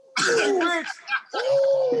 Rich.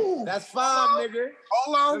 Ooh. That's 5, nigga.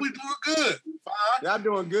 Hold on. We doing good. 5. Y'all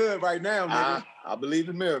doing good right now, nigga. I believe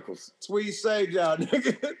in miracles. Tweet saved y'all,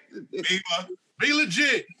 nigga. Be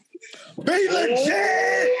legit. Be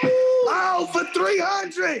legit. Oh, for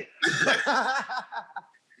 300.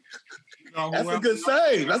 That's a good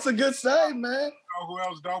save. That's a good save, man. You know who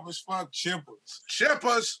else dope as fuck?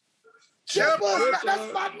 Chippers. Chippers.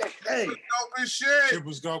 That's my nickname. Dope as shit.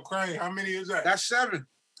 Chippers go crazy. How many is that? That's 7.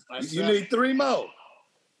 You need 3 more.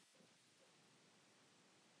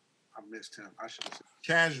 I missed him. I should have said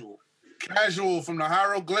Casual. Casual from the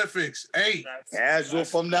Hieroglyphics. 8. Casual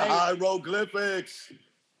from the Hieroglyphics.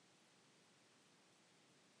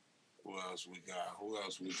 Who else we got?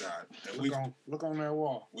 And look on that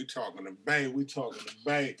wall. We talking to Bay. We're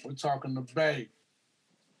talking to Bay.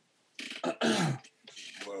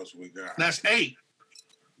 What else we got? That's 8.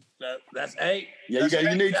 That's 8. Yeah,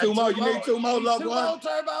 you need 2 more. You need 2 more, loved one.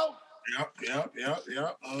 Turbo. Yep.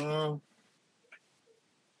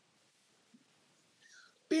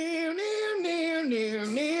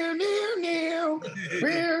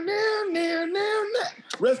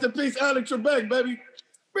 Rest in peace, Alex Trebek, baby.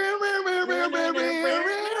 Ooh,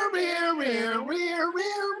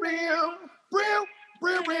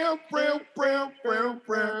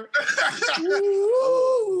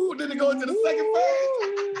 did it go into the second phase?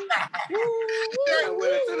 Yeah, it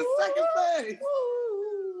went into the second phase.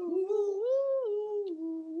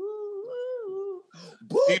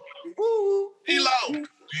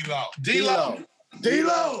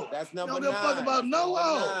 D-Lo. That's number 9. Don't fuck about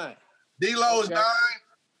no. D-Lo is 9.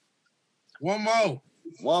 One more.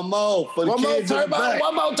 One more for the kids in the back.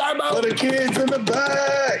 One more turbo. For the kids in the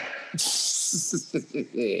back.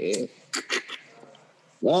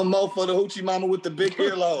 One more for the hoochie mama with the big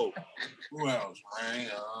earlobe. Who else, man?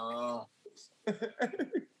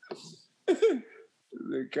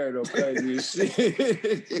 Kato crazy as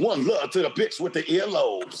shit. One love to the bitch with the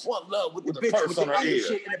earlobes. One love with the bitch purse with the on her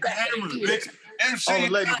ear. MC. All the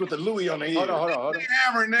ladies with the Louis on their ear. Hold on.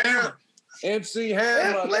 Hammer, nigga. MC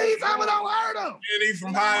Hammer. Please, I don't hurt him. And he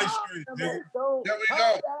from High Street, nigga. There we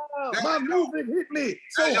go. My music hit me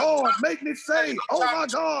so hard, make me say, oh my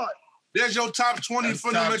God. There's your top 20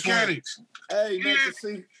 for the mechanics. Hey, man,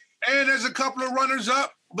 see. And there's a couple of runners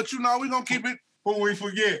up, but we're going to keep it. Who we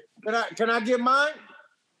forget? Can I get mine?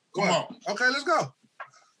 Come on. Okay, let's go.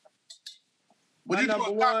 What you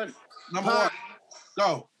number 1. Number 1.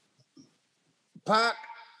 Go. Pac.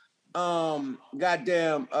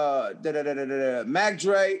 Goddamn. Mac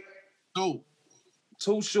Dre. 2.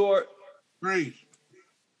 Too Short. 3.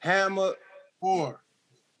 Hammer. 4.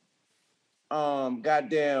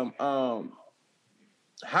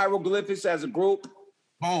 Hieroglyphics as a group.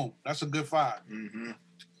 Boom. That's a good 5. Mm-hmm.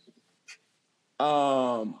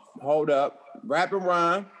 Hold up. Rap and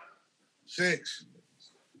Rhyme. 6.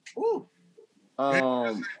 Ooh.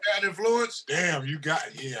 Bad Influence. Damn, you got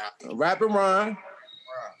Rap and Rhyme.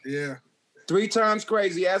 Yeah. 3 Times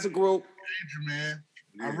Crazy as a group. Major, man.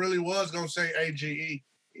 Yeah. I really was gonna say AGE.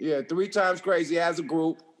 Yeah, 3 Times Crazy as a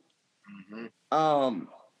group. Mm-hmm.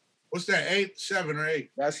 What's that? 8, 7, or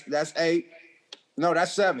 8? That's 8. No,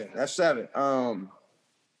 that's 7. That's 7.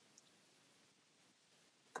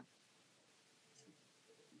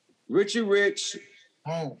 Richie Rich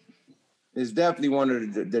is definitely one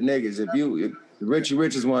of the niggas. If Richie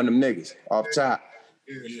Rich is one of them niggas off top.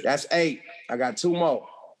 Yeah. That's 8. I got 2 more.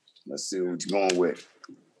 Let's see what you're going with.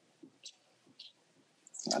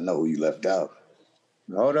 I know who you left out.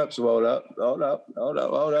 Hold up.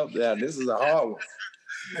 Yeah, this is a hard one.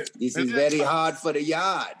 This is very hard for the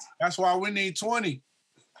yard. That's why we need 20.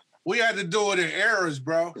 We had to do it in errors,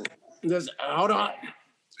 bro. Hold on.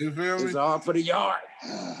 You feel me? It's hard for the yard.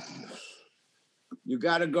 You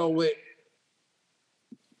gotta go with.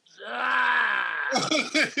 A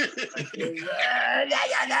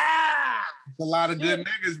lot of good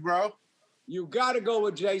niggas, bro. You gotta go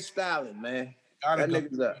with Jay Stalin, man. Gotta That go.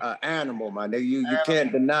 nigga's an animal, my nigga. You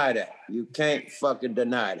can't deny that. You can't fucking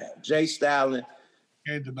deny that. Jay Stalin.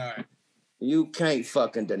 Can't deny it. You can't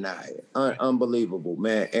fucking deny it. Unbelievable,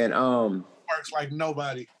 man. And Works like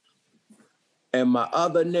nobody. and my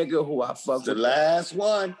other nigga who I fuck The with, last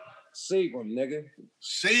one. Seagram, nigga.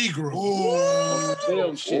 Seagram.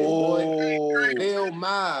 Bill shit, boy. Bill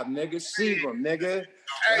Mob, nigga. Seagram, nigga.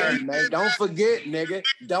 Hey, man, don't forget, nigga.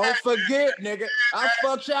 Don't forget, nigga. I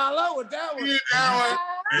fucked y'all up with that one. You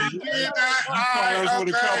did that.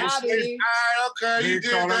 With a couple Okay, you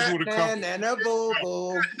did that. with a couple. And a boo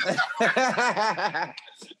boo. Hey,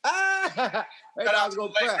 I was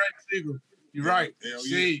gonna clap. You're right.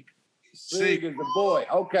 Sig is the boy.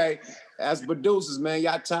 Okay. As producers, man,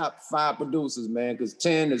 y'all top 5 producers, man, because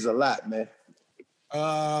 10 is a lot, man.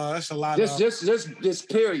 That's a lot. Just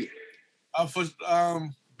period. For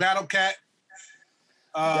Battle Cat.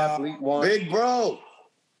 Definitely one. Big bro.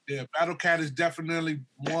 Yeah, Battle Cat is definitely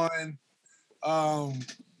one. I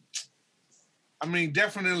mean,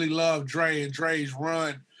 definitely love Dre and Dre's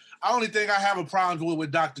run. The only thing I have a problem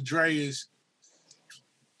with Dr. Dre is,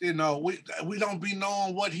 you know, we don't be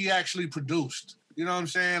knowing what he actually produced. You know what I'm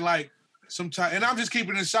saying? Like, sometimes, and I'm just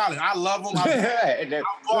keeping it solid. I love him. Look,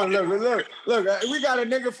 we got a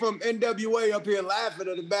nigga from NWA up here laughing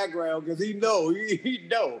in the background because he know. He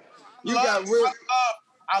know.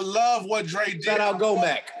 I love what Dre did. Shout out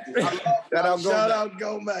Gomac. Shout out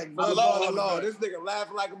Gomac. I love this nigga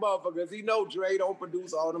laughing like a motherfucker because he know Dre don't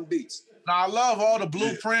produce all them beats. Now I love all the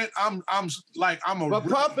Blueprint. I'm a. But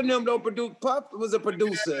Puff and them don't produce. Puff was a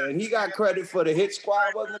producer and he got credit for the Hit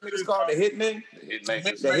Squad. Wasn't the niggas called the Hitmen? The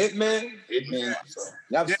Hitman.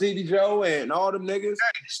 That was Stevie Joe and all them niggas.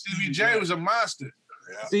 Stevie J was a monster.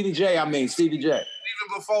 Stevie J. Even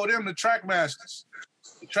before them, the Trackmasters.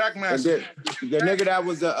 The Trackmasters. The nigga that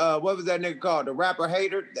was what was that nigga called? The rapper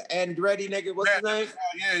hater, the Andretti nigga. What's his name?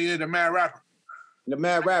 Yeah, the Mad Rapper. The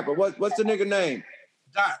Mad Rapper. What's the nigga name?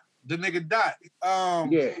 Dot. The nigga Dot.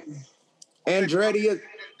 Yeah. Andretti is.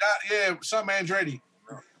 Yeah, some Andretti.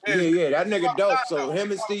 Yeah, that nigga dope. So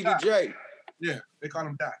him and Stevie J. Yeah, they call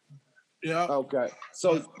him Dot. Yeah. Okay.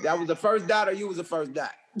 So that was the first Dot, or you was the first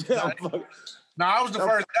Dot? No, I was the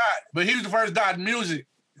first Dot, but he was the first Dot in music.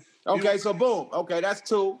 Okay, so boom. Okay, that's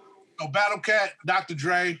 2. So Battle Cat, Dr.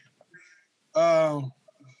 Dre. You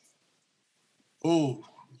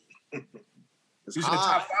said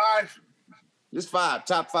top 5? Just 5.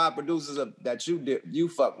 Top 5 producers that you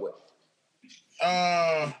fuck with.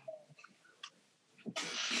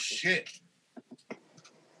 Shit.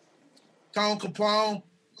 Tone Capone.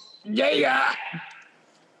 Yeah.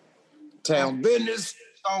 Town Business.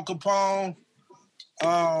 Tone Capone.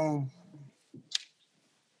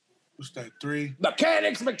 What's that? 3?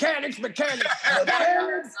 Mechanics. And Thailand.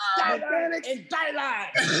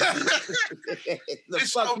 The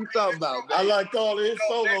fuck you talking about, man? I like all his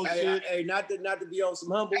solo shit. Hey, not to be on some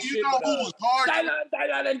humble shit. You know who was hard?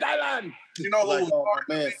 Thailand. You know who was hard?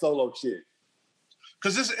 Man, solo shit.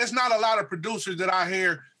 Because it's not a lot of producers that I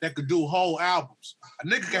hear that could do whole albums. A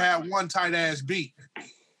nigga can have one tight ass beat.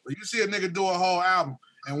 But you see a nigga do a whole album.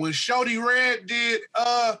 And when Shorty Red did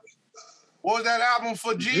what was that album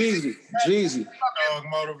for Jeezy? Jeezy. Thug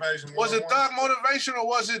Motivation. Was it Thug Motivation or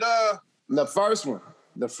was it the first one?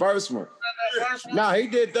 No, he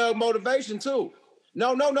did Thug Motivation too.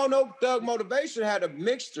 No. Thug Motivation had a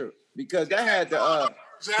mixture because that had the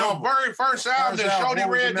very first album that Shorty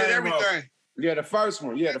Red did everything. Yeah, the first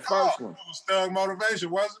one. Yeah, the first one. It was Thug Motivation,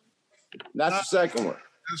 wasn't it? That's the second one.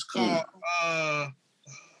 It's called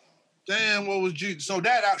damn, what was G? So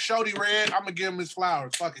that out, Shorty Red, I'm gonna give him his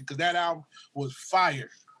flowers, fuck it, because that album was fire.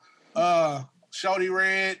 Shorty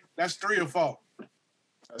Red, that's 3 or 4.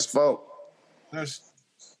 That's 4.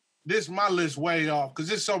 This my list way off because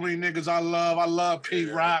there's so many niggas I love. I love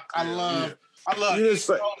Pete Rock. I love East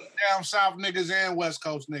Coast, down South niggas and West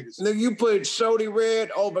Coast niggas. Nigga, you put Shorty Red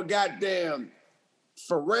over goddamn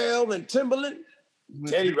Pharrell and Timbaland,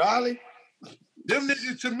 Teddy Riley. Them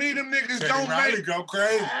niggas, to me, them niggas Teddy don't Riley make go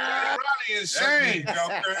crazy. Riley insane. Go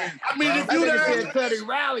crazy. I mean, if you said Teddy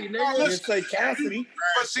Riley, nigga, You say Cassidy.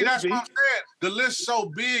 but see, that's what I'm saying. The list's so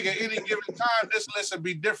big at any given time, this list would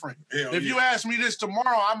be different. If you ask me this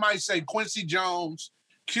tomorrow, I might say Quincy Jones,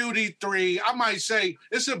 QD3. I might say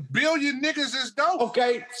it's a billion niggas that's dope.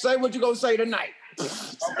 Okay, say what you gonna say tonight.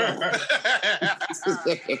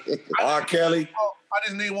 R. Kelly. I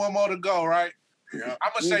just need one more to go, right? Yeah.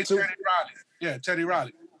 I'm gonna say Teddy Riley. Yeah, Teddy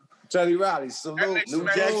Riley. Teddy Riley, salute. New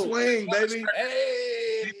Jack Swing, baby.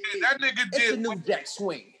 Hey, that nigga it's did a New Jack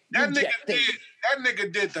Swing. That New nigga Jack did. thing. That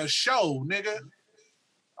nigga did the show, nigga.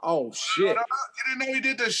 Oh shit! You didn't know he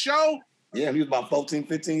did the show? Yeah, he was about 14,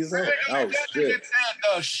 15 years old. Oh That shit! nigga did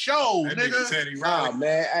the show, That nigga. nigga Teddy Riley. Oh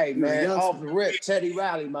man, hey was a man, youngster. off the rip, Teddy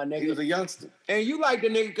Riley, my nigga. He was a youngster. And you like the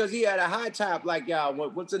nigga because he had a high top like y'all.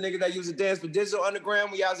 What's the nigga that used to dance for Digital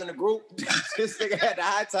Underground when y'all was in the group? This nigga had the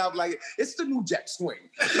high top like it's the New Jack Swing.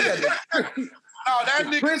 He had the that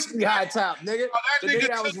nigga crispy high top, nigga. The nigga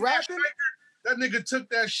that was rapping. That nigga took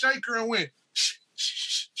that shaker and went.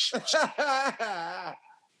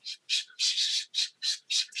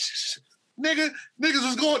 Niggas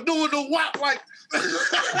was doing the wop like.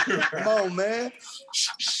 Come on, man.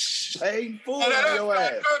 Hey, fool on your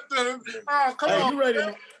ass. Oh, come on. You ready?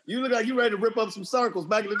 You look like you ready to rip up some circles.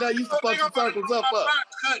 Back in the day, you used to fuck some circles up.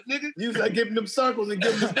 Nigga. You used to give them circles and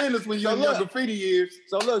give them the business when you was in your graffiti years.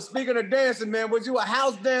 So look, speaking of dancing, man, was you a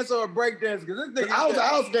house dancer or a break dancer? Because this nigga, I was a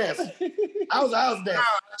house dancer. I was a house dancer.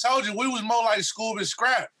 I told you we was more like Scoob and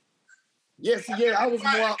Scrap. Yes, yeah, I was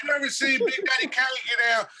more. You ever seen Big Daddy Khaled get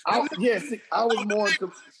down? Yes, I was more.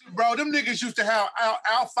 Bro, them niggas used to have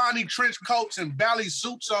Alfani trench coats and bally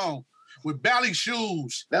suits on with bally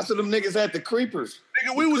shoes. That's what them niggas had, the creepers.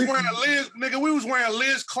 Nigga, we was wearing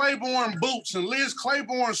Liz Claiborne boots and Liz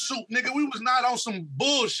Claiborne suit. Nigga, we was not on some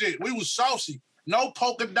bullshit. We was saucy. No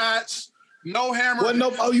polka dots, no hammer.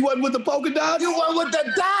 You wasn't with the polka dots? You wasn't with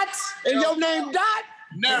the dots? And your name Dot?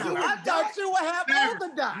 Never. I thought you would have polka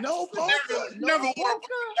dots. No polka. Never wore a polka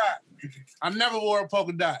dot. I never wore a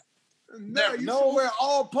polka dot. Never. Nowhere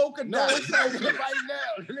all polka dots. right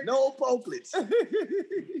now. No polklets. That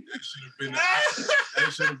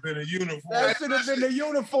should have been a uniform. That should have been the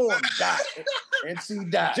uniform. Dot.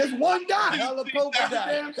 NC Dot. Just one dot. Hella polka dot.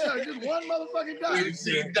 Damn sure. Just one motherfucking dot.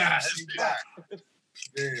 NC Dot.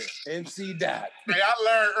 Yeah. NC Dot. Hey, I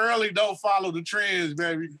learned early don't follow the trends,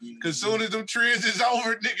 baby. Cause soon as them trends is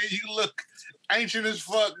over, nigga, you look ancient as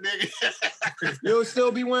fuck, nigga. You'll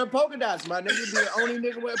still be wearing polka dots, my nigga. Be the only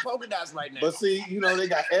nigga wearing polka dots right now. But see, you know, they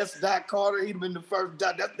got S. Dot Carter. He'd been the first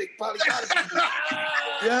dot. That nigga probably got it.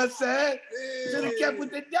 You know what I'm saying? Should have kept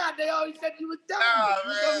with the dot. They always said you was dot. You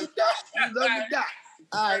was on the dot. You was on the dot.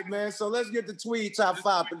 All right, man. So let's get the Tweed top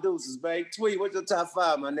 5 producers, babe. Tweed, what's your top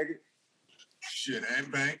 5, my nigga? Shit,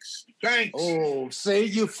 and Banks. Banks. Oh, see,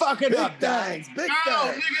 you fucking up, Banks. Big No,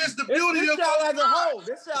 Banks. nigga, it's the beauty This of y'all as a whole.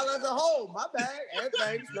 This y'all as a whole. My bad. And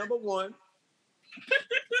Banks, number 1.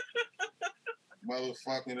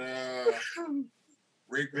 Motherfucking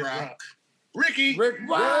Rick Rock. Ricky. Rick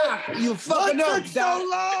Rock. You fucking What up, took so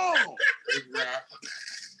long? Rick Rock.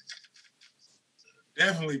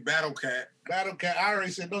 Definitely Battle Cat. Battle Cat. I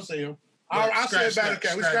already said, don't say him. I said Battle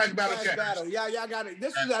Cat. We scratched Battle Cat. Battle. Y'all got it.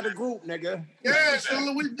 This is out of group, nigga. Yeah, so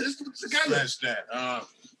this was together. Scratch that.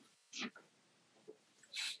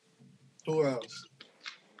 Who else?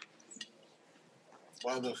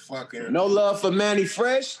 Motherfucking. No love for Manny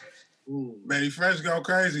Fresh? Manny Fresh go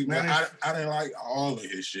crazy, man. I didn't like all of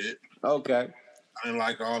his shit. Okay. I didn't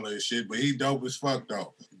like all of his shit, but he dope as fuck,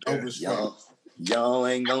 though. Dope as fuck. Y'all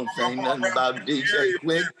ain't gonna say nothing about DJ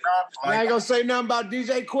Quick. I ain't gonna say nothing about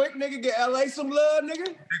DJ Quick, nigga. Get LA some love,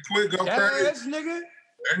 nigga. Quick go Yes, crazy. nigga.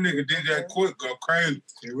 That nigga DJ Quick go crazy.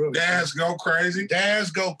 Daz go crazy. Daz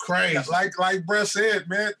go crazy. Like Bruh said,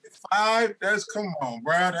 man, 5, that's, come on,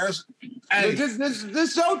 bro. That's, Hey, this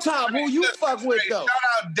your top. Who you fuck with, though? Shout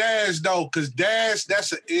out Daz, though, because Daz,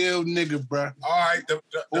 that's an ill nigga, bro. all right.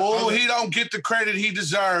 He don't get the credit he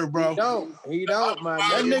deserves, bro. He don't, man.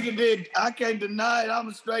 That nigga did. I can't deny it. I'm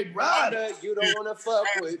a straight rider. You don't wanna fuck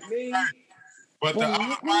with me. But the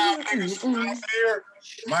other 5 niggas here,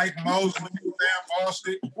 Mike Mosley, Sam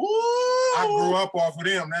Boston, I grew up off of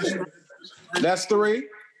them. That's 3.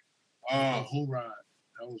 Who Ride?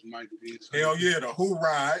 That was Mike D. Hell yeah, the Who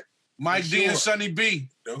Ride. Mike D and Sonny B.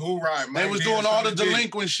 The Who Ride. They was doing all the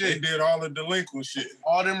delinquent shit. They did all the delinquent shit.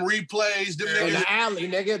 All them replays. Them In niggas. the alley,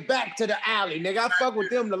 nigga. Back to the alley, nigga. I fuck with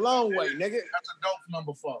them the long way, nigga. That's a dope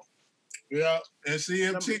number 4. Yeah, and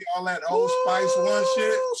CMT, all that Old Spice One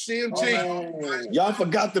shit. CMT. Y'all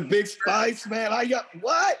forgot the Big Spice, man.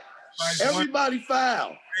 What? Spice Everybody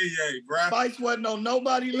fouled. Hey, bruh. Spice wasn't on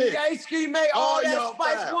nobody list. DJ Ski made all All that y'all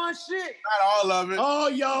Spice foul. One shit. Not all of it. All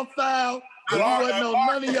y'all fouled. He wasn't on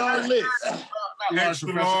none of y'all lists.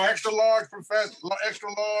 Extra large. Extra large, professor. Extra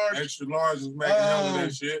large. Extra large was making hell of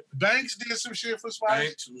that shit. Banks did some shit for Spice.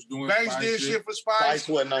 Banks was doing Banks Spice did shit for Spice. Spice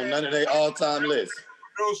wasn't on none of their all-time lists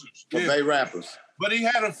Producers. for Bay rappers. But he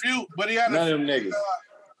had a few. But he had none a of them niggas.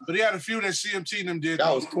 But he had a few that CMT and them did.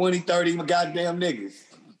 That was 20, 30 goddamn niggas.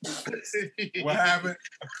 What happened?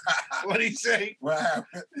 What'd he say? What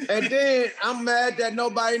happened? And then I'm mad that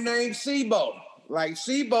nobody named Sebo. Like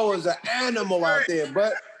Sebo is an animal out there,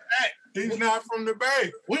 but he's not from the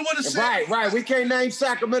Bay. We would have said right. We can't name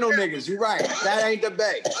Sacramento niggas. You're right. That ain't the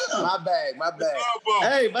Bay. My bad.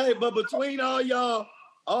 Hey, but between all y'all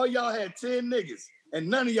had 10 niggas, and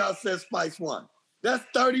none of y'all said Spice One. That's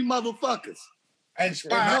 30 motherfuckers. And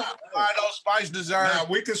Spice, Spice deserve. Now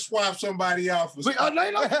we can swap somebody out for.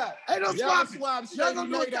 Ain't no swap. Y'all gonna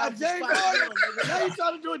do a James Harden? Now you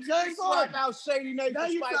trying to do a James Harden? Swap out Shady Nate for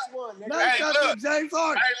Spice One. Now you trying to do a James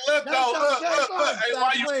Harden? Hey, look though, Hey,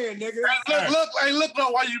 why you playing, nigga? Look though,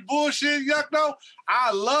 why you bullshit, yuck though?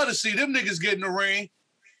 I love to see them niggas get in the ring.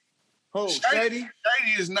 Who? Shady?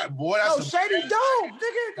 Shady is not, boy. That's Shady dope,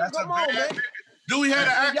 nigga. Come on, man. Do we have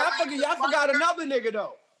to act? Y'all forgot another nigga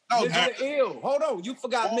though. No, Mr. Ill. Hold on. You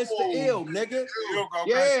forgot Mr. Ill, nigga.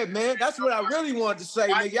 Yeah, man. That's what I really wanted to say,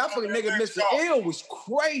 nigga. Y'all forgot nigga Mr. Ill was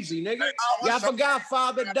crazy, nigga. Y'all forgot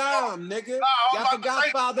Father Dime, nigga. Y'all forgot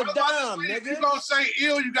Father Dime, nigga. You gonna say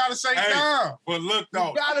Ill, you gotta say Dime. But look though.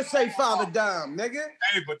 You gotta say Father Dime, nigga.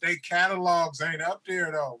 Hey, but they catalogs ain't up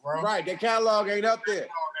there though, bro. Right, their catalog ain't up there.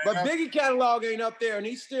 But Biggie catalog ain't up there, and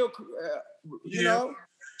he's still, you know,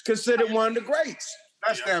 considered one of the greats.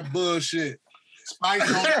 That's that bullshit. Spice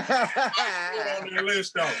on the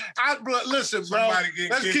list though. Listen, bro.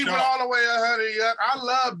 Let's keep it all the way 100. I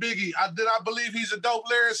love Biggie. Did I believe he's a dope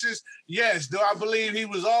lyricist? Yes. Do I believe he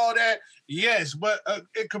was all that? Yes. But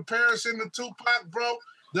in comparison to Tupac, bro,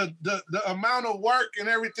 the amount of work and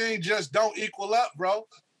everything just don't equal up, bro.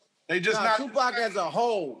 They just not Tupac as a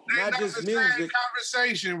whole, not just music.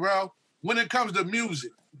 Conversation, bro. When it comes to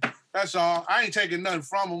music, that's all. I ain't taking nothing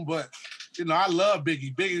from him, but. You know, I love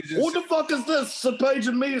Biggie. Biggie just. Who the fuck is this?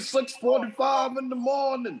 Paging me at 6:45 in the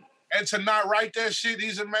morning. And to not write that shit,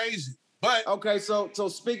 he's amazing. But okay, so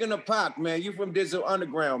speaking of Pac, man, you from Digital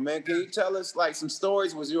Underground, man. Can you tell us like some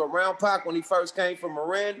stories? Was you around Pac when he first came from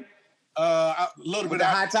Marin? A little bit. The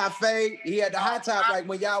high top fade. He had the high top like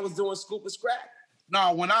when y'all was doing Scoop and Scrap.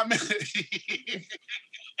 No, when I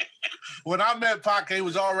met Pac, he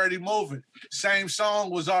was already moving. Same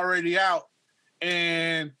song was already out,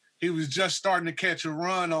 and he was just starting to catch a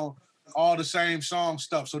run on all the same song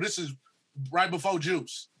stuff. So this is right before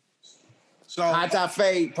Juice. So high top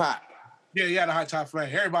fade, Pac. Yeah, he had a high top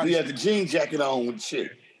fade. Everybody. He had the jean jacket on with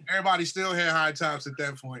shit. Everybody still had high tops at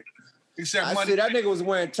that point. Except I see that nigga was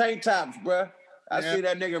wearing tank tops, bro. I see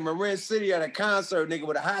that nigga in Marin City at a concert, nigga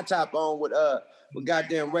with a high top on with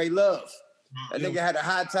goddamn Ray Love. That nigga had a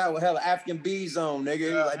high top with hella African bees on, nigga.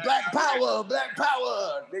 He was like Black Power,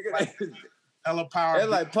 nigga. Hella power. They're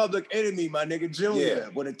like Public Enemy, my nigga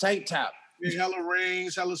Junior, with a tank top. Yeah, hella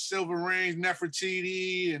rings, hella silver rings,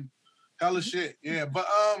 Nefertiti, and hella shit. Yeah, but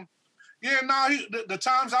the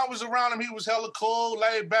times I was around him, he was hella cool,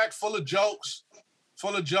 laid back, full of jokes,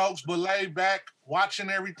 but laid back,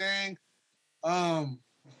 watching everything. I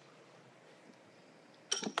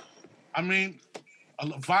mean,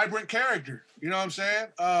 a vibrant character. You know what I'm saying?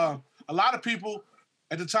 A lot of people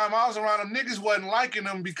at the time I was around him, niggas wasn't liking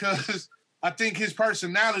him because. I think his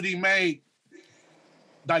personality made,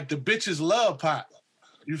 like, the bitches love Pac.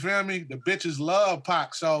 You feel me? The bitches love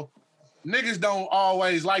Pac. So niggas don't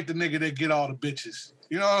always like the nigga that get all the bitches.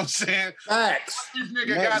 You know what I'm saying? Facts. This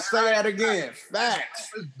nigga got say that again. Facts.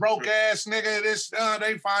 This broke ass nigga.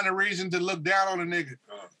 They find a reason to look down on a nigga.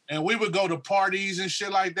 And we would go to parties and shit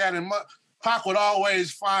like that. And Pac would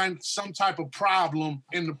always find some type of problem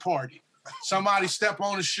in the party. Somebody step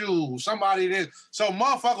on his shoes, somebody this. So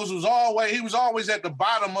motherfuckers he was always at the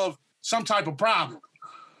bottom of some type of problem.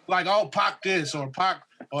 Like, oh, Pac this, or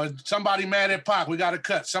somebody mad at Pac, we got to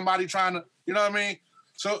cut. Somebody trying to, you know what I mean?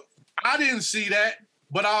 So I didn't see that,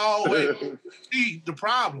 but I always see the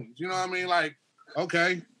problems. You know what I mean? Like,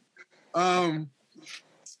 okay. But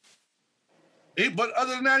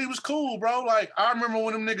other than that, he was cool, bro. Like, I remember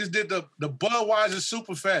when them niggas did the Budweiser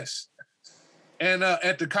Superfest. And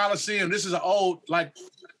at the Coliseum, this is an old, like,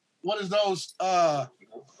 what is those,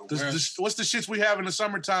 what's the shits we have in the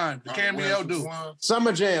summertime? The Cameo do.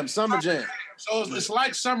 Summer Jam. So it's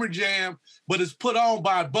like Summer Jam, but it's put on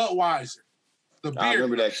by Budweiser. The beer. I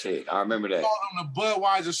remember that shit. I remember that. They called them the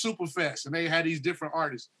Budweiser Superfest, and they had these different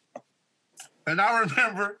artists. And I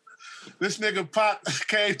remember this nigga Pac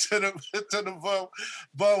came to the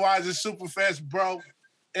Budweiser Superfest, bro,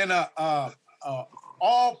 in a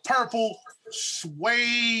all purple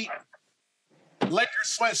suede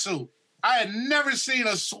Lakers sweatsuit. I had never seen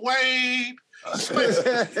a suede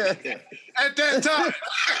sweatsuit at that time.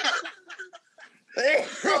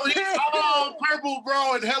 Bro, he's all purple,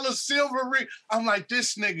 bro, and hella silvery. I'm like,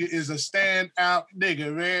 this nigga is a standout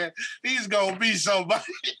nigga, man. He's gonna be somebody.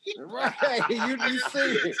 Right, you see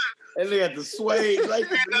it. And they got the suede, like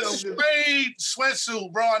the suede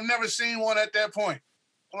sweatsuit, bro. I never seen one at that point.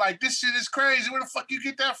 I'm like, this shit is crazy. Where the fuck you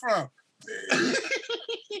get that from?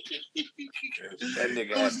 That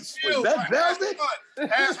nigga has a suede. Was that velvet?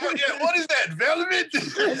 Yeah, what is that? Velvet?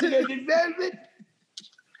 Velvet?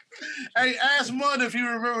 Hey, ask Mun if you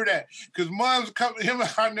remember that. Because Mun was coming,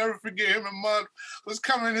 I'll never forget, him and Mun was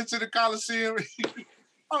coming into the Coliseum.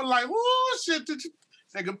 I was like, whoa, shit.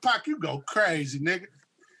 Nigga, Pac, you go crazy, nigga.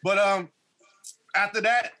 But after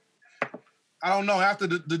that, I don't know, after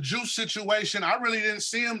the Juice situation, I really didn't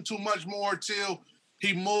see him too much more till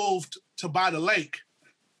he moved to By the Lake.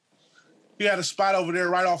 He had a spot over there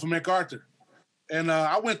right off of MacArthur. And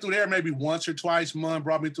I went through there maybe once or twice. Mun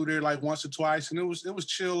brought me through there like once or twice, and it was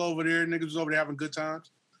chill over there. Niggas was over there having good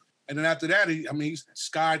times. And then after that, he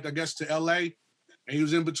skied, I guess, to L.A. And he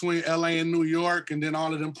was in between L.A. and New York, and then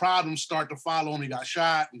all of them problems start to follow him. He got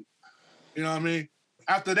shot, and you know what I mean?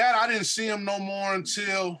 After that, I didn't see him no more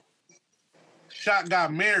until Shock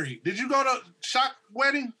got married. Did you go to Shock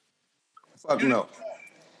wedding? Fuck no.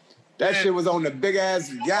 That shit was on the big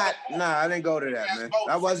ass yacht. Nah, I didn't go to that, man.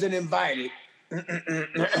 I wasn't invited.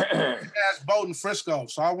 Ass boat in Frisco.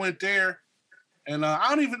 So I went there, and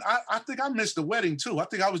I think I missed the wedding too. I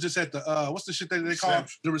think I was just at the what's the shit that they call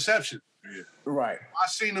the reception. Yeah. Right. I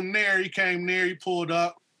seen him there. He came near. He pulled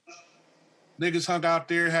up. Niggas hung out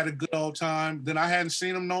there, had a good old time. Then I hadn't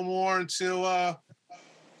seen him no more until I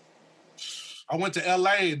went to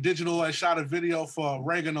L.A. and Digital had shot a video for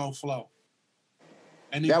Oregano Flow.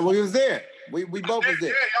 And we was there. We both was there.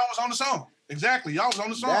 Yeah, y'all was on the song. Exactly, y'all was on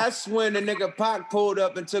the song. That's when the nigga Pac pulled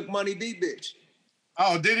up and took Money B, bitch.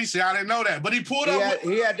 Oh, did he? See, I didn't know that. But he pulled up.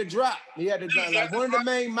 He had to drop. Like one of the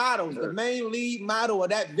main models, the main lead model of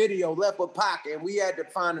that video left with Pac, and we had to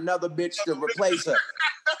find another bitch to replace her.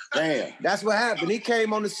 Damn. That's what happened. He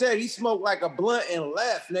came on the set. He smoked like a blunt and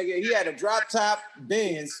left, nigga. He had a drop top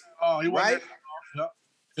Benz. Oh, he wasn't right? There. Yep.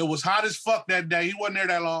 It was hot as fuck that day. He wasn't there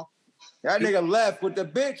that long. That nigga left with the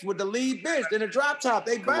lead bitch, then the drop top.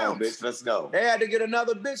 They bounced. Come on, bitch, let's go. They had to get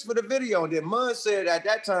another bitch for the video. And then Mun said at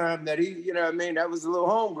that time that he, you know what I mean, that was a little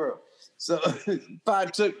homegirl. So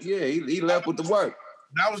Pac took, he left with the work.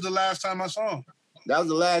 That was the last time I saw him. That was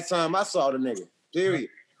the last time I saw the nigga, period.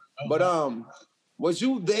 Okay. But was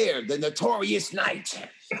you there the notorious night?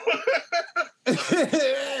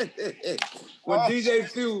 When DJ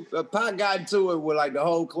Fuse, Pac got into it with like the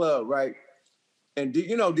whole club, right? And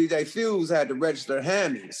you know, DJ Fuse had to register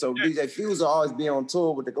Hammy. So DJ Fuse will always be on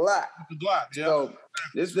tour with the Glock. The Glock, yeah. So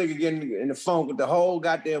this nigga getting in the phone with the whole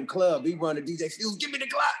goddamn club. He running DJ Fuse, give me the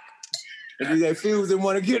Glock. And DJ Fuse didn't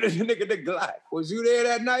want to get the nigga the Glock. Was you there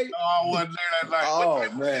that night? Oh, I wasn't there that night.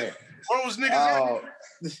 Oh, man. Where was niggas at?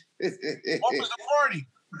 What was the party?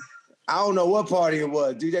 I don't know what party it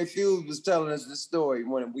was. DJ Fuse was telling us the story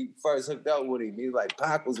when we first hooked up with him. He was like,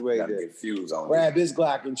 Pac was ready to get Fuse on grab his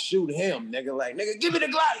Glock and shoot him. Nigga, like, nigga, give me the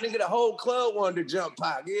Glock. Nigga, the whole club wanted to jump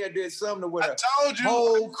Pac. Yeah, did something where the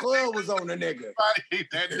whole club was on the nigga.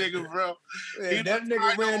 That nigga, bro. And that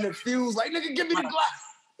nigga ran the Fuse like, nigga, give me the Glock.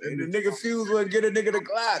 And the nigga Fuse wouldn't get a nigga the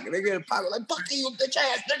Glock. And they get a Pac like, fuck you, bitch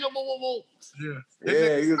ass, nigga, woo, woo, woo.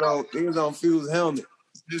 Yeah, he was on Fuse helmet.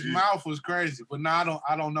 His mouth was crazy, but no,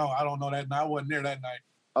 I don't know. I don't know that night. I wasn't there that night.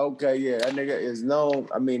 Okay, yeah, that nigga is known.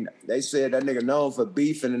 I mean, they said that nigga known for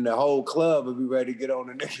beefing, and the whole club would be ready to get on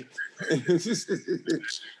the nigga.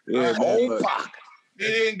 Yeah, man, Pac. He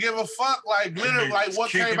didn't give a fuck. Like literally, like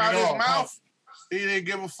what came out of his mouth. He didn't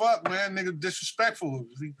give a fuck, man. Nigga disrespectful.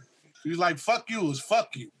 He was like, "Fuck you," is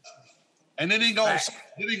 "fuck you." And then he gonna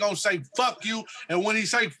say "fuck you," and when he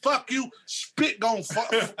say "fuck you," spit gonna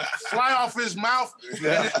fly off his mouth and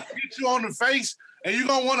hit you on the face, and you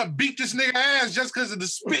gonna want to beat this nigga ass just because of the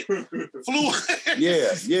spit flew.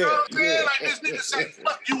 Yeah. You know what I'm saying? Like this nigga say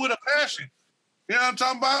 "fuck you" with a passion. You know what I'm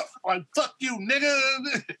talking about? Like "fuck you,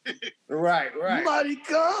 nigga." Right. Mighty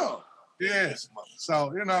come. Yes.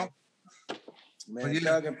 So you know, man.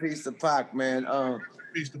 Thug and peace to Pac, man.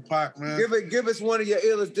 Peace to Pac, man. Give us one of your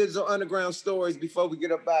illest Digital Underground stories before we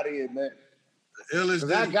get up out of here, man.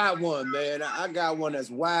 Illest. I got one, man. I got one that's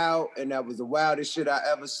wild, and that was the wildest shit I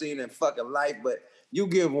ever seen in fucking life. But you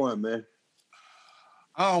give one, man.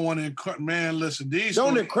 I don't want to, man. Listen, these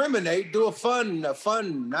don't incriminate. Do a fun, not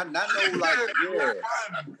no like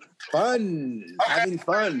fun, having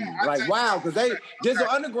fun, like wow, because Digital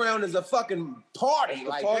Underground is a fucking party,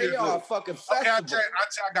 like they are a fucking festival. Okay,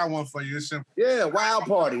 I got one for you. It's simple. Yeah, wild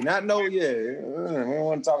party, not no. Yeah, we don't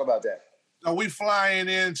want to talk about that. So we flying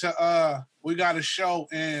into we got a show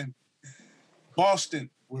in Boston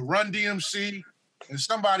with Run DMC and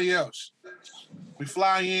somebody else. We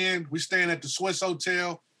fly in, we staying at the Swiss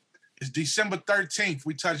Hotel. It's December 13th,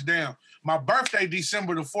 we touch down. My birthday,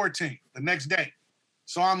 December the 14th, the next day.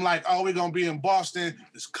 So I'm like, oh, we're gonna be in Boston.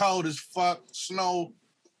 It's cold as fuck, snow.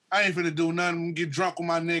 I ain't finna do nothing. Get drunk with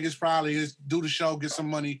my niggas probably. Just do the show, get some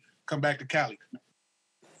money, come back to Cali.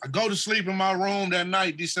 I go to sleep in my room that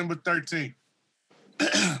night, December 13th.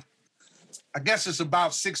 I guess it's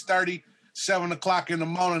about 6:30, 7 o'clock in the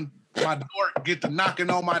morning. My door get to knocking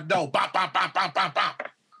on my door. Bop, bop, bop, bop, bop, bop.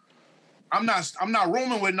 I'm not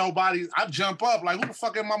rooming with nobody. I jump up like, who the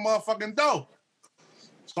fuck in my motherfucking door?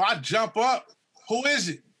 So I jump up. Who is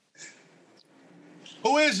it?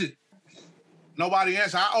 Who is it? Nobody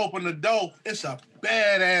answer. I open the door. It's a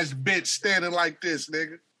badass bitch standing like this,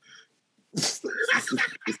 nigga.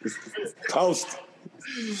 Post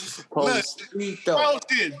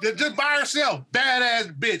it. Just by herself.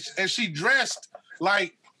 Badass bitch. And she dressed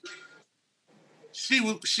like she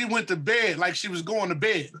went to bed, like she was going to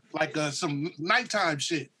bed. Like some nighttime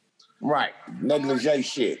shit. Right. Negligee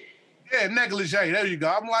shit. Yeah, negligee. There you go.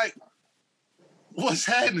 I'm like, what's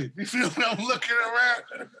happening? You feel me? I'm looking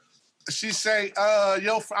around. She say,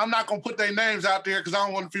 I'm not gonna put their names out there because I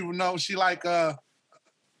don't want people to know. She like,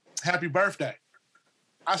 happy birthday.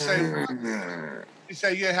 I say, she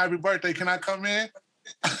say, yeah, happy birthday. Can I come in?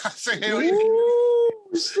 I say, hell yeah.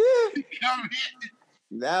 Shit. Come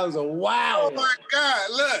in. That was a wow. Oh my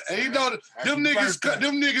God, look. And you know, them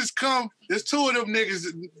niggas come, there's two of them niggas,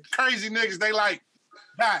 crazy niggas, they like,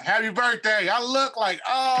 happy birthday. I look like,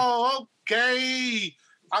 oh, okay.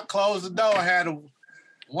 I closed the door. I had a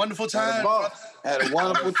wonderful time. Had a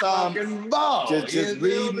wonderful time. Just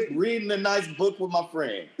reading a nice book with my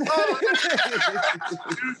friend. You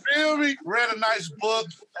feel me? Read a nice book.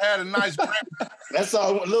 Had a nice breakfast. That's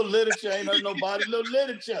all. Little literature. Ain't hurt nobody. Little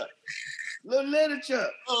literature. Little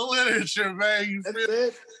literature, man. You That's feel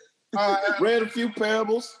it. Read a few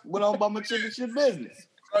parables. Went on about my chicken shit business.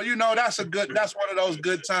 So, you know, that's one of those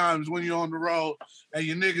good times when you're on the road and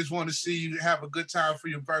your niggas want to see you have a good time for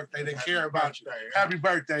your birthday. They care about you. Happy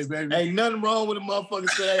birthday, baby. Ain't nothing wrong with a motherfucker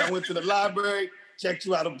say, I went to the library, checked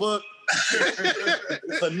you out a book.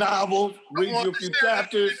 It's a novel, read you a few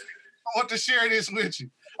chapters. I want to share this with you.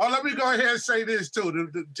 Oh, let me go ahead and say this too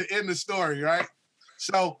to end the story, right?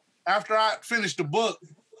 So after I finished the book,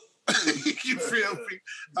 you feel me?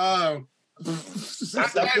 I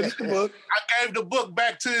gave the book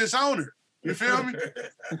back to its owner. You feel me?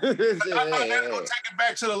 I thought they were gonna take it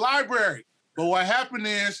back to the library. But what happened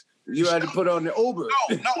is you had to put on the Uber.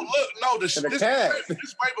 This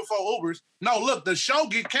way before Ubers. No, look, the show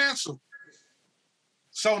get canceled.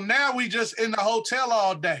 So now we just in the hotel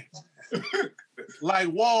all day. Like,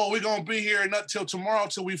 whoa, we're gonna be here until tomorrow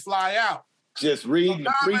till we fly out. Just reading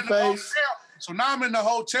the preface. So now I'm in the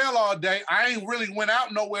hotel all day. I ain't really went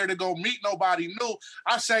out nowhere to go meet nobody new.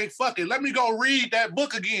 I say, fuck it, let me go read that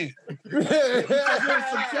book again.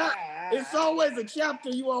 It's always a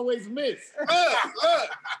chapter you always miss. Look.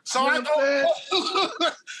 So I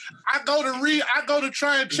go to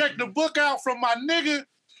try and check the book out from my nigga,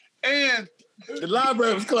 and the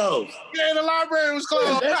library was closed. Yeah, the library was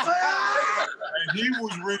closed. And he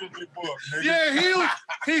was reading the book. Nigga. Yeah,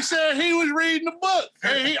 he said he was reading the book.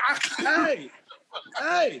 Hey,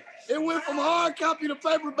 it went from hard copy to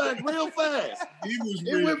paperback real fast.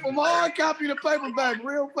 It went from hard copy to paperback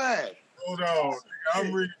real fast. Hold on,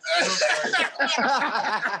 I'm reading.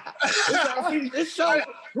 It's show.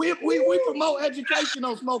 We promote education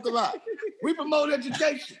on Smoke a Lot. We promote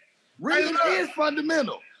education. Reading is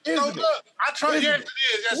fundamental. So look, I try. Yes,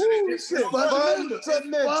 it is. So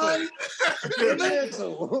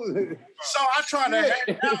I try to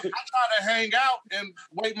hang out and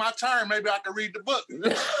wait my turn. Maybe I can read the book.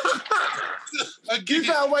 You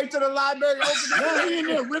gotta wait till the library opens. Now he in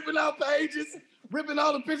there ripping out pages, ripping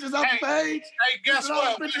all the pictures off the page. Hey, guess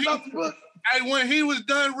what? When he was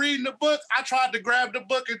done reading the book, I tried to grab the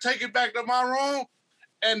book and take it back to my room.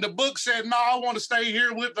 And the book said, no, I want to stay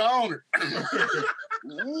here with the owner.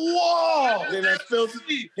 Whoa! He done spilled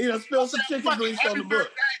some chicken grease on the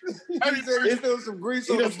book. He spilled some grease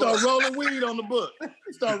on the book. He done start rolling weed on the book.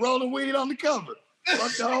 Start rolling weed on the cover.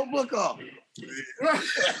 Fuck the whole book off.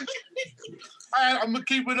 I'm going to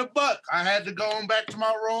keep it a buck. I had to go on back to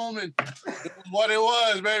my room, and it was what it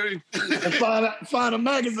was, baby. And find a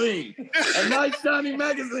magazine. A nice, shiny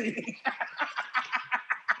magazine.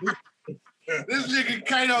 This nigga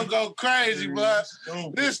Kato go crazy, bud.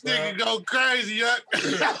 This nigga go crazy, yuck.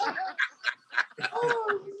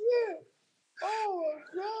 Oh, shit. Oh, my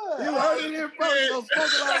God. You heard it here first on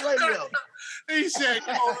Smoke a Lot Radio. He said,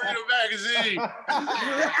 "Go read a magazine."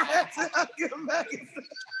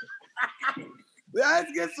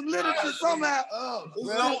 Let's get some literature somehow.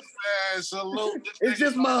 Salute, man. Salute. It's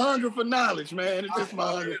just my hunger for knowledge, man. It's just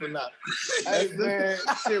my hunger for knowledge. Hey, man,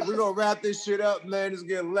 shit, we're gonna wrap this shit up, man. It's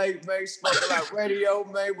getting late, man. Smoking Like Radio,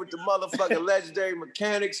 man, with the motherfucking legendary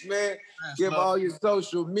mechanics, man. Give all your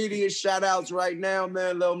social media shout outs right now,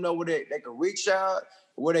 man. Let them know where they can reach out,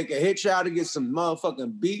 where they can hit y'all to get some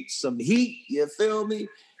motherfucking beats, some heat. You feel me?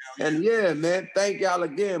 And yeah, man, thank y'all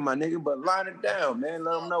again, my nigga. But line it down, man.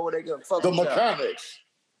 Let them know where they can fuck The with y'all. Mechanics.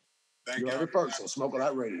 You heard it first on Smoking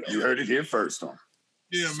Like Radio. You heard it here first on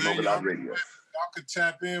Smoking Out Radio. Y'all can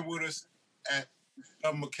tap in with us at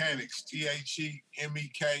The Mechanics,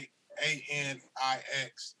 TheMekAnix,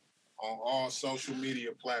 on all social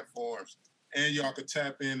media platforms. And y'all can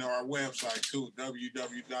tap into our website too,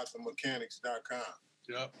 www.themechanics.com.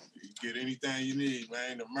 Yep. You can get anything you need,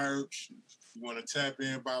 man. The merch. You want to tap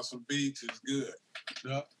in about some beats, it's good.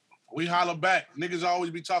 Yep. We holler back. Niggas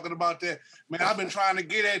always be talking about that. Man, I've been trying to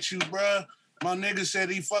get at you, bruh. My nigga said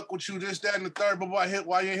he fuck with you, this, that, and the third, but why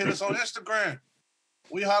you hit us on Instagram?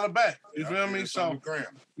 We holler back. You feel me? So,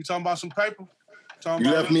 you talking about some paper?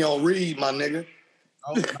 You left me on read, my nigga.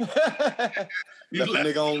 Oh. Left the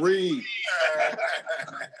nigga on read.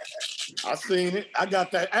 I seen it. I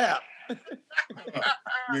got that app.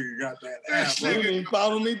 Nigga got that app. You didn't even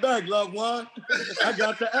follow me back, loved one. I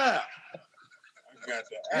got the app. I got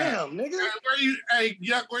the app. Damn, nigga. Hey,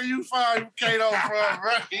 Yuck, where you find Kato from,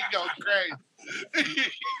 bro? He go crazy.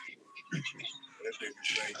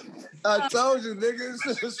 I told you, niggas,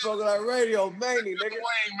 Smoking Like Radio, mainly, nigga.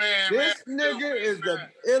 This nigga is the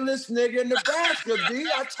illest nigga in Nebraska, B.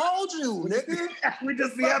 I told you, nigga. We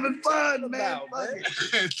just be having fun, man.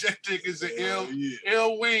 That nigga's an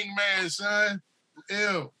ill wing, man, son.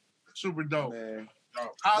 Ill. Super dope. Man.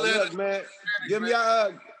 Look, man. Give me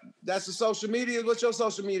that's the social media. What's your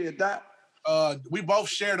social media, Doc? We both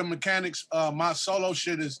share the mechanics. My solo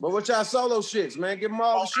shit is. But what y'all solo shits, man? Give them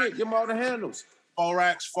all the shit. Give them all the handles.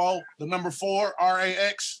 Forax, the number 4,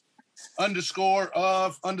 RAX, _of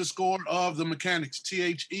the mechanics.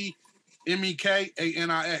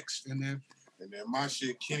 TheMekAnix. And then my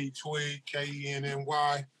shit, Kenny Tweed,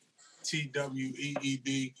 KENNY,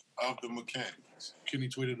 TWEED of the mechanics. Kenny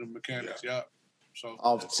Tweed of the mechanics, yeah. So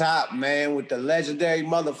off top, man, with the legendary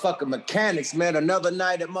motherfucking mechanics, man. Another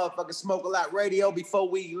night at motherfucking Smoke a Lot Radio. Before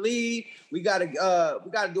we leave, we gotta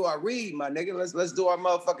do our read, my nigga. Let's do our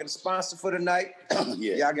motherfucking sponsor for the night.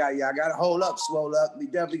 Y'all gotta hold up, swole up. We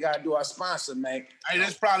definitely gotta do our sponsor, man. Hey,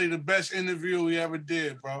 that's probably the best interview we ever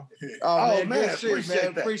did, bro. Oh man,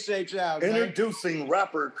 appreciate y'all. Man. Introducing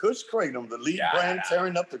rapper Kush Kratom, the lead brand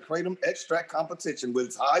tearing up the Kratom extract competition with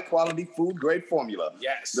its high-quality food-grade formula.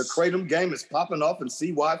 Yes. The Kratom game is popping off and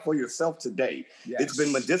see why for yourself today. Yes. It's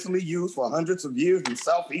been medicinally used for hundreds of years in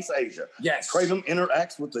Southeast Asia. Yes. Kratom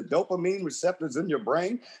interacts with the dopamine receptors in your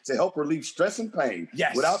brain to help relieve stress and pain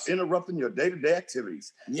without interrupting your day-to-day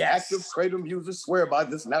activities. Yes. Active Kratom users swear by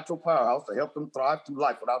this natural powerhouse to help them thrive through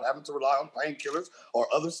life without having to rely on painkillers or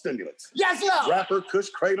other stimulants. Yes, sir. Rapper Kush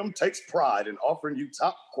Kratom takes pride in offering you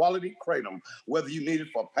top-quality Kratom, whether you need it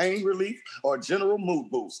for pain relief or general mood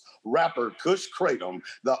boost. Rapper Kush Kratom,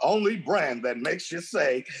 the only brand that makes you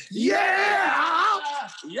say, yeah!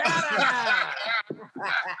 Yeah!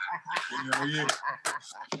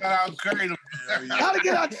 Shout out Kratom. Gotta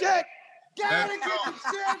get our check. Gotta get the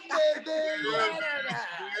check, baby.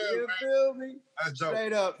 You feel me?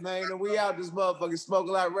 Straight up, man. And we out this motherfucking Smoke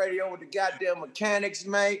a Lot Radio with the goddamn mechanics,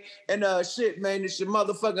 man. And shit, man, it's your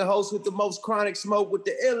motherfucking host with the most chronic smoke with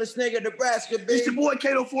the illest nigga in Nebraska, bitch. It's your boy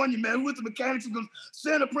Kato Fornia, man. We with the mechanics. We're gonna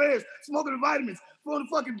send the prayers, smoking the vitamins, throwing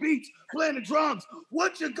the fucking beats, playing the drums.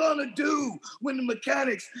 What you gonna do when the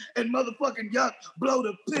mechanics and motherfucking Yuck blow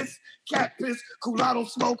the cat piss, Culado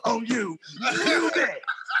smoke on you? You bet.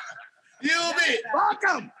 You bet. Fuck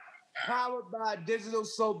 'em. Powered by Digital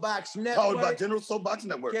Soapbox Network. Powered by Digital Soapbox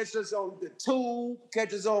Network. Catch us on the Tube.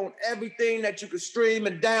 Catch us on everything that you can stream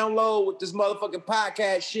and download with this motherfucking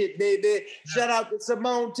podcast shit, baby. Shout out to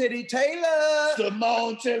Simone Titty Taylor.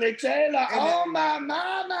 Simone Titty Taylor. Oh, my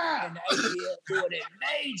mama. And they here doing it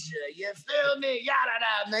major. You feel me?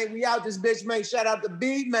 Yada, man. We out this bitch, man. Shout out to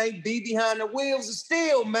B, man. B behind the wheels of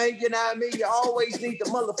steel, man. You know what I mean? You always need the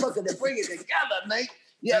motherfucker to bring it together, man.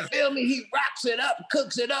 You feel me? He rocks it up,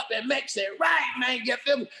 cooks it up, and makes it right, man. You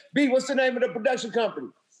feel me? B, what's the name of the production company?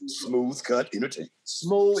 Smooth Cut Entertainment.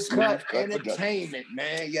 Smooth Cut Entertainment,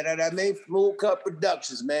 man. You know what I mean? Smooth Cut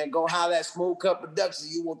Productions, man. Go holler at Smooth Cut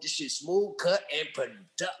Productions. You want this shit smooth cut and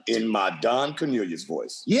productive. In my Don Cornelius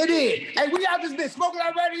voice. You did. Hey, we out this bitch. Smoking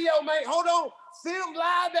Like Radio, man. Hold on. See him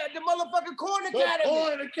live at the motherfucking Corn Academy.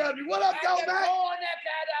 Corn Academy. What up, though, man? Corn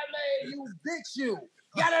Academy, you bitch, you.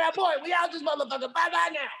 Got it, boy. We out this motherfucker. Bye-bye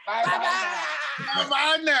now.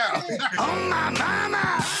 Bye-bye now. Oh, my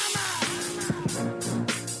mama.